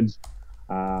language.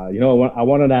 I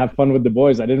wanted to have fun with the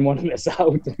boys. I didn't want to miss out.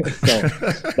 So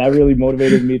that really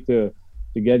motivated me to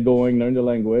get going, learn the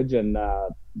language. And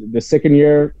the second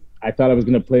year, I thought I was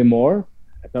going to play more.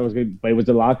 I thought it was good, but it was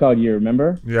the lockout year,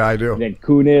 remember? Yeah, I do. And then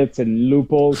Kunitz and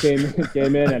Lupo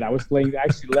came in, and I was playing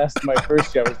actually less than my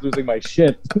first year. I was losing my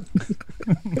shit.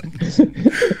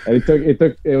 And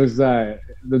it was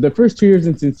the first 2 years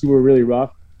in Cincy were really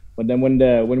rough, but then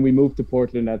when we moved to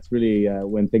Portland, that's really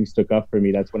when things took off for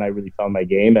me. That's when I really found my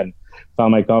game and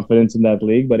found my confidence in that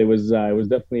league. But it was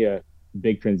definitely a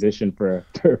big transition for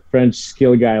a French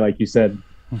skill guy, like you said.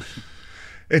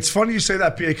 It's funny you say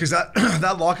that, PA, because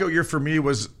that lockout year for me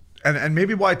was, and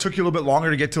maybe why it took you a little bit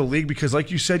longer to get to the league, because like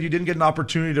you said, you didn't get an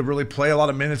opportunity to really play a lot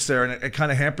of minutes there, and it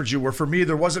kind of hampered you, where for me,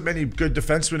 there wasn't many good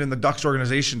defensemen in the Ducks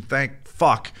organization, thank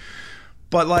fuck.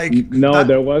 But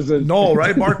there wasn't. No,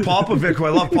 right? Mark Popovic, who I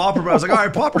love Popper, but I was like, all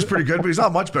right, Popper's pretty good, but he's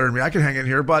not much better than me. I can hang in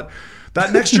here. But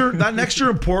that next year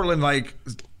in Portland,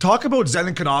 talk about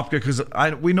Zenon Konopka, because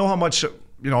we know how much of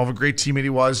a great teammate he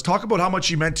was. Talk about how much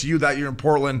he meant to you that year in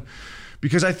Portland,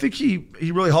 because I think he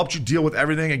really helped you deal with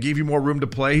everything and gave you more room to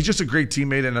play. He's just a great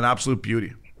teammate and an absolute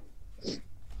beauty.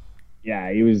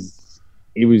 Yeah, he was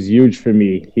huge for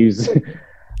me.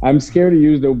 I'm scared to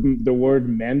use the word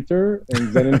mentor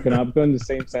and Zenon Konopka in the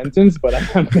same sentence, but I'm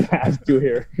going to have to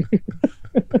here.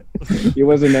 He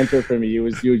was a mentor for me. He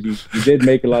was huge. He did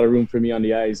make a lot of room for me on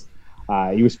the ice.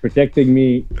 He was protecting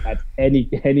me at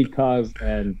any cause,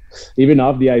 and even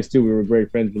off the ice too. We were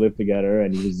great friends. We lived together,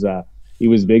 and he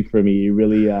was big for me. He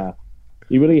really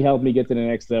helped me get to the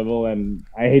next level, and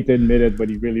I hate to admit it, but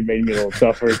he really made me a little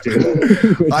tougher too,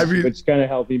 which kind of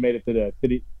helped me made it to the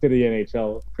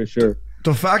NHL for sure.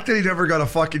 The fact that he never got a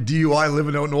fucking DUI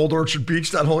living out in Old Orchard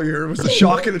Beach that whole year was a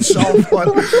shock in itself.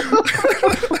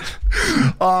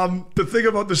 The thing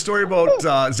about the story about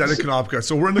Zenon Konopka.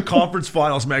 So we're in the conference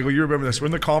finals, Mago. You remember this? We're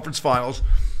in the conference finals.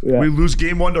 Yeah. We lose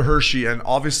game 1 to Hershey, and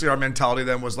obviously our mentality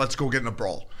then was, let's go get in a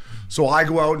brawl. So I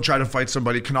go out and try to fight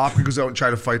somebody. Konopka goes out and try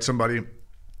to fight somebody.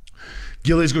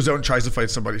 Gillies goes out and tries to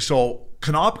fight somebody. So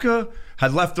Konopka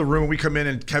had left the room. We come in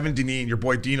and Kevin Dineen, your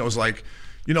boy Dino's like,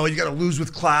 you got to lose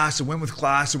with class and win with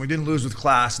class, and we didn't lose with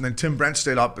class. And then Tim Brent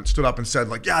stood up and said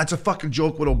like, yeah, it's a fucking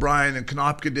joke what O'Brien and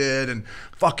Konopka did, and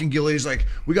fucking Gillies, like,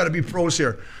 we got to be pros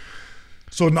here.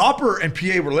 So Nopper and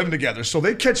PA were living together, so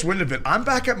they catch wind of it. I'm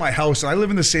back at my house, and I live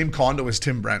in the same condo as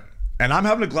Tim Brent, and I'm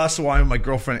having a glass of wine with my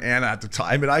girlfriend Anna at the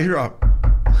time, and I hear a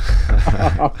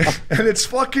and it's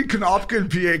fucking Konopka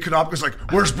and PA. Konopka's like,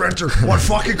 where's Brenter? What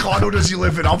fucking condo does he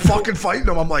live in? I'm fucking fighting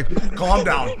him. I'm like, calm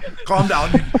down.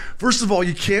 First of all,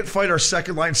 you can't fight our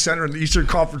second line center in the Eastern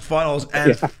Conference Finals, and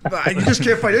you just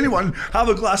can't fight anyone. Have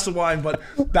a glass of wine. But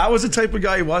that was the type of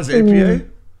guy he was, PA?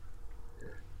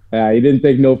 Yeah, he didn't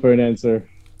take no for an answer.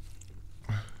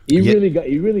 He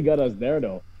really got us there,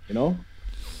 though.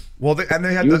 Well, they had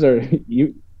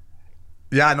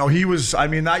Yeah, no, he was. I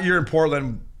mean, that year in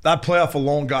Portland, that playoff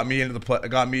alone got me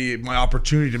my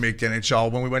opportunity to make the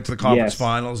NHL when we went to the conference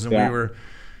finals, and we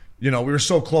were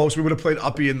so close. We would have played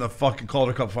Uppy in the fucking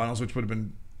Calder Cup finals, which would have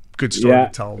been a good story to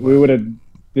tell. We would have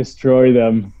destroyed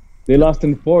them. They lost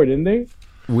in 4, didn't they?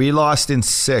 We lost in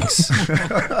 6.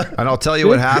 And I'll tell you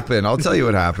what happened.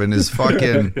 Is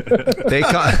fucking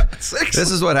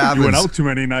this is what happens. You went out too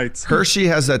many nights. Hershey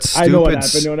has that stupid. I know what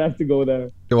happened. You don't have to go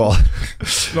there. Well,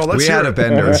 we had a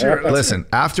bender. Listen,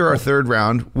 after our third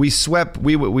round, we swept.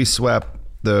 We swept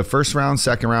the first round,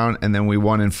 second round, and then we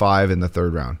won in 5 in the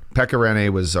third round. Pekka Rinne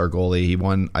was our goalie. He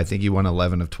won. I think he won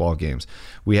 11 of 12 games.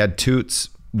 We had Toots,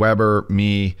 Weber,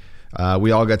 me.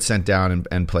 We all got sent down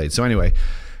and played. So anyway.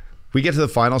 We get to the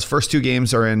finals. First 2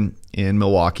 games are in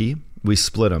Milwaukee. We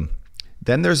split them.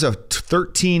 Then there's a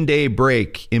 13-day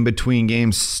break in between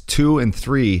games 2 and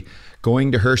 3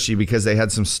 going to Hershey because they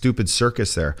had some stupid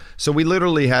circus there. So we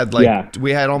literally had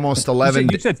we had almost 11.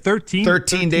 You said 13?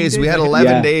 13 days. We had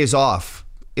 11 days off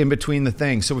in between the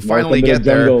things. So we finally get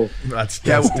there.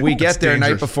 We get there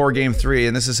night before game 3,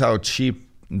 and this is how cheap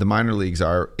the minor leagues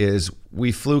are, is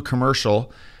we flew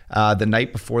commercial the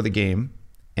night before the game.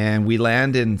 And we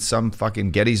land in some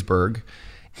fucking Gettysburg,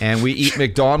 and we eat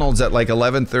McDonald's at like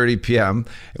 11:30 p.m.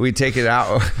 We take it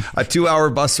out a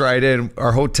 2-hour bus ride in.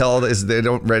 Our hotel they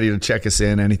don't ready to check us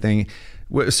in anything.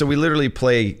 So we literally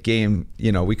play game.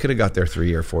 We could have got there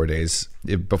 3 or 4 days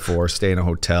before, stay in a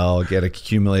hotel, get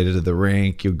accumulated to the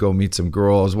rink. You go meet some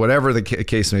girls, whatever the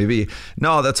case may be.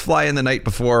 No, let's fly in the night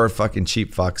before. Fucking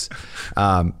cheap fucks.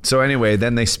 So anyway,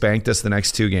 then they spanked us the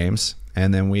next 2 games.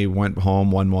 And then we went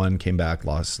home, 1-1, came back,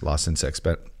 lost in 6.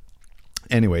 But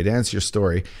anyway, to answer your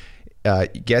story,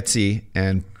 Getsy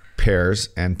and Pears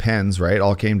and Pens, right,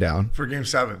 all came down. For game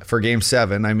 7. For game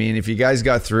 7. I mean, if you guys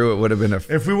got through, it would have been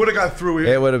if we would have got through,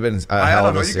 it would have been a hell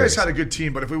of a series. You guys had a good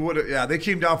team, but if we would have, they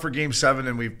came down for game 7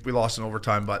 and we lost in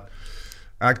overtime, but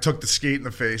I took the skate in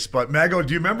the face. But Mago,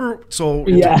 do you remember? So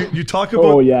you talk about.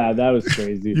 Oh yeah, that was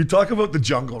crazy. You talk about the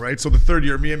jungle, right? So the third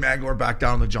year, me and Mago are back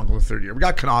down in the jungle. The third year, we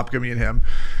got Konopka, me and him,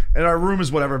 and our room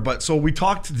is whatever. But so we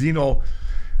talked to Dino.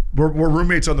 We're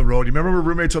roommates on the road. You remember we're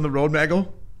roommates on the road,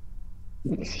 Mago?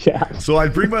 Yeah. So I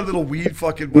bring my little weed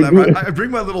fucking whatever. I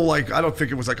bring my little I don't think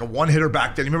it was like a 1-hitter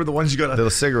back then. You remember the ones you got little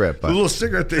cigarette butt. The little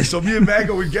cigarette thing. So me and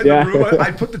Mago, we get in the room.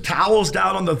 I put the towels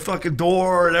down on the fucking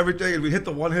door and everything, and we hit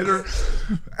the 1-hitter.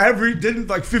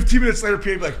 15 minutes later,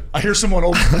 PA like, I hear someone.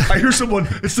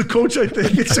 It's the coach, I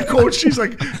think. It's the coach. She's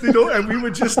like, and we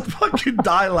would just fucking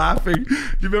die laughing. Do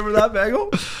you remember that,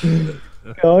 Mago?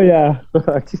 Oh yeah,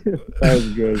 that was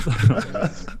good.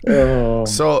 Oh.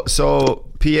 So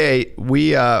PA,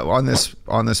 we on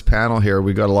this panel here,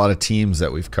 we got a lot of teams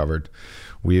that we've covered.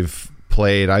 I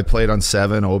played on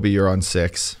 7. Obi, you're on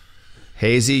 6.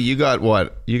 Hazy, you got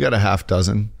what? You got a half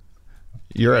dozen.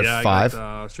 You're at 5. I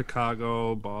got,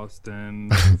 Chicago,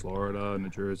 Boston, Florida, New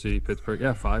Jersey, Pittsburgh.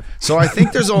 Yeah, 5. So I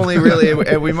think there's only really,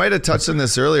 and we might have touched on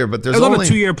this earlier, but there's only. I was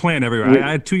on a 2-year plan everywhere.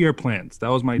 I had 2-year plans. That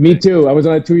was my. Me too. I was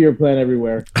on a 2-year plan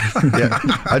everywhere. Yeah,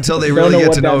 until they really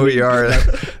get to know who you are.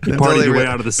 You party your way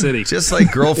out of the city. Just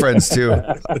like girlfriends too.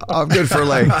 I'm good for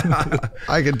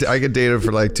I could date her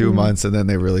for 2 months, and then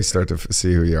they really start to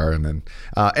see who you are, and then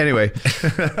anyway.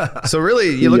 So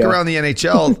really, you look around the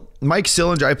NHL. Mike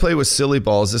Sillinger, I played with Silly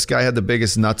Balls. This guy had the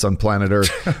biggest nuts on planet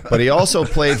Earth, but he also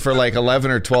played for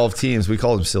 11 or 12 teams. We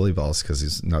called him Silly Balls because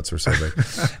his nuts were so big.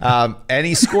 And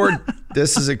he scored,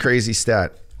 this is a crazy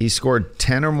stat, he scored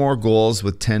 10 or more goals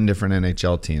with 10 different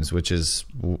NHL teams, which is,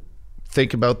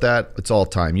 think about that, it's all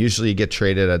time. Usually you get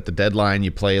traded at the deadline,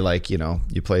 you play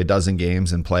you play a dozen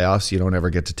games in playoffs, you don't ever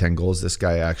get to 10 goals. This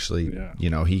guy actually,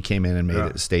 he came in and made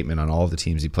a statement on all of the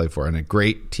teams he played for, and a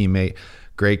great teammate,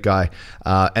 Great guy.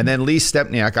 And then Lee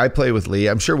Stempniak. I played with Lee.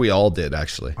 I'm sure we all did,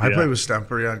 actually. I played with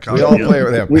Stemper, yeah. We all play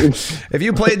with him. If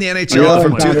you played in the NHL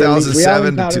from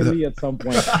 2007 to 2000, at some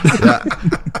point. yeah.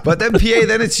 But then PA,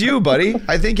 then it's you, buddy.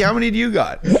 I think, how many do you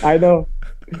got? I know.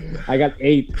 I got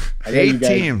 8. 8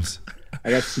 teams.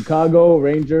 I got Chicago,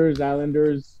 Rangers,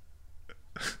 Islanders,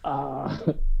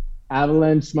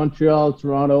 Avalanche, Montreal,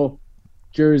 Toronto,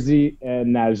 Jersey,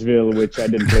 and Nashville, which I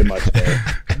didn't play much there.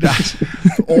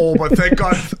 But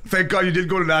thank God you did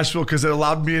go to Nashville, because it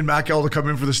allowed me and Mac L to come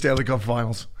in for the Stanley Cup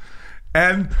Finals.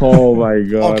 And oh my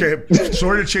God. Okay,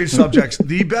 sorry to change subjects.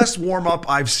 The best warm-up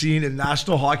I've seen in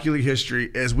National Hockey League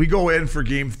history is we go in for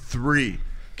game 3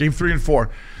 and 4.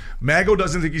 Mago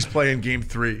doesn't think he's playing game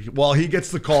 3. Well, he gets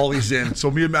the call, he's in.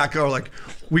 So me and Mac are like,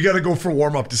 we got to go for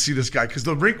warm-up to see this guy, because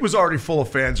the rink was already full of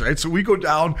fans, right? So we go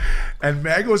down, and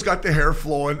Mago's got the hair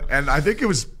flowing, and I think it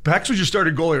was Pex was your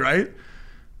starting goalie, right?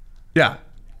 Yeah.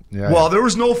 Well, there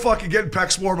was no fucking getting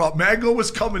Peck's warm up. Mago was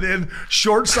coming in,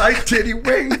 short side titty,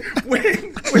 wing.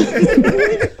 Hey,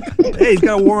 he's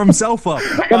got to warm himself up.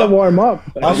 I got to warm up.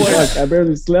 I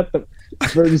barely slept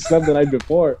the night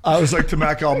before. I was like to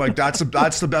Mac, I'm like, that's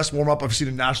the best warm up I've seen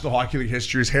in National Hockey League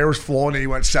history. His hair was flowing, and he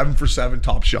went 7 for 7,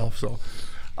 top shelf. So,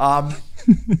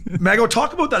 Mago,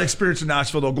 talk about that experience in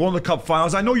Nashville, though, going to the Cup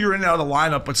Finals. I know you're in and out of the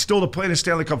lineup, but still to play in a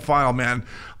Stanley Cup Final, man.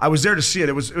 I was there to see it.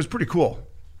 It was pretty cool.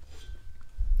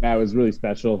 Yeah, it was really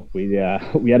special. We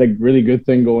had a really good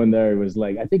thing going there. It was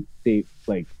like, I think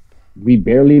we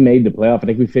barely made the playoff. I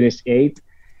think we finished 8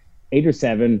 or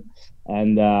 7,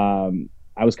 and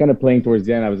I was kind of playing towards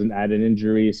the end. I had an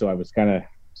injury, so I was kind of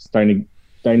trying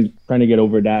to get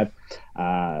over that.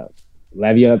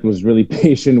 Laviolette was really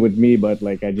patient with me, but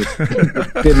like I just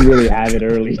didn't really have it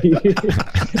early.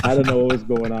 I don't know what was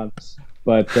going on,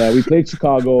 but we played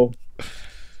Chicago.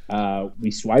 We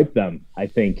swiped them, I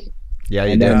think. Yeah,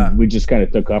 and then we just kind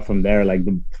of took off from there. Like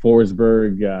the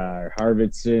Forsberg,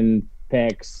 Harvidsson,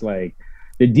 Pex, like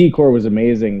the decor was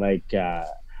amazing. Like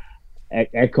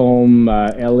Ekholm,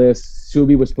 Ellis,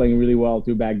 Subi was playing really well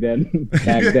too back then.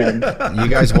 You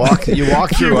guys walked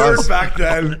through us back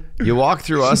then. You walked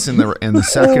through us in the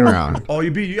second round. Oh,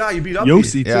 you beat up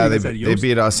Yossi. Yeah, they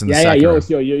beat us in the second round.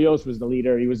 Yost was the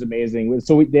leader. He was amazing.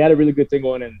 So they had a really good thing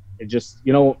going, and it just,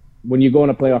 when you go on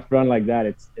a playoff run like that,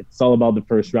 it's all about the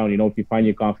first round. If you find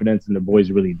your confidence, and the boys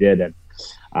really did, and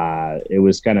it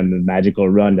was kind of a magical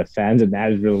run. The fans in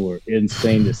Nashville were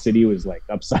insane. The city was like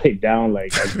upside down.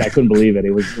 Like I couldn't believe it.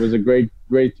 It was a great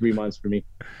 3 months for me.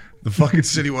 The fucking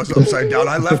city was upside down.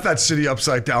 I left that city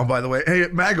upside down, by the way. Hey,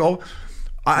 Mago,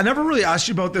 I never really asked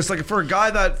you about this. Like, for a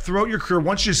guy that throughout your career,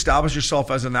 once you established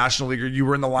yourself as a national leaguer, you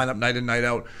were in the lineup night in, night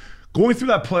out. Going through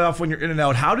that playoff when you're in and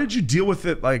out, how did you deal with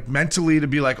it, like mentally, to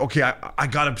be like, okay, I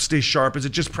got to stay sharp? Is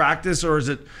it just practice, or is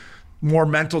it more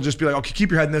mental, just be like, okay,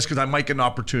 keep your head in this because I might get an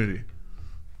opportunity?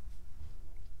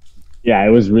 Yeah, it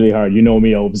was really hard. You know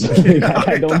me, Obes.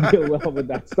 I don't deal well with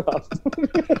that stuff.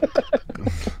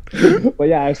 But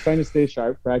yeah, I was trying to stay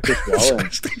sharp, practice well.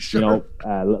 And,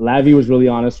 Lavi was really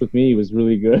honest with me. He was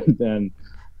really good. And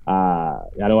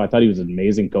I thought he was an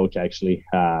amazing coach, actually.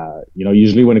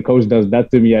 Usually when a coach does that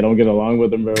to me, I don't get along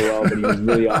with him very well, but he was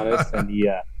really honest, and he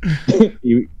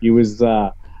was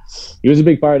a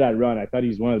big part of that run. I thought he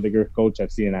was one of the bigger coaches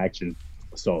I've seen in action.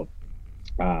 So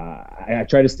I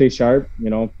try to stay sharp,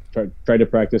 try to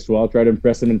practice well, try to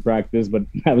impress him in practice, but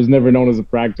I was never known as a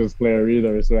practice player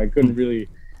either, so I couldn't really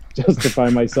justify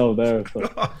myself there. So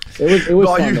it was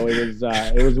fun though.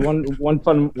 It was one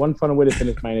fun way to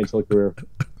finish my NHL career.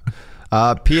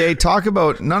 PA, talk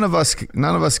about none of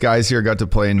us guys here got to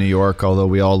play in New York, although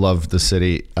we all loved the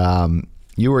city.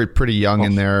 You were pretty young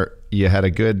in there. You had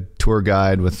a good tour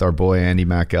guide with our boy Andy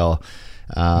Mackel.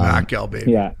 Mackel,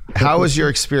 baby. Yeah. How was your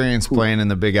experience playing in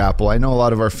the Big Apple? I know a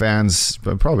lot of our fans,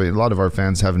 but probably a lot of our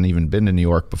fans haven't even been to New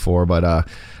York before, but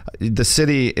the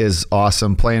city is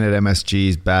awesome. Playing at MSG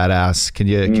is badass. Can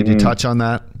you touch on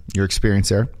that, your experience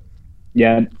there?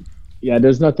 Yeah,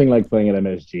 there's nothing like playing at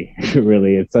MSG.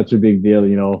 Really, it's such a big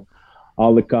deal.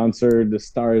 All the concert, the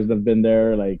stars that have been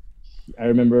there. Like, I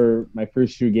remember my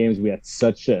first few games, we had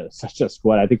such a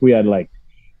squad. I think we had like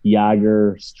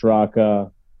Yager,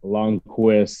 Straka,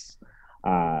 Longquist,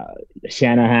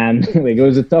 Shanahan. Like, it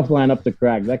was a tough lineup to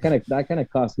crack. That kind of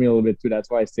cost me a little bit too.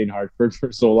 That's why I stayed in Hartford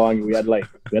for so long. We had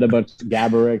a bunch of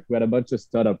Gaborik, we had a bunch of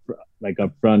stud up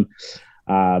front.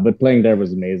 But playing there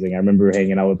was amazing. I remember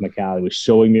hanging out with McCall. He was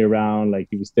showing me around, like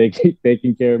he was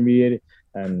taking care of me,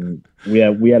 and we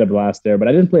had a blast there. But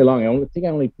I didn't play long. I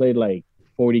only played like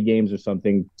 40 games or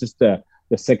something, just the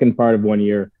second part of 1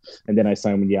 year, and then I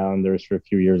signed with the Islanders for a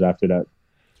few years after that.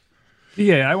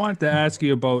 Yeah, I wanted to ask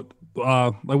you about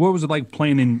like what was it like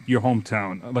playing in your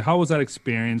hometown? Like how was that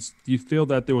experience? Do you feel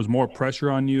that there was more pressure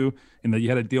on you and that you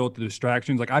had to deal with the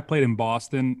distractions? Like I played in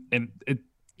Boston and it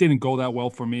didn't go that well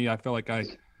for me. I felt like I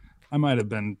might have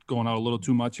been going out a little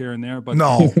too much here and there, but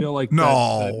No. do you feel like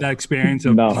that experience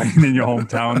of playing in your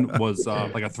hometown was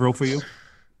like a thrill for you?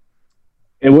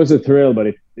 It was a thrill, but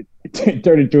it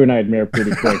turned into a nightmare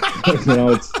pretty quick. You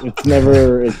know, it's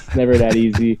never that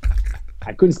easy.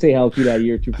 I couldn't stay healthy that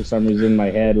year too for some reason in my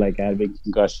head. Like I had a big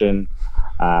concussion.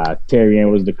 Terry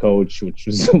Ann was the coach, which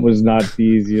was not the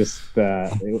easiest.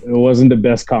 It wasn't the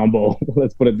best combo.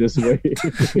 Let's put it this way.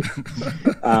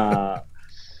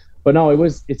 But no, it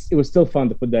was still fun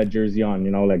to put that jersey on. You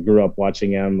know, like grew up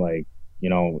watching him. Like, you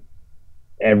know,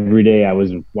 every day I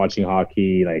was watching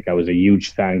hockey. Like I was a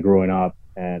huge fan growing up,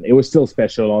 and it was still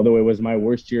special. Although it was my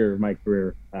worst year of my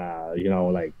career. You know,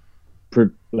 like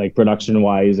production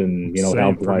wise and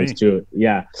health wise too.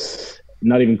 Yeah,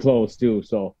 not even close too.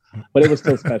 So, but it was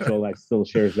still special. Like still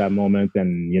shares that moment,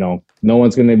 and no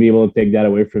one's gonna be able to take that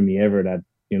away from me ever. That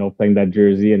playing that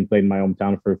jersey and playing my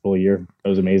hometown for a full year. It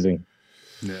was amazing.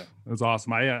 Yeah, it was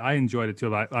awesome. I enjoyed it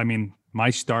too. I mean, my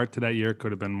start to that year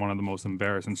could have been one of the most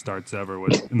embarrassing starts ever.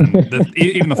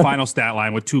 Even the final stat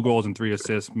line with 2 goals and 3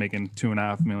 assists, making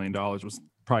 $2.5 million was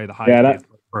probably the highest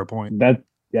for a point.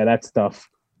 That's tough.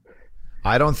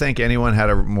 I don't think anyone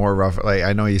had a more rough. Like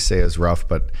I know you say it was rough,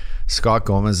 but Scott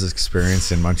Gomez's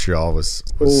experience in Montreal was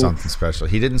something special.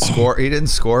 He didn't score. He didn't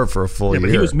score for a full year.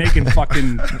 But he was making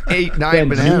fucking 8-9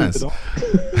 bananas.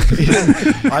 He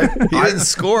didn't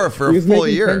score for a full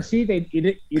year. He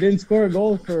didn't score a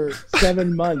goal for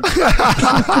 7 months.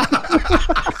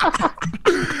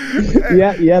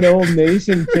 Yeah, he had a whole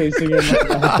nation chasing him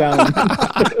down.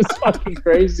 It was fucking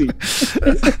crazy.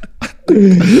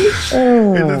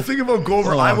 And the thing about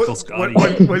Gomer,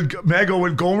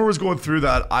 when Gomer was going through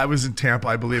that, I was in Tampa,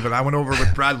 I believe, and I went over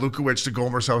with Brad Lukowicz to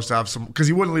Gomer's house to have some, because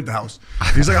he wouldn't leave the house.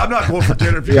 He's like, I'm not going for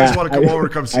dinner. If you guys want to come over,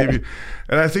 come see me.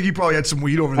 And I think he probably had some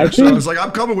weed over there. So I was like,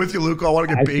 I'm coming with you, Luke. I want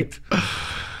to get baked.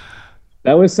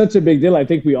 That was such a big deal. I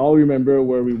think we all remember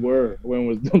where we were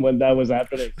when that was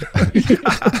happening.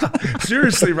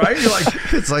 Seriously, right? You're like,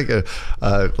 it's like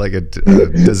a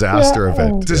disaster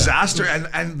event. Disaster.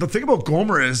 And the thing about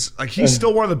Gomer is, like, he's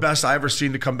still one of the best I ever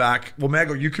seen to come back. Well,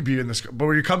 Mago, you could be in this, but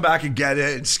when you come back and get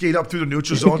it and skate up through the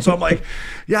neutral zone, so I'm like,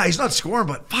 yeah, he's not scoring,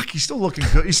 but fuck, he's still looking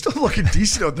good. He's still looking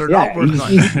decent out there. Not worth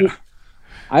nothing.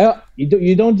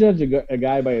 You don't judge a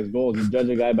guy by his goals. You judge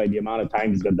a guy by the amount of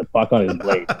time he's got the puck on his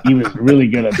blade. He was really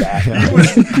good at that.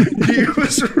 He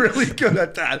was really good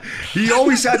at that. He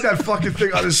always had that fucking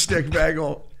thing on his stick,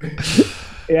 Bagel.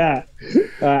 Yeah.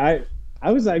 I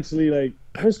was actually like,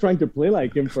 I was trying to play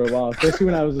like him for a while, especially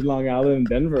when I was in Long Island and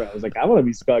Denver. I was like, I want to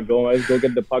be Scott Gomez, go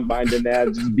get the puck behind the net,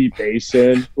 just be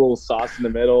patient, a little sauce in the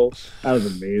middle. That was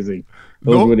amazing.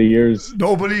 Those were the years.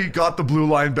 Nobody got the blue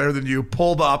line better than you.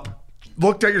 Pulled up,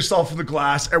 looked at yourself in the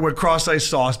glass, and went cross-ice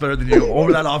sauce better than you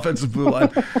over that offensive blue line.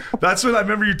 That's when I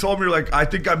remember you told me, you're like, I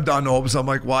think I'm done, Holmes. I'm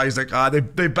like, why? He's like,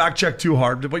 they back-checked too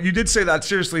hard. But you did say that,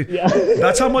 seriously. Yeah.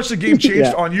 That's how much the game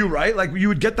changed on you, right? Like, you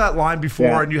would get that line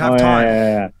before, and you have time.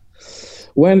 Yeah.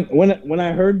 When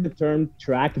I heard the term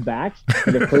track back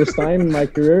for the first time in my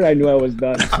career, I knew I was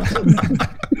done.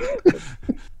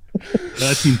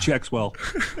 That team checks well.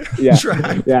 Yeah.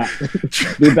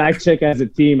 The back check as a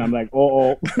team. I'm like,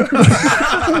 oh.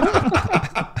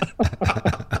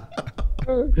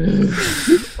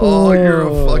 Oh, you're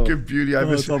a fucking beauty. I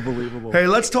miss it's unbelievable. Hey,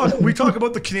 let's talk. We talk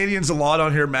about the Canadians a lot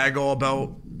on here, Mago,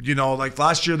 about, like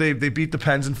last year they beat the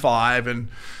Pens in 5, and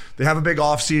they have a big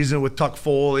offseason with Tuck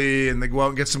Foley, and they go out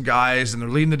and get some guys, and they're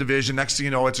leading the division. Next thing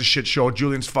you know, it's a shit show.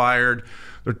 Julian's fired.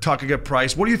 They're tucking at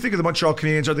Price. What do you think of the Montreal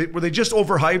Canadiens? Were they just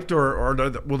overhyped, or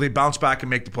will they bounce back and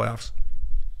make the playoffs?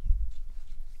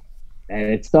 And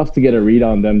it's tough to get a read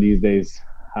on them these days.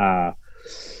 I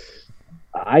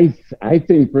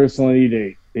think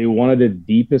personally they one of the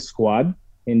deepest squad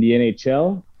in the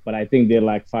NHL, but I think they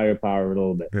lack firepower a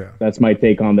little bit. Yeah. That's my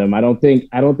take on them. I don't think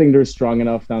they're strong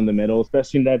enough down the middle,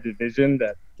 especially in that division,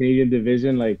 that Canadian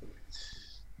division. Like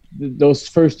those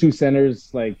first 2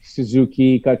 centers, like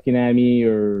Suzuki, Kotkaniemi,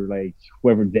 or like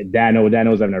whoever,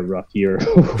 Dano's having a rough year.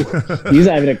 He's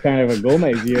having a kind of a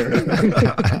Gomez year.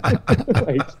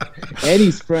 And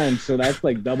he's French, so that's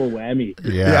like double whammy.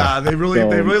 Yeah, they really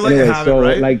let you have it,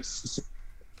 right? Like,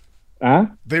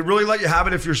 they really let you have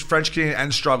it if you're French Canadian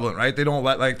and struggling, right? They don't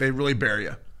they really bury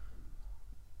you.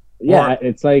 Yeah,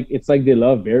 it's like they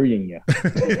love burying you.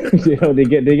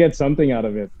 They get something out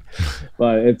of it,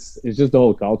 but it's just the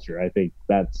whole culture. I think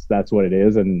that's what it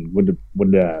is. And with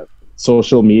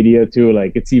social media too.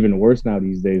 Like it's even worse now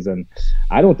these days. And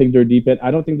I don't think they're deep.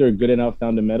 I don't think they're good enough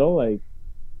down the middle. Like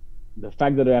the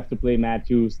fact that they have to play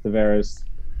Matthews, Tavares,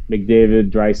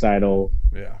 McDavid, Draisaitl,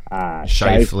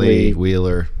 Scheifele,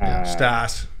 Wheeler,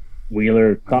 Stas,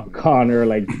 Wheeler, Connor,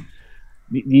 like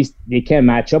these they can't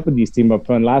match up with these teams up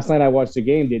front. Last night I watched the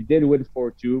game. They did win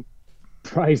 4-2.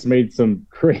 Price made some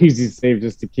crazy saves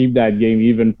just to keep that game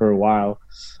even for a while.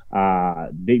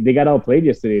 They got outplayed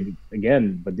yesterday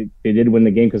again, but they did win the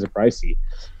game because of Pricey.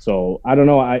 So I don't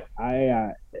know.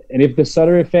 And if the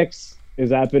Sutter effects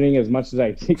is happening as much as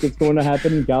I think it's going to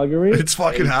happen in Calgary, it's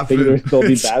fucking happening.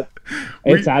 It's happening.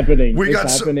 It's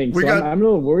happening. I'm a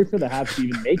little worried for the Habs to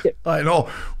even make it. I know.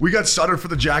 We got Sutter for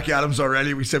the Jack Adams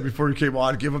already. We said before you came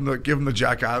on, give him the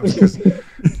Jack Adams because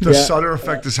the Sutter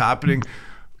effect is happening.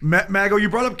 Mago, you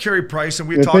brought up Carey Price, and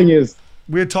we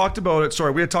had talked about it.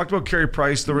 Sorry, we had talked about Carey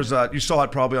Price. There was you saw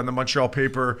it probably on the Montreal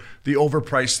paper, the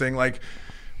overpriced thing. Like,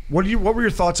 what were your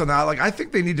thoughts on that? Like, I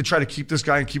think they need to try to keep this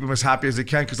guy and keep him as happy as they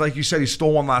can because, like you said, he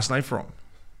stole one last night for him.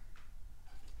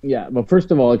 Yeah, but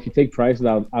first of all, if you take Price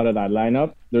out of that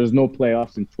lineup, there's no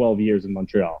playoffs in 12 years in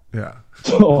Montreal. Yeah.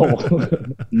 So,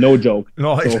 no joke.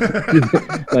 No, so,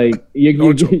 like you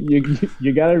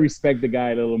gotta respect the guy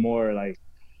a little more. Like,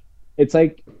 it's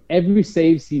like every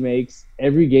saves he makes,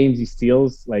 every games he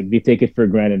steals, like they take it for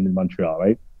granted in Montreal,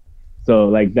 right? So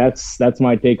like that's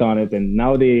my take on it. And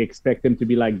now they expect him to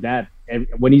be like that. And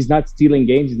when he's not stealing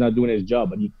games, he's not doing his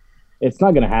job. But it's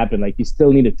not gonna happen. Like you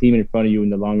still need a team in front of you in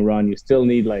the long run. You still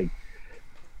need like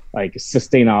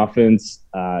sustained offense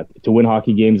to win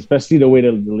hockey games, especially the way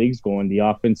the league's going. The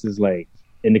offense is like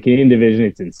in the Canadian division,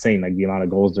 it's insane. Like the amount of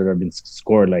goals that have been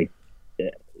scored. Like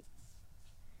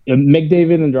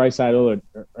McDavid and Draisaitl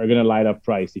are going to light up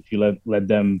Price if you let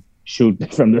them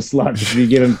shoot from the slot. If you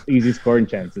give them easy scoring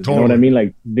chances. Totally. You know what I mean?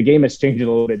 Like the game has changed a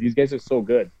little bit. These guys are so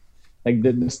good. Like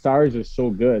the stars are so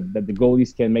good that the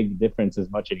goalies can't make the difference as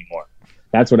much anymore.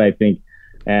 That's what I think.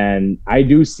 And I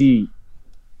do see.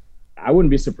 I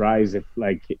wouldn't be surprised if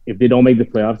they don't make the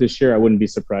playoffs this year. I wouldn't be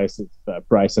surprised if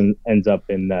Price ends up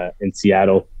in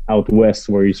Seattle, out west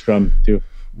where he's from too.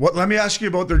 Let me ask you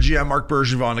about their GM, Marc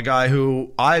Bergevin, a guy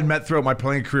who I had met throughout my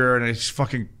playing career, and he's a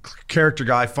fucking character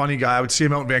guy, funny guy. I would see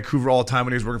him out in Vancouver all the time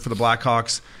when he was working for the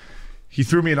Blackhawks. He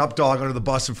threw me an up dog under the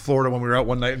bus in Florida when we were out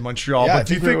one night in Montreal. Yeah, but I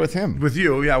think we were with him. With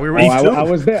you, yeah, we were. I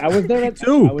was there. I was there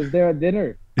at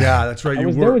dinner. Yeah, that's right. I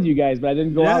was there with you guys, but I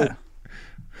didn't go out.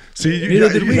 See,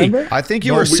 did we? Remember? I think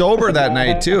you were sober that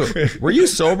night too. Were you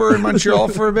sober in Montreal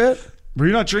for a bit? Were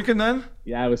you not drinking then?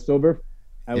 Yeah, I was sober.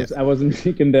 I wasn't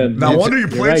thinking then. No wonder you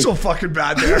played so fucking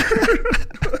bad there.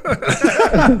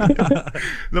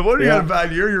 No wonder you had a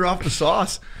bad year. You're off the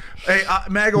sauce. Hey,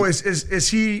 Mago, is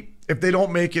he? If they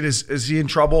don't make it, is he in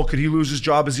trouble? Could he lose his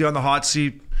job? Is he on the hot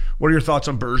seat? What are your thoughts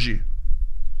on Bergie?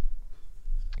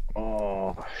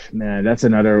 Oh man, that's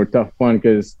another tough one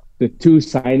because the two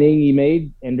signing he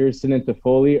made, Anderson and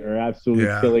Toffoli, are absolutely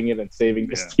killing it and saving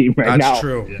this team right now. That's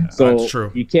true. Yeah. So that's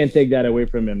true. You can't take that away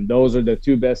from him. Those are the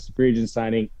two best free agent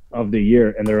signing of the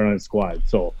year, and they're on his squad.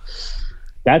 So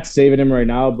that's saving him right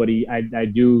now. But I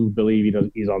do believe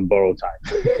he's on borrowed time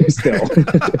still.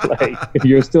 Like if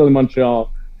you're still in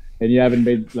Montreal and you haven't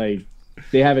made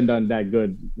they haven't done that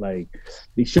good. Like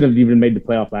they should have even made the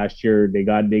playoff last year. They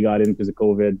got in because of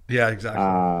COVID. Yeah,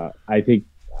 exactly.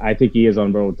 I think he is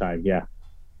on borrowed time. Yeah,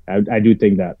 I do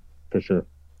think that for sure.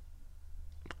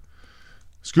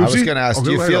 I was going to ask,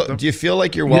 do you feel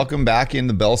like you're welcome back in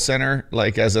the Bell Center,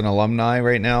 like as an alumni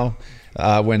right now,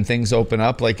 when things open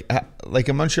up? Like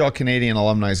a Montreal Canadian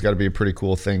alumni has got to be a pretty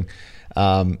cool thing.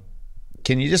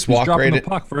 Can you just walk right in?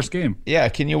 Puck first game? Yeah,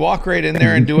 can you walk right in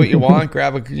there and do what you want?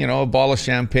 Grab a bottle of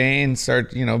champagne,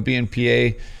 start being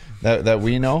PA that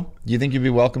we know. Do you think you'd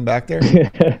be welcome back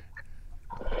there?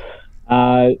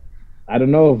 I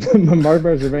don't know. Marc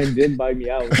Bergevin did buy me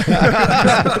out.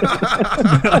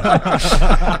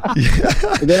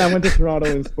 And then I went to Toronto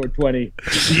and scored 20.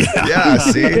 Yeah,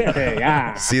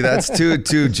 see, that's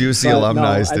too juicy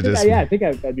alumni to just. I think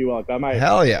I'd be welcome.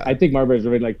 Hell yeah. I think Marc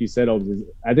Bergevin, like you said,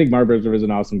 I think Marc Bergevin is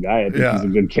an awesome guy. I think he's a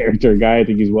good character guy. I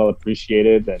think he's well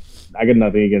appreciated, and I got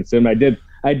nothing against him. I did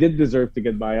deserve to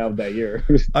get buy out that year,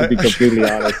 to be completely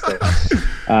honest. So.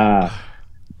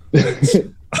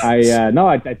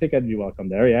 I think I'd be welcome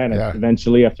there. Yeah, and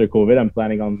eventually after COVID, I'm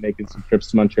planning on making some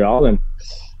trips to Montreal and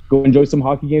go enjoy some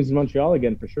hockey games in Montreal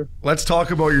again for sure. Let's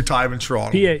talk about your time in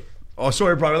Toronto. PA. Oh,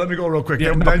 sorry, Brian. Let me go real quick.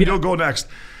 Then you'll go next.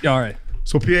 Yeah, all right.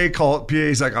 So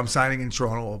PA's like, I'm signing in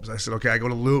Toronto. I said, okay. I go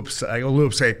to Loops.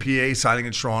 Hey, PA signing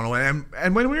in Toronto.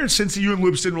 And when we were in Cincy, you and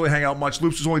Loops didn't really hang out much.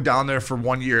 Loops was only down there for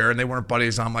 1 year, and they weren't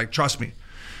buddies. I'm like, trust me.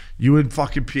 you and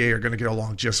fucking PA are going to get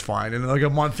along just fine. And like a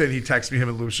month in, he texts me, him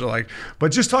and Lucia, like,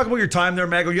 but just talk about your time there,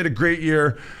 Mago. You had a great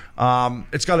year.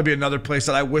 It's got to be another place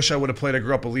that I wish I would have played. I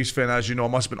grew up a Leafs fan, as you know. It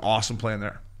must have been awesome playing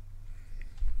there.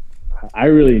 I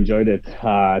really enjoyed it.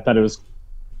 I thought it was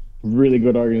really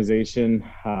good organization.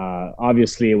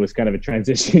 Obviously, it was kind of a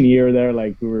transition year there.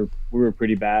 Like we were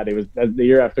pretty bad. It was the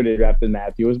year after they drafted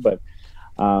Matthews, but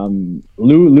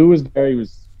Lou was there. He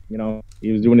was,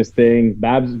 he was doing his thing.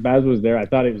 Babs was there. I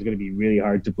thought it was going to be really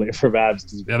hard to play for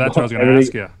Babs. Yeah, that's what I was going to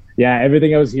ask you. Yeah,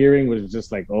 everything I was hearing was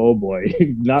just like, oh boy,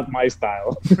 not my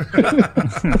style.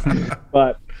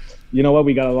 But you know what?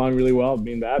 We got along really well,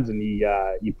 me and Babs, and he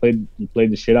played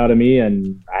the shit out of me,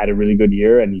 and I had a really good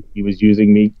year, and he was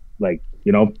using me like,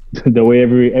 the way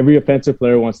every offensive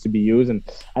player wants to be used, and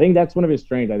I think that's one of his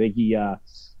strengths. I think he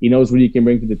knows what he can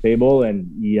bring to the table, and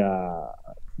he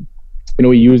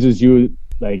uses you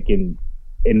like in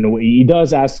the way he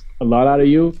does ask a lot out of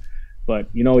you. But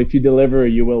if you deliver,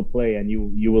 you will play, and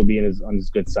you will be on his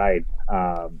good side.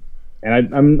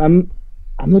 And I'm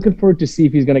looking forward to see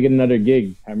if he's going to get another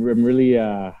gig. I'm really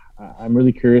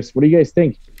curious. What do you guys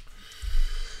think?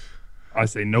 I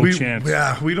say no chance.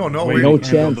 Yeah, we don't know. No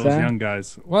chance. Those young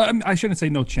guys. Well, I shouldn't say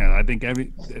no chance. I think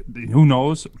who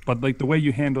knows? But like the way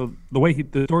you handle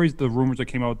the stories, the rumors that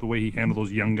came out, the way he handled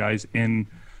those young guys in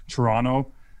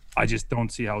Toronto, I just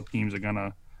don't see how teams are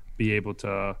gonna be able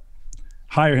to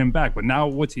hire him back. But now,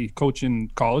 what's he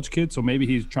coaching college kids? So maybe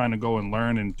he's trying to go and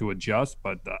learn and to adjust.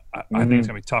 But I think it's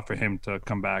gonna be tough for him to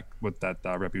come back with that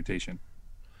reputation.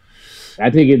 I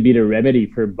think it'd be the remedy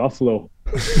for Buffalo.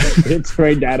 It'd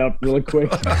straighten that up real quick.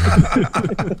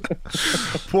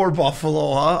 Poor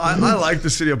Buffalo, huh? I like the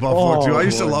city of Buffalo too. I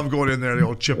used to love going in there, the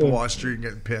old Chippewa Street, and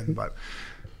getting pinned, but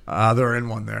they're in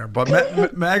one there.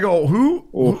 But Mago,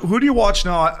 who do you watch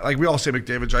now? Like we all say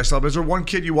McDavid, Draisaitl. Is there one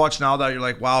kid you watch now that you're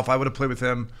like, wow, if I would have played with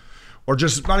him, or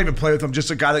just not even play with him, just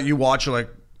a guy that you watch, you're like,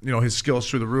 his skills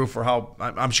through the roof, or how?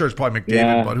 I'm sure it's probably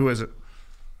McDavid, but who is it?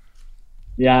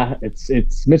 Yeah,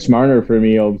 it's Mitch Marner for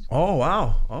me. Oh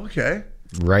wow, okay.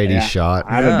 Righty shot.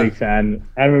 I'm a big fan.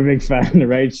 The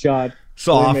right shot.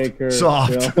 Soft.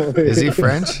 Is he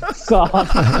French?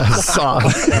 Soft.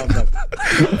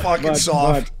 Fucking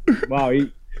soft. But, wow,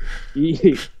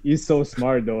 he's so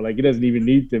smart though. Like he doesn't even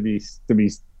need to be.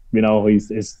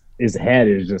 His head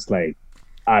is just like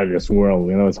out of this world.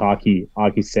 His hockey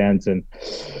sense and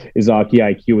his hockey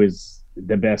IQ is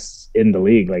the best in the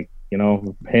league. Like. Him,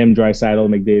 Draisaitl,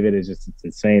 McDavid it's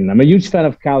insane. I'm a huge fan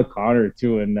of Kyle Connor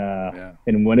too in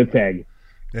Winnipeg.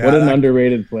 Yeah, what an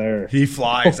underrated player. He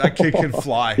flies. That kid can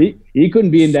fly. He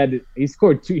couldn't be in that. He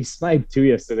scored 2. He sniped 2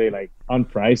 yesterday. Like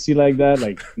unpricey like that.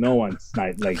 Like no one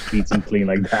beats him clean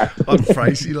like that.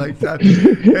 Unpricey like that.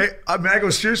 Hey, Mago,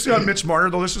 seriously on Mitch Marner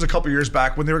though. This was a couple years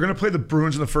back when they were going to play the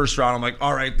Bruins in the first round. I'm like,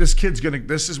 all right, this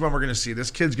is when we're going to see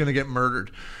this kid's going to get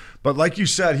murdered. But like you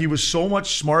said, he was so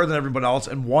much smarter than everybody else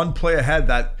and one play ahead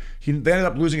that they ended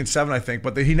up losing in 7, I think.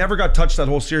 But he never got touched that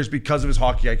whole series because of his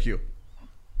hockey IQ.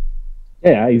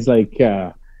 Yeah, he's like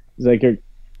a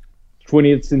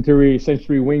 20th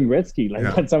century Wayne Gretzky.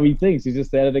 Like that's how he thinks. He's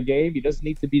just ahead of the game. He doesn't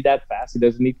need to be that fast. He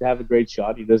doesn't need to have a great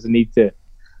shot. He doesn't need to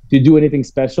do anything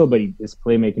special. But his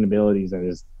playmaking abilities and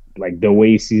his like the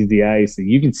way he sees the ice.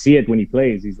 You can see it when he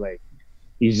plays.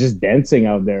 He's just dancing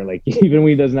out there. Like even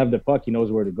when he doesn't have the puck, he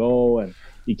knows where to go, and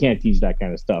you can't teach that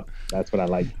kind of stuff. That's what I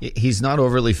like. He's not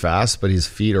overly fast, but his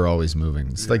feet are always moving.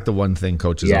 It's like the one thing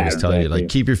coaches always tell you, like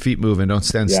keep your feet moving, don't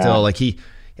stand still. Like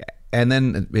and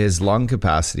then his lung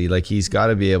capacity, like he's got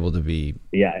to be able to be.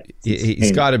 Yeah,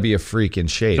 he's got to be a freak in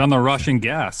shape. He's on the Russian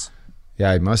gas.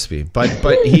 Yeah, he must be. But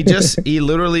he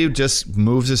literally just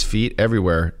moves his feet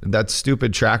everywhere. That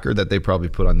stupid tracker that they probably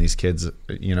put on these kids,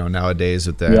 nowadays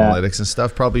with the analytics and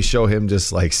stuff, probably show him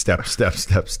just like step.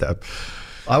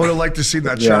 I would have liked to see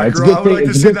that tracker. I would like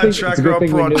to see that tracker up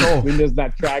Parenteau. Windows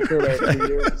that tracker right 3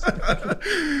 years.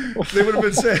 They would have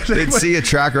been saying they'd see a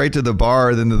track right to the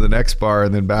bar, then to the next bar,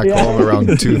 and then back home around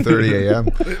 2:30 a.m.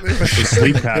 The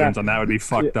sleep patterns on that would be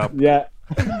fucked up. Yeah.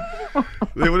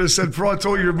 They would have said,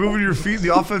 Parenteau, you're moving your feet in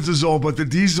the offensive zone, but the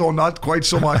D zone not quite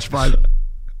so much, bud.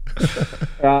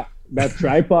 That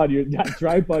tripod you're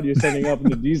setting up in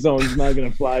the D zone is not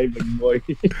gonna fly, big boy.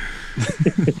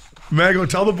 Mago,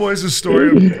 tell the boys the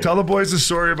story. Tell the boys the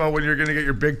story about when you're gonna get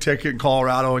your big ticket in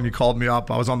Colorado and you called me up.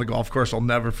 I was on the golf course. I'll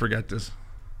never forget this.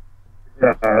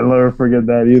 Yeah, I'll never forget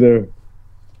that either.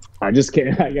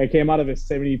 I came out of a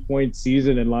 70-point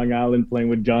season in Long Island playing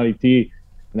with Johnny T.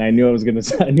 And I knew I was gonna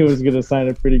sign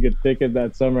a pretty good ticket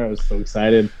that summer. I was so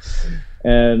excited,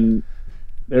 and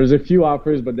there was a few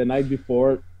offers, but the night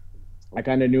before, I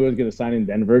kind of knew I was gonna sign in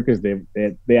Denver because they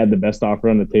had the best offer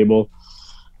on the table.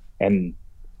 And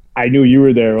I knew you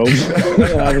were there, Obes.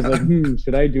 And I was like,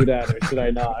 should I do that or should I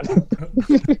not?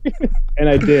 And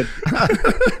I did.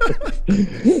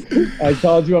 I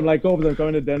called you. I'm like, Obes, I'm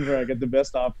coming to Denver. I get the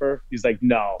best offer. He's like,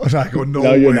 no. I go, no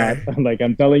No, way. you're not. I'm like,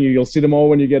 I'm telling you, you'll see them all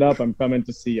when you get up. I'm coming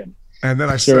to see him. And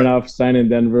then Sure enough, signed in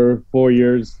Denver, 4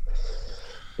 years.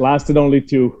 Lasted only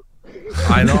 2.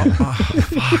 I know.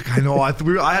 Fuck, I know.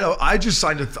 I had just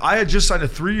signed a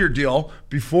 3-year deal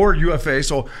before UFA,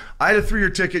 so I had a 3-year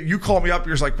ticket. You called me up.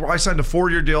 You're like, well, I signed a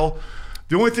 4-year deal.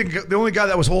 The only guy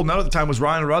that was holding out at the time was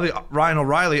Ryan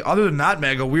O'Reilly. Other than that,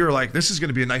 Mago, we were like, this is going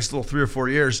to be a nice little 3 or 4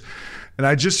 years. And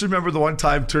I just remember the one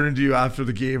time turning to you after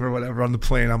the game or whatever on the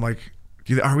plane. I'm like,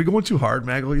 are we going too hard,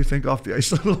 Mago? You think off the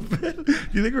ice a little bit?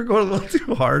 You think we're going a little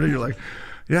too hard? And you're like,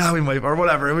 yeah, we might, or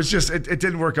whatever. It was just, it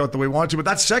didn't work out the way we wanted to. But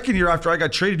that second year after I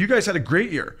got traded, you guys had a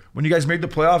great year when you guys made the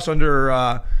playoffs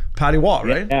under Patty Waugh,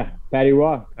 right? Yeah, Patty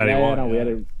Waugh. We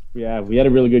had a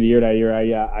really good year that year.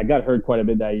 I got hurt quite a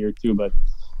bit that year too, but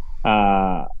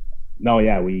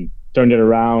we turned it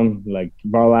around. Like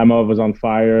Varlamov was on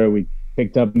fire. We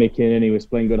picked up McKinnon. He was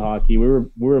playing good hockey. We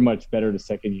were much better the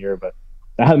second year, but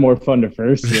I had more fun the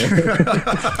first year.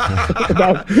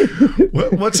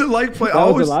 What's it like playing?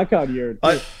 That was a lockout year.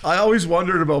 I always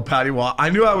wondered about Patty Waugh.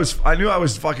 I knew I was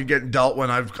fucking getting dealt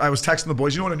when I was texting the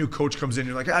boys. You know when a new coach comes in,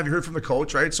 you're like, hey, have you heard from the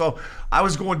coach, right? So I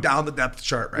was going down the depth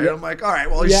chart, right? Yeah. I'm like, all right,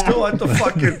 well, he's still at the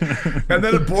fucking. And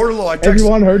then at Bordelot, I text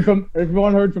everyone heard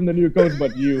from the new coach,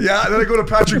 but you. Yeah, and then I go to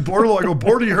Patrick Bordelot. I go,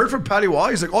 Bordelot, you heard from Patty Waugh?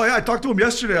 He's like, oh yeah, I talked to him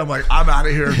yesterday. I'm like, I'm out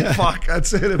of here. Fuck,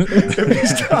 that's it. If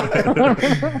he's done.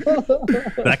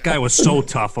 That guy was so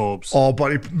tough, Obes. Oh,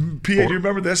 buddy. PA, do you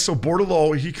remember this? So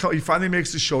Bordelot, he finally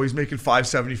makes the show. He's making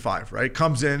 $575, right?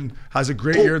 Comes in, has a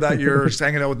great year that year. He's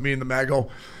hanging out with me and the Mago.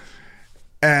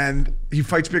 And he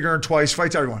fights Big Earn twice,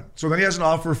 fights everyone. So then he has an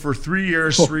offer for 3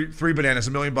 years, three bananas,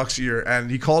 $1 million a year. And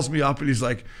he calls me up and he's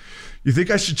like, you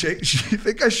think I should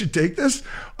take this?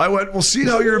 I went, well, see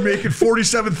how you're making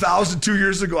 $47,000 2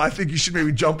 years ago. I think you should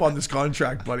maybe jump on this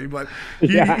contract, buddy. But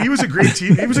he was a great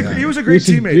team. He was a great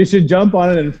teammate. You should jump on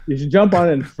it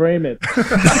and frame it.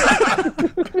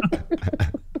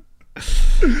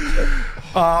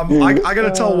 I got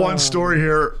to tell one story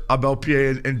here about PA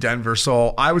in Denver.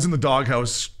 So I was in the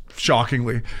doghouse,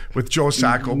 shockingly, with Joe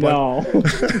Sacco.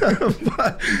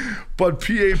 But PA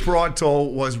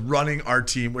Parenteau was running our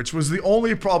team, which was the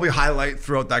only probably highlight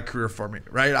throughout that career for me,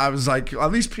 right? I was like,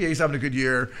 at least PA's having a good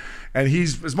year. And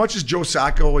he's, as much as Joe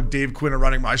Sacco and Dave Quinn are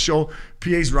running my show,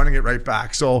 PA's running it right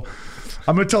back. So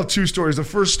I'm going to tell 2 stories. The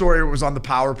first story was on the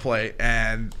power play,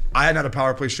 and I hadn't had a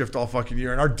power play shift all fucking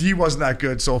year, and our D wasn't that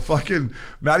good, so fucking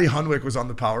Matty Hunwick was on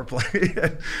the power play.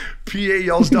 And PA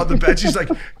yells down the bench, he's like,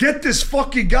 get this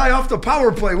fucking guy off the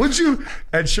power play, would you?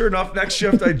 And sure enough, next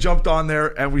shift I jumped on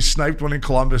there, and we sniped one in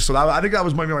Columbus. So I think that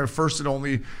was maybe my first and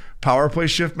only power play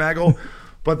shift, Mago.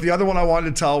 But the other one I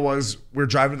wanted to tell was we're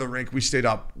driving to the rink. We stayed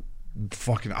up.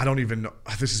 Fucking, I don't even know.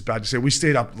 This is bad to say. We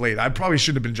stayed up late. I probably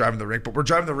shouldn't have been driving the rink, but we're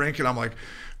driving the rink, and I'm like,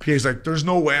 PA's like, there's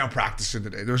no way I'm practicing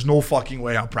today. There's no fucking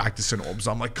way I'm practicing, Obes.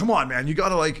 I'm like, come on, man. You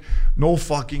gotta, like, no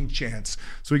fucking chance.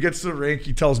 So he gets to the rink.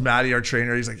 He tells Matty, our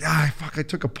trainer, he's like, yeah, I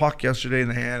took a puck yesterday in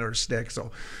the hand or a stick.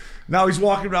 So now he's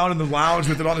walking around in the lounge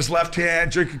with it on his left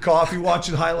hand, drinking coffee,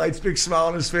 watching highlights, big smile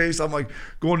on his face. I'm like,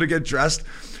 going to get dressed.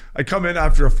 I come in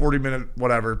after a 40-minute,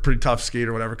 whatever, pretty tough skate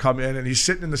or whatever, come in, and he's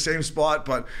sitting in the same spot,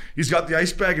 but he's got the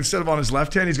ice bag instead of on his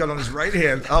left hand, he's got it on his right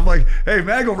hand. I'm like, hey,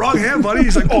 Mago, wrong hand, buddy.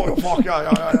 He's like, oh, fuck, yeah.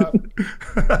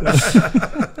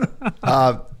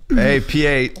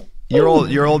 Hey, PA,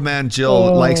 your old man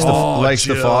Jill likes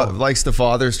the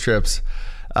father's trips.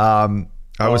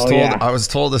 I was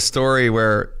told a story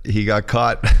where he got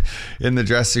caught in the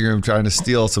dressing room trying to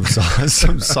steal some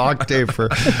sock tape for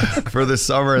the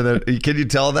summer. Then can you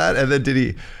tell that? And then did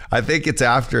he? I think it's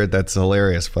after it. That's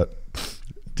hilarious. But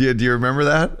do you remember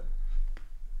that?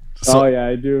 So, yeah,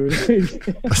 I do.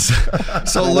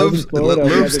 So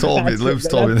Loops told me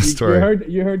the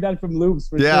story. You heard that from Loops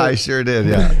for sure. I sure did.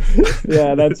 Yeah.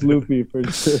 Yeah, that's Loopy for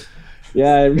sure.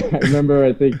 Yeah, I remember.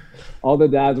 I think all the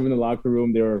dads were in the locker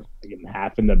room. They were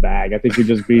half in the bag. I think we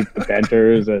just beat the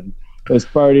Benters, and there was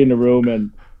party in the room. And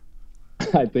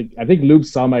I think Luke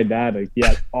saw my dad. Like, he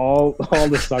had all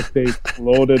the suck tape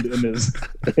loaded in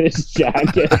his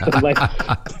jacket. Like,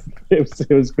 it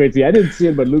was crazy. I didn't see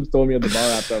it, but Luke told me at the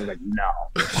bar after. I was like, no,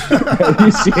 are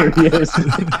you serious?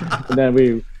 And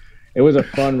then it was a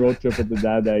fun road trip with the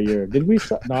dad that year. Did we?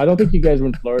 No, I don't think you guys were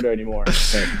in Florida anymore.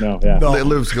 No.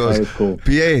 Loops goes, that was cool.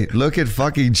 PA, look at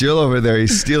fucking Jill over there.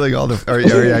 He's stealing all the.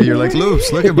 You're like,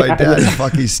 Loops, look at my dad.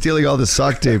 He's stealing all the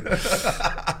sock tape.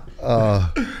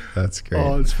 Oh, that's great.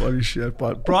 Oh, it's funny shit.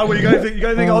 But Broadway, you got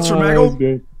anything else for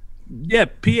Mago? Yeah,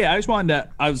 PA. I just wanted to.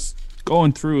 I was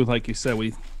going through, like you said,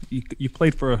 you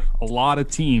played for a lot of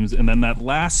teams, and then that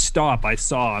last stop I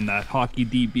saw on that hockey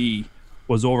DB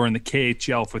was over in the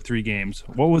KHL for 3 games.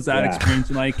 What was that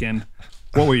experience like, and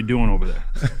what were you doing over there?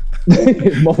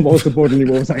 Most importantly,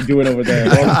 what was I doing over there?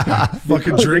 Well,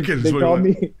 Fucking drinking. They called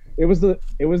me. It was the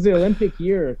Olympic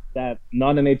year that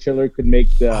non-NHLer could make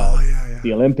the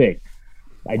Olympic.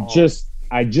 I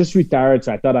just retired,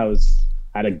 so I thought I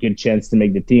had a good chance to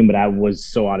make the team, but I was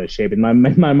so out of shape. In my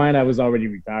mind, I was already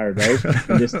retired, right?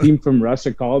 And this team from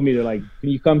Russia called me. They're like, "Can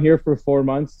you come here for 4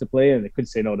 months to play?" And they couldn't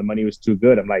say no. The money was too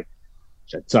good. I'm like,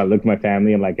 so I looked at my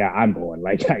family. I'm like, I'm going.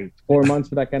 Like 4 months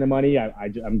for that kind of money,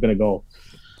 I'm gonna go.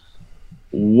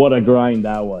 What a grind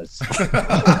that was.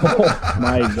 Oh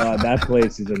my God, that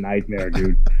place is a nightmare,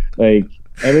 dude. Like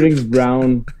everything's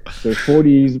brown. They're 40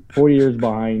 years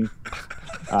behind.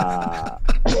 I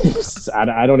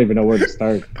don't even know where to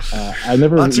start. I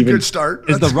never. That's a good start.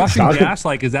 Is the Russian gas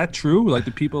like? Is that true? Like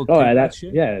the people? That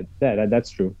shit? Yeah,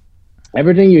 that's true.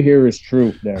 Everything you hear is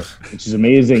true there, which is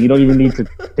amazing. You don't even need to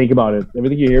think about it.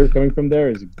 Everything you hear coming from there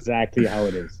is exactly how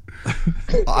it is.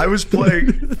 I was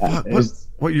playing.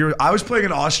 What year? I was playing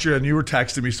in Austria, and you were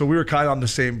texting me, so we were kind of on the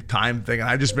same time thing. And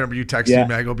I just remember you texting me,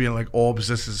 Mago, being like, "Oh, this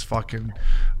is fucking,"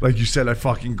 like you said, I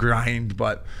fucking grind.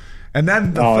 But and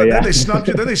then then they snubbed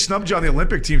you. Then they snubbed you on the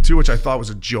Olympic team too, which I thought was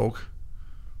a joke.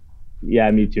 Yeah,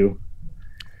 me too.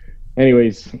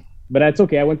 Anyways, but that's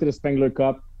okay. I went to the Spengler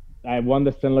Cup. I won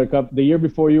the Spengler Cup the year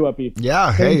before you, Uppy.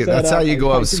 Yeah, hey, that's how you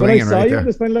go out swinging right there. When I saw you at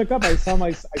the Spengler Cup, I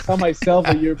saw myself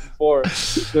a year before,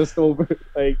 just over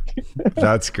like.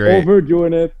 That's great.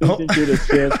 Overdoing it, thinking you're the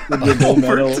shit, with your gold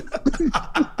medal.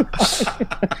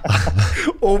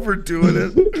 Overdoing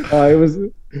it.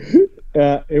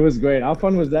 It was great. How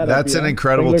fun was that? That's an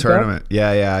incredible tournament. Cup?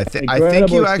 Yeah. I think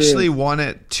you actually won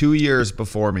it 2 years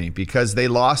before me because they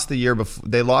lost the year before.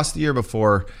 They lost the year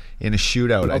before in a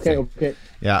shootout. I think. Okay.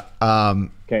 Yeah.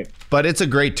 Okay. But it's a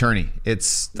great tourney.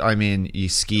 I mean, you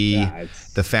ski.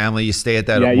 The family. You stay at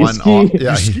that one.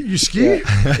 You ski.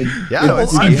 Yeah.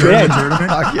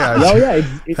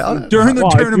 During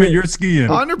the tournament, you're skiing.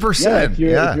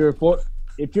 100%.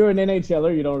 If you're an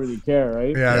NHLer, you don't really care,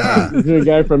 right? Yeah. If you're a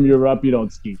guy from Europe, you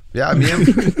don't ski. Yeah, me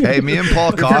and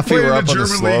Paul Coffey were up on the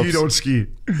slopes. League, you don't ski.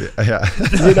 Yeah.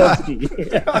 You don't ski.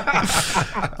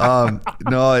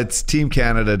 No, it's Team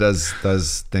Canada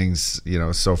does things,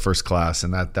 so first class,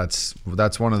 and that's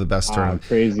one of the best tournaments.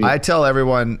 Crazy. I tell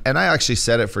everyone, and I actually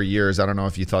said it for years. I don't know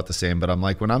if you thought the same, but I'm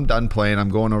like, when I'm done playing, I'm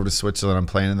going over to Switzerland. I'm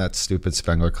playing in that stupid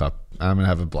Spengler Cup. I'm gonna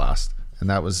have a blast. And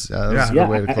that was a good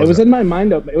way to close it. Was in my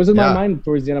mind. It was in my mind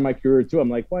towards the end of my career too. I'm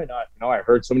like, why not? I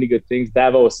heard so many good things.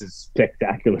 Davos is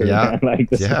spectacular. Yeah. Man. Like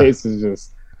the space is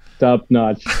just top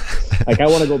notch. Like I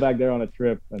want to go back there on a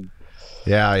trip. And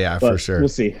for sure. We'll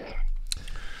see.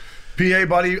 PA,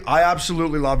 buddy, I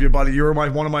absolutely love you, buddy. You're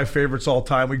one of my favorites all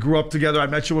time. We grew up together. I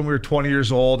met you when we were 20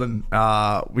 years old, and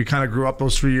we kind of grew up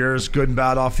those 3 years, good and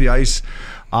bad off the ice.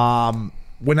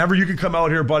 Whenever you can come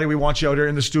out here, buddy, we want you out here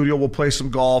in the studio. We'll play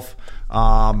some golf.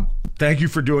 Thank you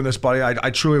for doing this, buddy.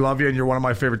 I truly love you, and you're one of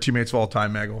my favorite teammates of all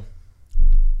time, Mago.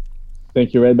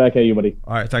 Thank you. Right back at you, buddy.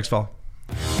 All right. Thanks, fella.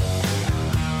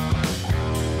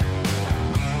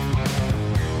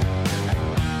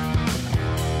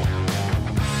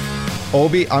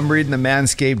 Obi, I'm reading the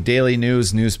Manscaped Daily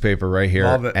News newspaper right here.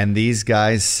 Love it. And these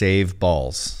guys save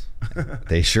balls.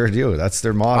 They sure do. That's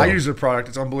their motto. I use their product.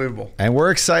 It's unbelievable. And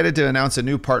we're excited to announce a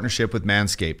new partnership with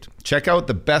Manscaped. Check out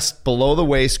the best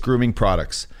below-the-waist grooming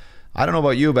products. I don't know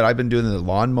about you, but I've been doing the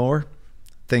lawnmower.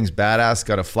 Thing's badass.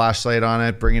 Got a flashlight on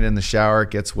it. Bring it in the shower.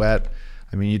 It gets wet.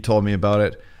 I mean, you told me about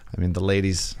it. I mean, the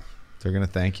ladies, they're going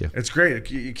to thank you. It's great.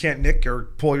 You can't nick or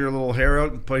pull your little hair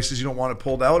out in places you don't want it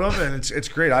pulled out of, and it's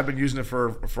great. I've been using it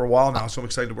for a while now, so I'm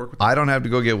excited to work with it. I don't have to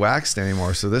go get waxed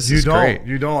anymore, so this is great.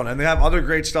 You don't. And they have other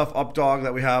great stuff, Updog,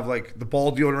 that we have, like the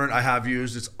ball deodorant I have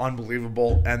used. It's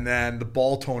unbelievable. And then the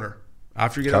ball toner.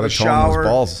 After you get out of the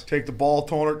shower, take the ball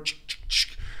toner.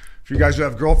 For you guys who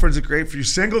have girlfriends, it's great. For you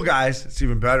single guys, it's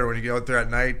even better when you get out there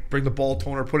at night. Bring the ball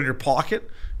toner, put it in your pocket,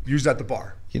 use that at the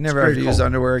bar. You never have to use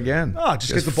underwear again. Oh,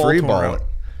 just get the ball toner out.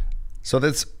 So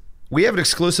we have an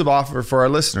exclusive offer for our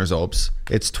listeners, Opes.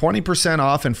 It's 20%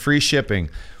 off and free shipping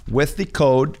with the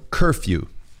code CURFEW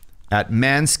at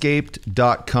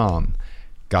manscaped.com.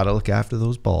 Got to look after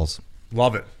those balls.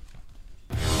 Love it.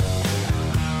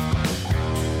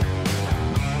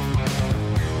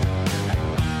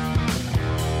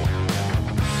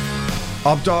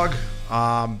 Updog,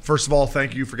 first of all,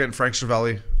 thank you for getting Frank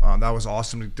Seravalli. That was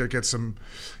awesome to get some,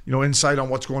 insight on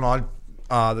what's going on.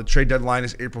 The trade deadline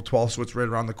is April 12th, so it's right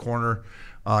around the corner.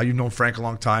 You've known Frank a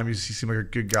long time. He seemed like a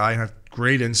good guy and had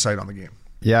great insight on the game.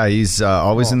 Yeah, he's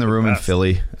always in the room in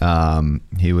Philly.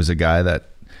 He was a guy that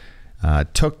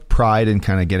took pride in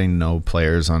kind of getting to know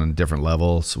players on a different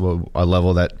level, so a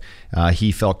level that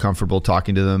he felt comfortable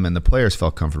talking to them and the players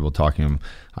felt comfortable talking to him.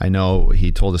 I know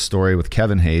he told a story with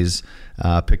Kevin Hayes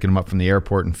picking him up from the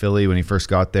airport in Philly when he first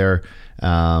got there.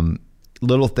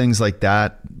 Little things like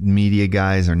that, media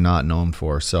guys are not known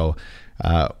for. So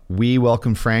we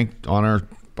welcome Frank on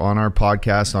our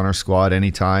podcast, on our squad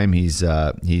anytime. He's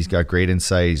got great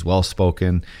insight. He's well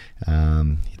spoken.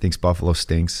 He thinks Buffalo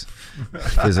stinks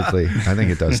physically. I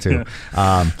think it does too.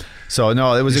 So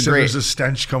no, it was There's a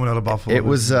stench coming out of Buffalo. It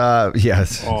was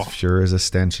yes, sure is a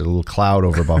stench, a little cloud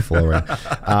over Buffalo, right?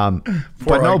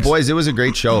 But no, boys, it was a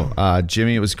great show.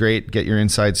 Jimmy, it was great. Get your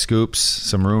inside scoops,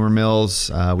 some rumor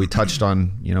mills. We touched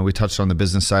on the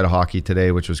business side of hockey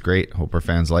today, which was great. Hope our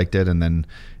fans liked it, and then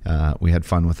we had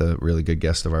fun with a really good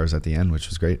guest of ours at the end, which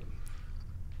was great.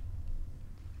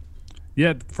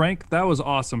 Yeah, Frank, that was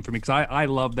awesome for me because I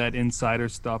love that insider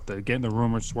stuff, getting the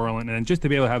rumors swirling, and just to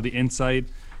be able to have the insight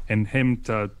and him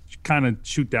to kind of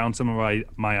shoot down some of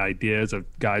my ideas of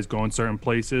guys going certain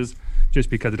places just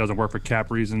because it doesn't work for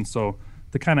cap reasons. So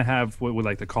to kind of have what we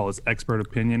like to call his expert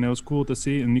opinion, it was cool to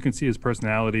see. And you can see his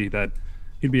personality, that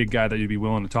he'd be a guy that you'd be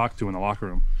willing to talk to in the locker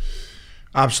room.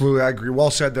 Absolutely, I agree.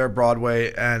 Well said there,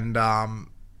 Broadway. And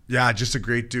yeah, just a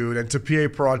great dude. And to P.A.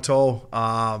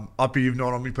 Parenteau, Uppy, you've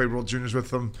known him. We played World Juniors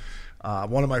with him.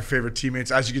 One of my favorite teammates.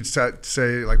 As you could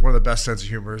say, like one of the best sense of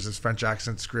humor is his French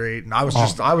accent's great. And I was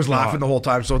laughing the whole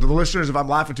time. So to the listeners, if I'm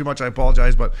laughing too much, I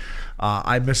apologize. But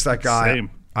I miss that guy.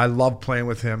 Same. I love playing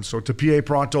with him. So to P.A.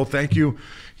 Parenteau, thank you.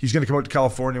 He's going to come out to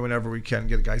California whenever we can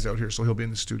get guys out here. So he'll be in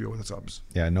the studio with us subs.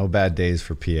 Yeah, no bad days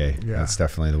for PA. Yeah. That's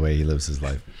definitely the way he lives his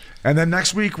life. And then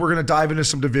next week, we're going to dive into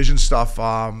some division stuff.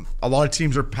 A lot of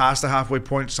teams are past the halfway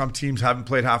point. Some teams haven't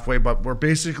played halfway, but we're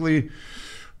basically,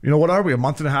 what are we, a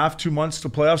month and a half, 2 months to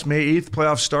playoffs? May 8th,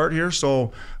 playoffs start here.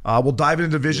 So we'll dive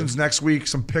into divisions next week.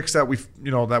 Some picks that we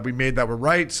made that were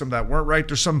right, some that weren't right.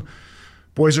 There's some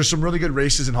really good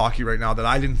races in hockey right now that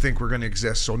I didn't think were going to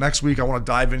exist. So next week, I want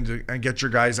to dive into and get your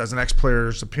guys as an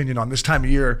ex-player's opinion on this time of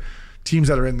year, teams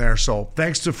that are in there. So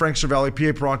thanks to Frank Seravalli,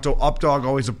 P.A. Parenteau, Updog,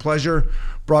 always a pleasure.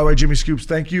 Broadway, Jimmy Scoops,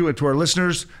 thank you. And to our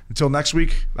listeners, until next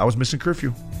week, that was Missing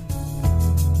Curfew.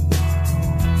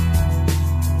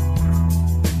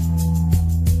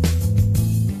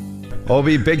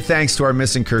 Obi, big thanks to our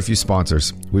Missing Curfew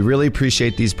sponsors. We really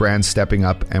appreciate these brands stepping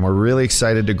up, and we're really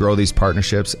excited to grow these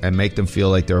partnerships and make them feel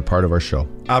like they're a part of our show.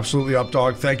 Absolutely,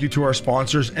 Updog. Thank you to our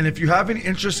sponsors. And if you have any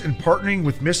interest in partnering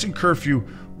with Missing Curfew,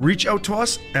 reach out to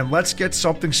us and let's get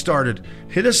something started.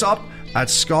 Hit us up at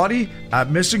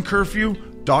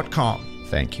scotty@missingcurfew.com.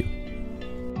 Thank you.